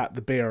was the cat,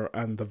 the bear,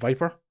 and the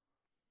viper.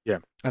 Yeah.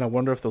 And I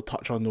wonder if they'll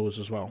touch on those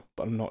as well,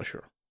 but I'm not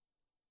sure.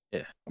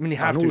 Yeah. I mean, you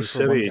have I know to.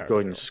 Ciri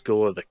joined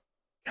School of the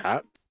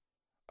Cat.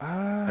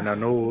 And I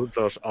know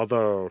there's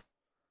other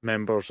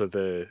members of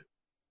there's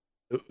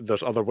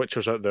other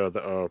Witchers out there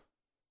that are.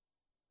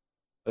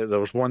 There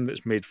was one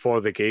that's made for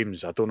the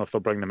games. I don't know if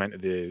they'll bring them into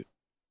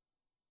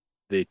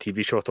the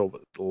TV show at all,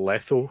 but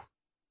Letho,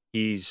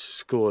 he's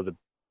School of the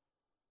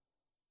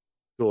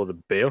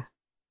Bear.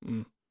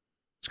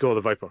 School of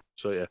the Viper.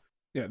 So yeah.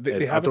 Yeah,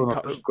 they I don't know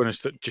if they're going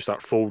to just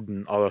start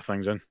folding other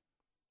things in.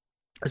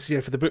 So yeah,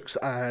 for the books,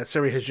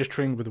 Ciri has just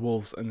trained with the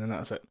wolves, and then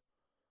that's it.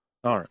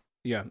 All right.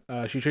 Yeah,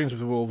 she trains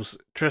with the wolves.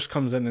 Triss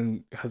comes in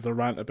and has a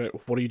rant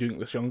about, what are you doing to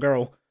this young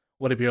girl?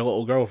 Let her be a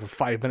little girl for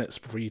 5 minutes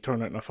before you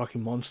turn out into a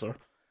fucking monster.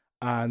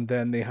 And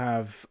then they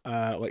have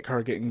like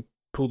her getting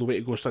pulled away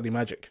to go study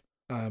magic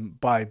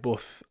by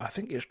both, I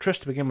think it's Triss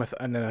to begin with,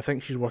 and then I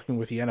think she's working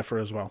with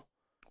Yennefer as well.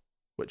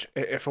 Which,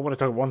 if I want to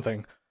talk about one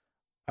thing,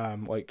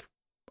 like,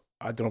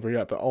 I don't know where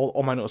you're at, but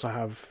all my notes I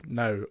have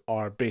now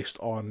are based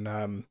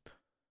on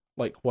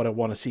like what I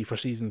want to see for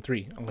season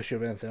 3, unless you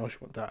have anything else you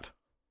want to add.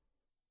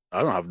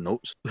 I don't have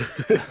notes.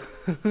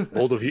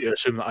 Bold of you to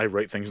assume that I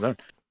write things down.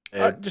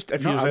 Just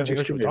if you have anything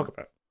else you want to talk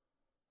about.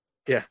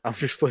 Yeah, I'm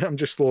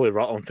just slowly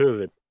rattling through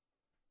the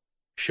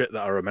shit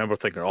that I remember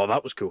thinking, oh,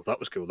 that was cool, that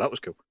was cool, that was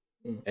cool.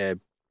 The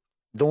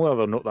only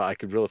other note that I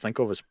could really think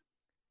of is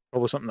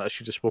probably something that I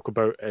should have spoke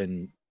about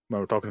when we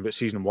were talking about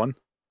season 1.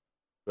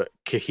 But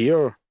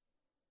Cahir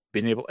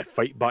being able to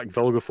fight back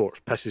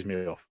Vilgefortz pisses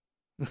me off.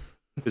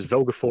 Because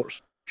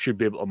Vilgefortz should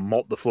be able to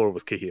mop the floor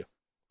with Cahir.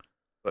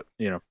 But,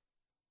 yeah.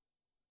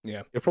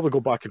 He'll probably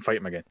go back and fight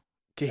him again.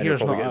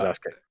 Cahir's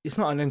he's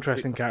not an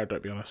interesting character,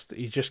 to be honest.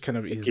 He's just kind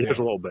of... Cahir's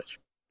a little bitch.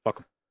 Fuck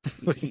him.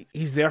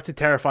 He's there to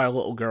terrify a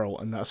little girl,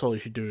 and that's all he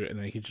should do, and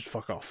then he can just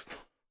fuck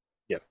off.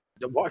 Yeah.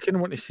 What I kind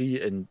of want to see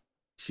in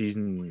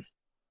season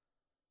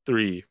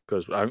 3,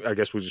 because I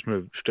guess we'll just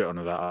move straight on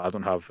to that. I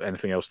don't have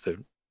anything else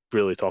to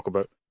really talk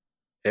about.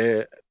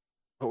 I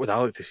what would I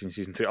like to see in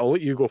season 3? I'll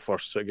let you go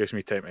first, so it gives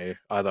me time to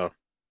either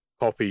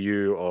copy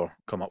you or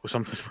come up with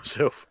something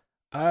myself.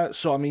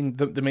 So I mean,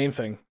 the main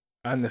thing,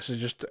 and this is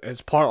just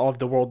as part of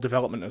the world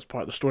development, as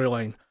part of the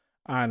storyline,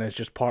 and it's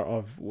just part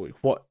of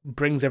what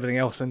brings everything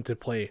else into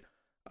play.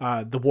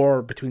 The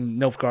war between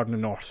Nilfgaard and the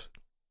North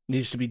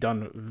needs to be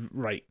done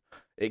right.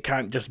 It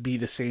can't just be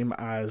the same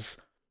as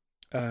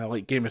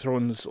like Game of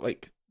Thrones,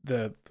 like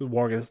the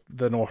war against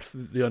the North,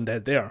 the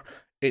undead there.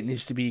 It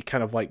needs to be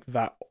kind of like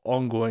that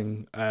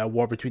ongoing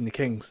war between the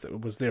kings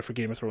that was there for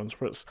Game of Thrones,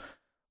 where it's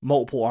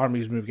multiple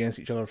armies move against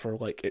each other for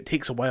like it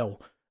takes a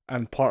while.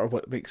 And part of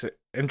what makes it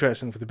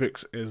interesting for the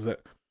books is that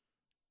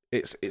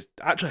it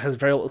actually has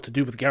very little to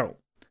do with Geralt.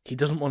 He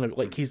doesn't want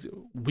to he's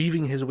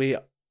weaving his way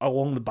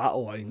along the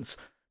battle lines,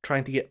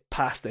 trying to get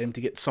past them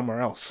to get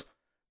somewhere else.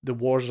 The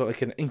wars are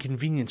like an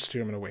inconvenience to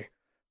him in a way,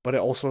 but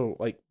it also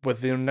with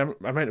the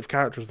amount of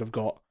characters they've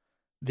got,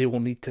 they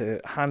will need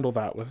to handle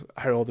that with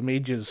how all the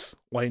mages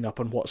line up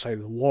on what side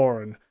of the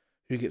war and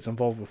who gets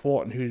involved with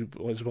what and who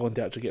is willing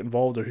to actually get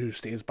involved or who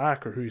stays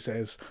back or who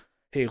says,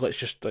 hey, let's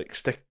just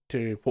stick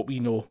to what we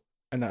know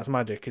and that's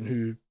magic, and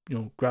who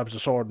grabs the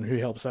sword and who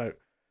helps out.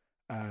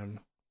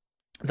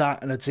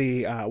 That, and I'd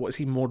say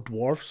more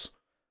dwarves.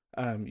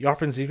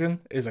 Yarp and Zigrin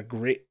is a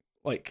great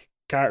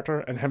character,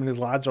 and him and his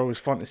lads are always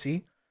fun to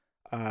see.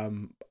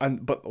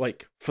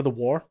 But for the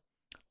war,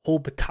 whole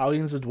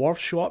battalions of dwarves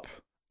show up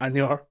and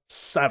they are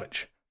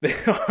savage. They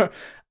are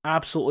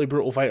absolutely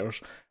brutal fighters,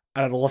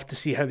 and I'd love to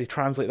see how they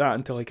translate that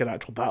into an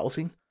actual battle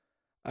scene.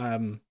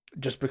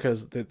 Just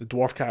because the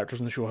dwarf characters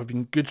in the show have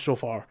been good so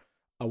far,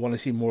 I want to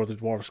see more of the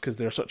dwarves because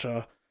they're such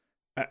a,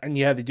 and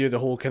yeah, they do the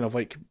whole kind of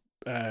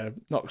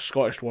not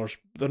Scottish dwarves.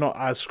 They're not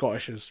as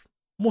Scottish as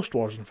most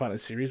dwarves in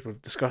fantasy series.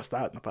 We've discussed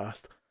that in the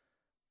past,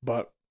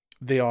 but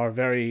they're a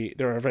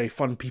very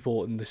fun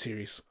people in the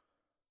series,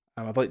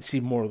 and I'd like to see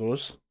more of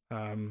those.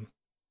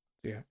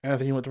 Yeah,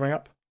 anything you want to bring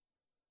up?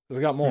 'Cause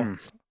I got more.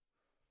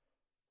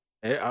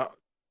 The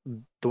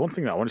one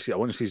thing that I want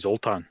to see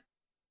Zoltan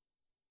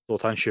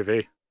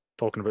Chevet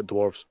talking about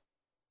dwarves.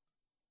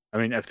 I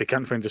mean, if they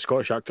can't find a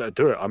Scottish actor to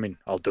do it, I mean,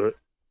 I'll do it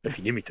if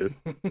you need me to.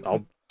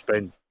 I'll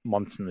spend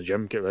months in the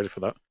gym, get ready for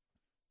that.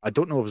 I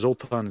don't know if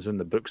Zoltan's in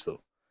the books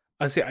though.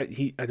 I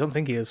don't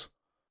think he is.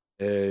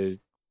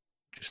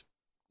 Just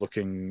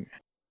looking,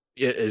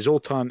 yeah,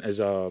 Zoltan is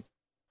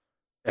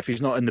if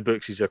he's not in the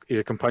books, he's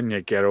a companion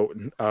of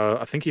Geralt.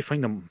 I think you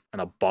find him in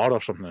a bar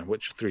or something in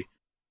Witcher 3.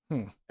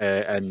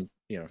 And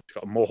he's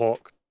got a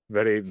mohawk,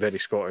 very very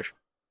Scottish.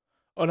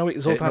 Oh no, wait,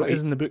 Zoltan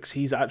is in the books.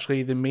 He's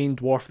actually the main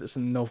dwarf that's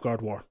in the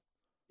Nilfgaard War.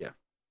 Yeah,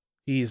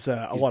 he's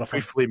a lot of fun.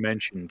 Briefly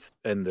mentioned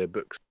in the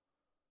books.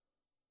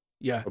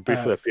 Yeah, or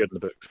briefly appeared in the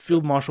books.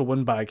 Field Marshal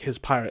Windbag, his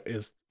pirate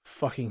is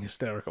fucking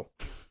hysterical.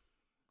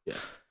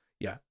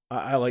 Yeah,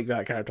 I like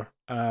that character.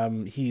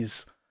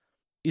 He's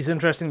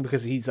interesting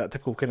because he's that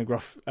typical kind of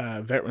gruff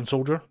veteran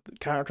soldier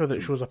character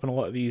that shows up in a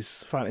lot of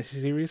these fantasy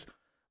series.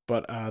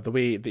 But the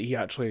way that he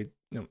actually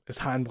is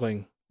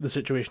handling the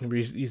situation, where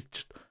he's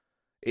just,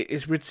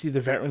 it's weird to see the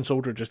veteran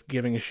soldier just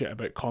giving a shit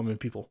about common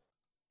people.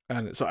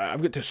 And so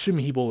I've got to assume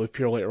he will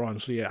appear later on.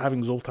 So yeah,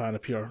 having Zoltan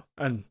appear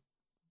and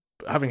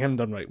having him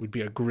done right would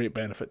be a great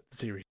benefit to the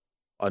series.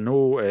 I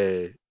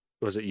know,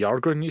 was it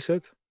Yargren you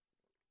said?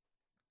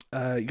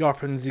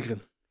 Yarp and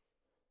Zigrin.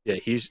 Yeah,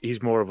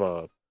 he's more of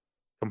a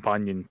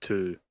companion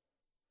to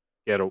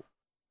Geralt.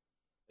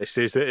 It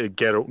says that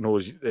Geralt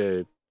knows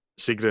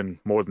Sigrid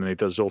more than he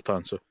does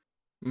Zoltan, so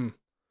I can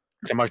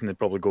imagine they'd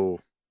probably go,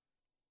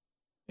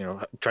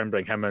 try and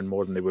bring him in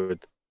more than they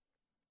would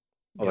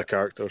other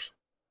characters.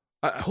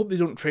 I hope they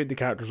don't trade the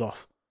characters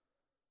off.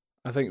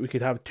 I think we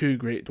could have two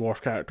great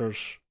dwarf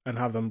characters and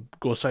have them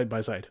go side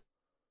by side.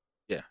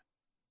 Yeah.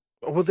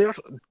 Well, the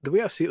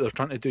way I see it, they're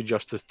trying to do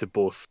justice to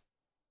both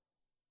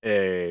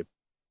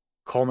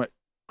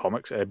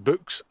comics,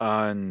 books,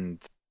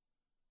 and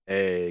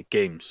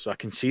games. So I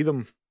can see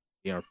them,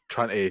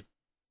 trying to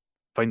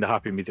find a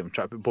happy medium,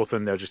 try to put both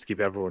in there just to keep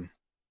everyone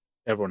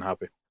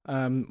happy.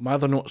 My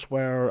other notes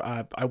were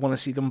I want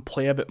to see them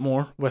play a bit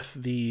more with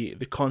the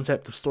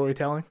concept of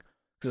storytelling,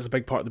 because it's a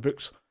big part of the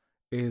books.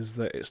 Is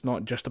that it's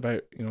not just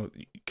about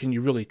can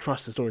you really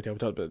trust the storyteller? We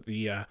talked about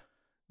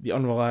the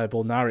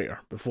unreliable narrator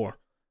before,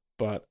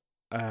 but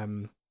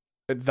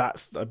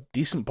that's a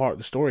decent part of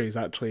the story. Is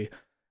actually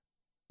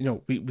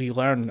we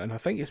learn, and I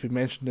think it's been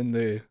mentioned in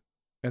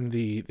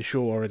the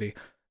show already,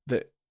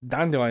 that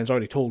Dandelion's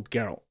already told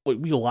Geralt,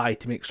 we lie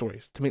to make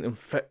stories, to make them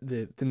fit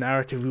the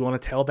narrative we want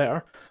to tell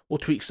better. We'll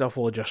tweak stuff,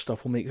 we'll adjust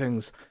stuff, we'll make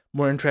things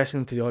more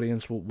interesting to the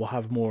audience, we'll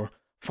have more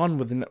fun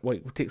with it, we'll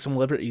take some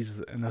liberties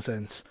in a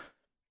sense.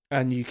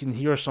 And you can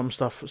hear some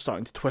stuff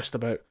starting to twist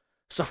about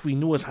stuff we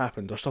know has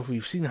happened or stuff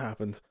we've seen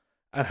happened,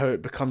 and how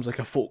it becomes like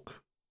a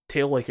folk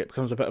tale, it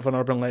becomes a bit of an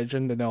urban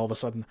legend, and then all of a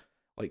sudden,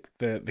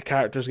 the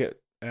characters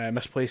get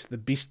misplaced, the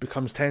beast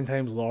becomes 10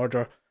 times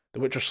larger, the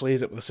Witcher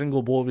slays it with a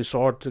single blow of his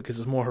sword because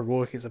it's more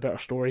heroic, it's a better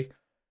story,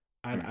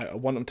 and I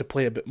want them to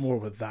play a bit more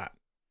with that,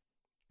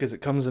 because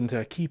it comes into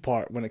a key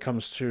part when it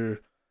comes to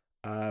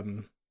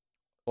the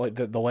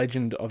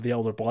legend of the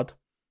Elder Blood,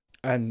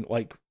 And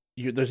like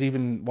there's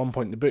even one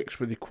point in the books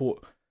where they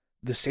quote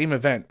the same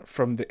event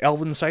from the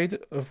elven side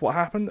of what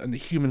happened and the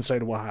human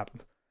side of what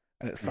happened,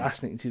 and it's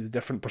fascinating to see the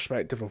different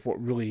perspective of what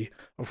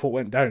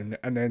went down.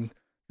 And then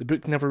the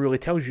book never really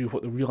tells you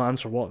what the real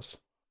answer was.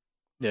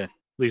 Yeah,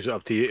 leaves it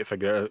up to you to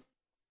figure it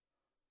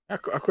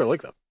out. I quite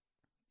like that.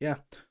 Yeah,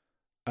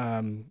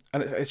 and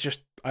it's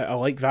just I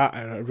like that,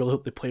 and I really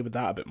hope they play with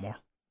that a bit more.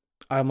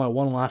 I have my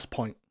one last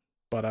point,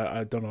 but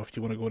I don't know if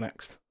you want to go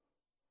next.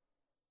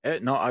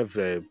 No, I've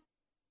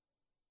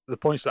the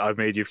points that I've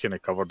made you've kind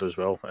of covered as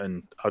well,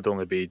 and I'd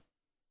only be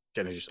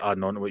kind of just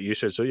adding on to what you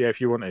said. So yeah,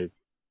 if you want to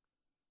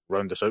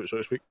round this out, so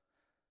to speak.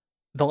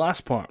 The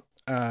last part,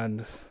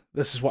 and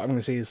this is what I'm going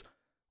to say, is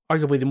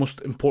arguably the most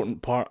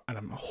important part, and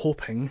I'm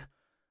hoping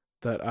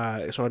that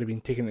it's already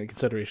been taken into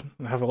consideration.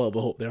 I have a little bit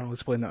of hope there. I'll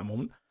explain that in a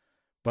moment.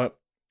 But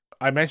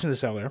I mentioned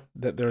this earlier,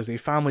 that there is a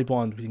family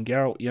bond between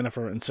Geralt,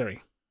 Yennefer, and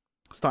Ciri.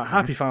 It's not a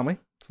happy family.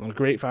 It's not a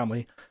great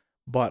family.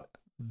 But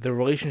the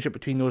relationship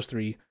between those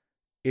three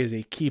is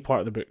a key part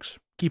of the books.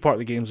 Key part of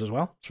the games as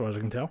well, as far as I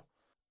can tell.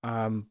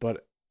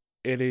 But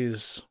it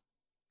is...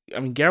 I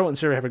mean, Geralt and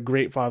Ciri have a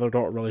great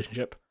father-daughter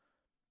relationship.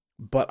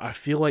 But I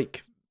feel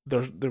like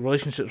the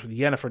relationships with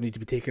Yennefer need to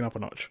be taken up a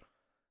notch.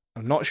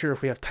 I'm not sure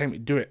if we have time to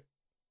do it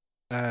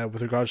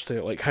with regards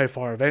to like how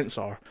far events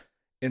are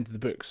into the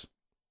books.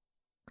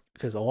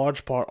 Because a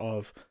large part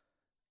of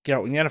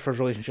Geralt and Yennefer's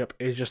relationship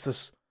is just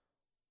this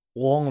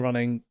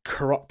long-running,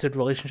 corrupted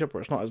relationship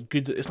where it's not as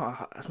good. It's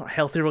not a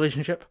healthy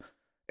relationship.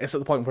 It's at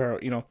the point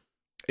where, you know,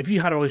 if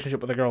you had a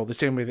relationship with a girl the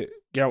same way that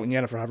Geralt and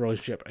Yennefer have a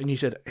relationship, and you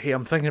said, "Hey,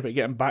 I'm thinking about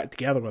getting back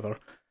together with her,"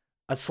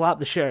 I'd slap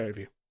the shit out of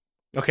you.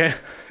 Okay,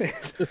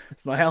 it's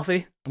not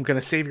healthy. I'm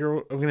gonna save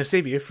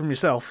you from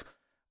yourself,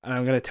 and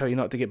I'm gonna tell you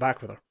not to get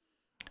back with her.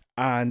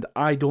 And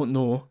I don't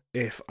know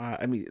if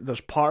I mean,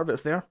 there's part of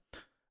it's there.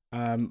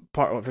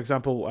 Part of, for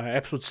example,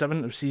 episode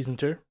 7 of season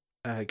 2,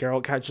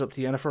 Geralt catches up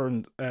to Yennefer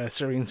and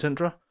Ciri and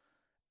Sintra,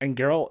 and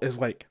Geralt is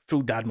like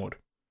full dad mode.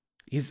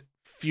 He's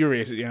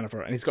furious at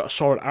Yennefer, and he's got a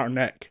sword at her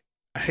neck.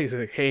 And he's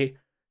like, "Hey,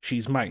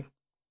 she's mine.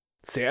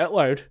 Say it out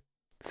loud.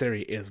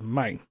 Ciri is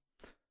mine."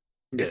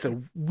 Yeah. It's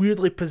a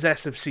weirdly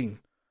possessive scene,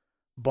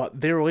 but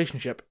their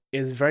relationship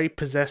is very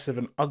possessive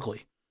and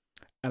ugly.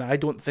 And I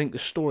don't think the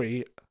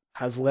story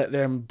has let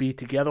them be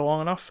together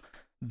long enough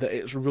that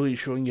it's really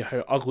showing you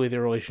how ugly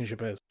their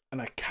relationship is.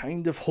 And I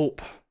kind of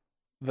hope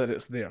that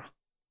it's there.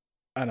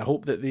 And I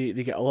hope that they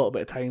get a little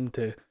bit of time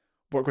to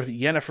work with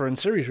Yennefer and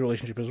Ciri's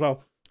relationship as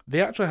well.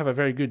 They actually have a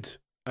very good,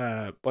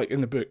 like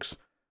in the books,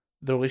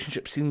 the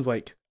relationship seems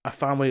like a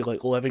family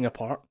like living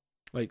apart,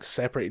 like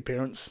separated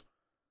parents,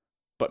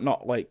 but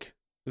not like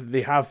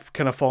they have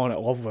kind of fallen out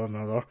of love with one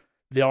another.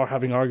 They are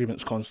having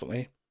arguments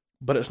constantly,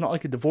 but it's not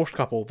like a divorced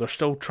couple. They're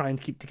still trying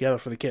to keep together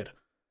for the kid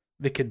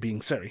being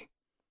Ciri.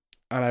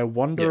 And I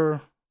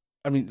wonder,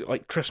 I mean,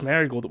 like Triss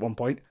Merigold at one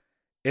point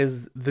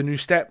is the new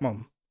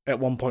stepmom at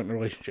one point in the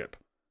relationship.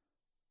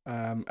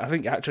 I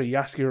think actually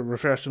Jaskier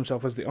refers to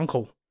himself as the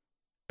uncle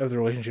of the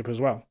relationship as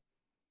well.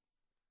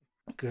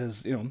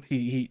 Because, you know,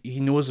 he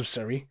knows of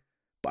Ciri,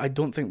 but I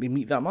don't think they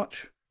meet that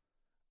much.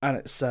 And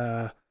it's,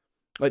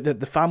 like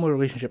the family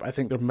relationship, I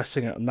think they're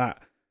missing out on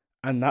that.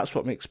 And that's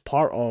what makes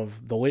part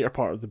of the later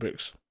part of the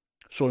books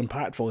so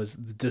impactful, is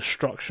the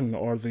destruction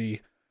or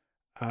the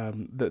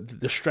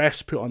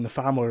stress put on the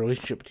family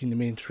relationship between the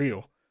main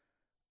trio.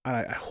 And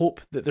I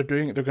hope that they're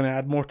going to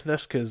add more to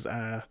this, because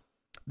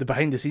the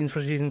behind the scenes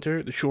for season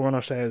 2, the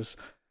showrunner says,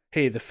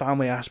 "Hey, the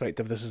family aspect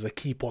of this is a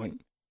key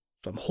point."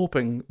 So I'm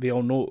hoping they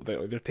all know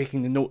that they're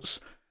taking the notes.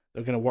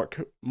 They're going to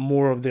work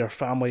more of their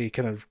family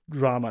kind of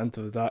drama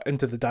into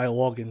the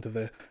dialogue, into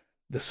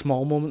the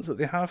small moments that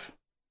they have.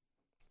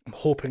 I'm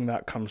hoping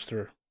that comes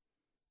through.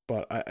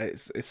 But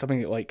it's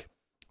something that, like,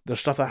 there's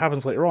stuff that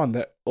happens later on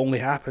that only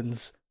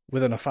happens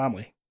within a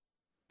family.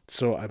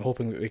 So I'm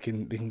hoping that they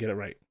can get it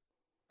right.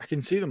 I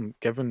can see them,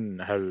 given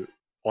how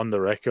on the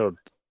record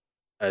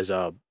as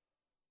a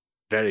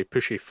very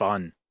pushy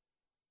fan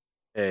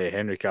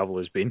Henry Cavill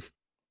has been.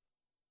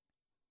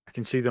 I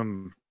can see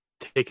them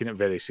taking it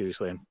very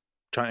seriously and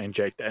trying to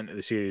inject it into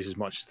the series as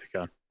much as they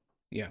can.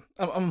 Yeah,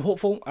 I'm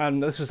hopeful,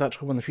 and this is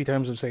actually one of the few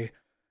times I'd say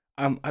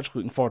I'm actually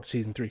looking forward to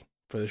season 3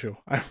 for the show.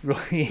 I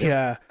really,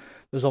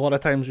 there's a lot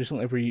of times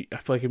recently where I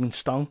feel like I've been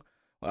stung.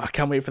 I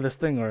can't wait for this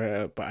thing,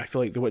 but I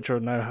feel like The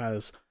Witcher now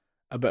has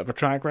a bit of a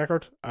track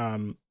record.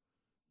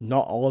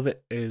 Not all of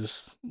it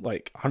is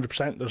like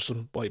 100%. There's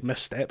some like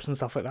missteps and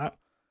stuff like that,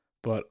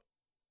 but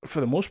for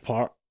the most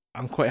part,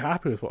 I'm quite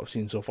happy with what I've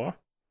seen so far.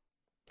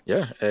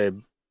 Yeah,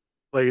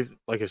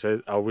 like I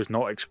said, I was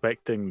not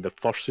expecting the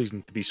first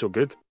season to be so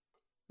good,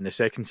 and the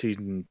second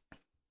season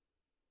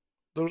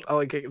there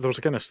was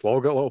a kind of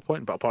slog at a little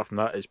point, but apart from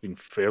that, it's been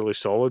fairly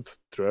solid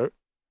throughout.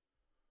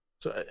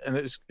 So, and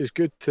it's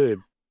good to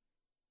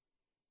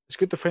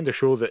find a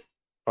show that,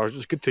 or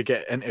it's good to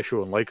get into a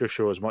show and like a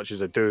show as much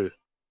as I do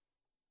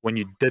when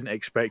you didn't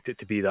expect it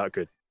to be that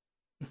good.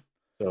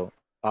 So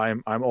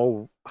I'm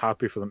all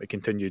happy for them to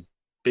continue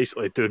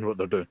basically doing what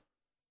they're doing.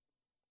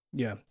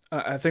 Yeah,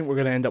 I think we're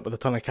going to end up with a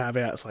ton of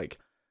caveats like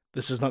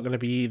this is not going to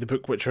be the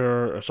Book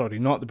Witcher, or sorry,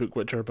 not the Book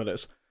Witcher, but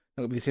it's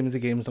not going to be the same as the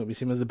game, it's not going to be the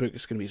same as the book,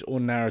 it's going to be its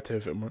own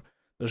narrative, and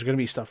there's going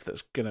to be stuff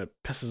that's going to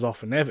piss us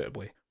off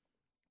inevitably.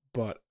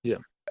 But yeah,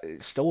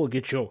 it's still a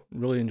good show.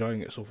 Really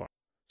enjoying it so far.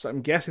 So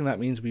I'm guessing that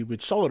means we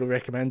would solidly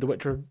recommend The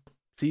Witcher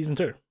Season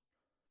 2.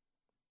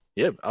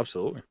 Yeah,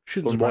 absolutely.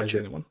 Shouldn't surprise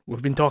anyone.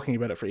 We've been talking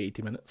about it for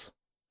 80 minutes.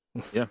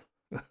 Yeah.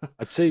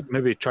 I'd say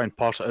maybe try and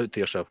parse it out to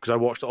yourself, because I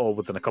watched it all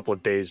within a couple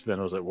of days, then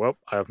I was like, well,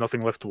 I have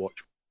nothing left to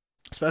watch.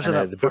 Especially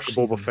that the first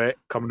Book of Boba season. Fett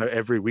coming out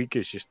every week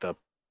is just a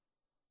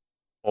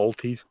all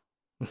tease.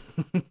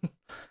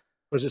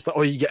 Because it's like,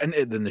 oh, you get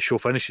into it, then the show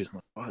finishes.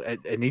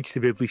 It needs to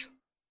be at least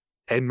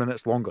 10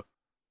 minutes longer.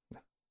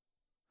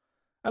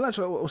 And that's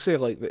what we'll say,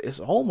 like, it's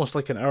almost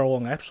like an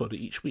hour-long episode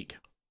each week.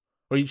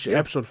 Or each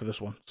episode for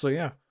this one. So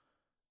yeah,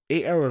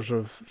 8 hours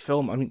of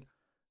film. I mean,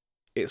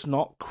 it's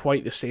not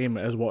quite the same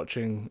as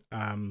watching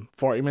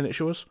 40-minute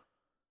shows.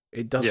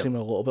 It does seem a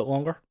little bit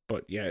longer,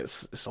 but yeah,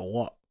 it's a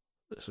lot.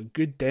 It's a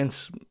good,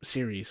 dense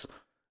series.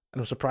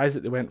 And I'm surprised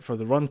that they went for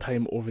the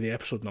runtime over the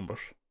episode numbers.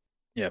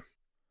 Yeah.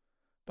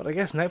 But I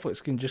guess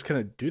Netflix can just kind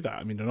of do that.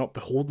 I mean, they're not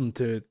beholden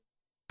to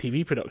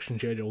TV production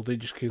schedule. They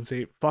just can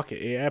say, fuck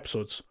it, 8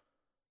 episodes.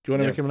 Do you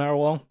want to make them an hour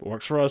long? It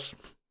works for us.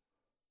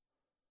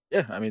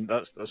 Yeah, I mean,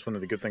 that's one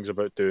of the good things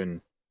about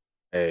doing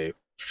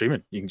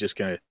streaming. You can just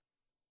kind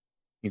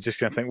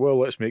of think, well,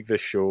 let's make this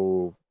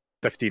show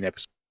 15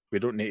 episodes. We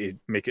don't need to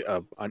make it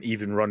an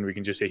even run. We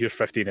can just say, here's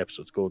 15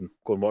 episodes. Go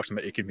and watch them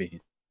at your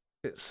convenience.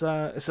 It's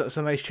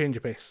a nice change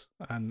of pace,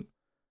 and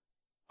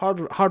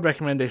hard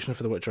recommendation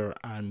for The Witcher.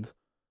 And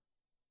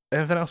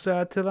anything else to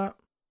add to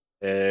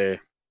that?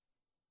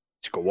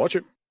 Just go watch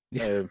it.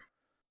 Yeah,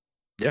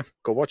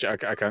 go watch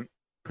it. I can't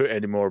put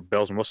any more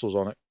bells and whistles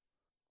on it.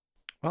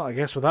 Well, I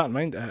guess with that in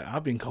mind,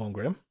 I've been Colin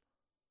Graham.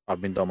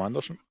 I've been Dom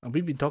Anderson. And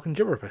we've been talking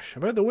Gibberpish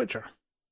about The Witcher.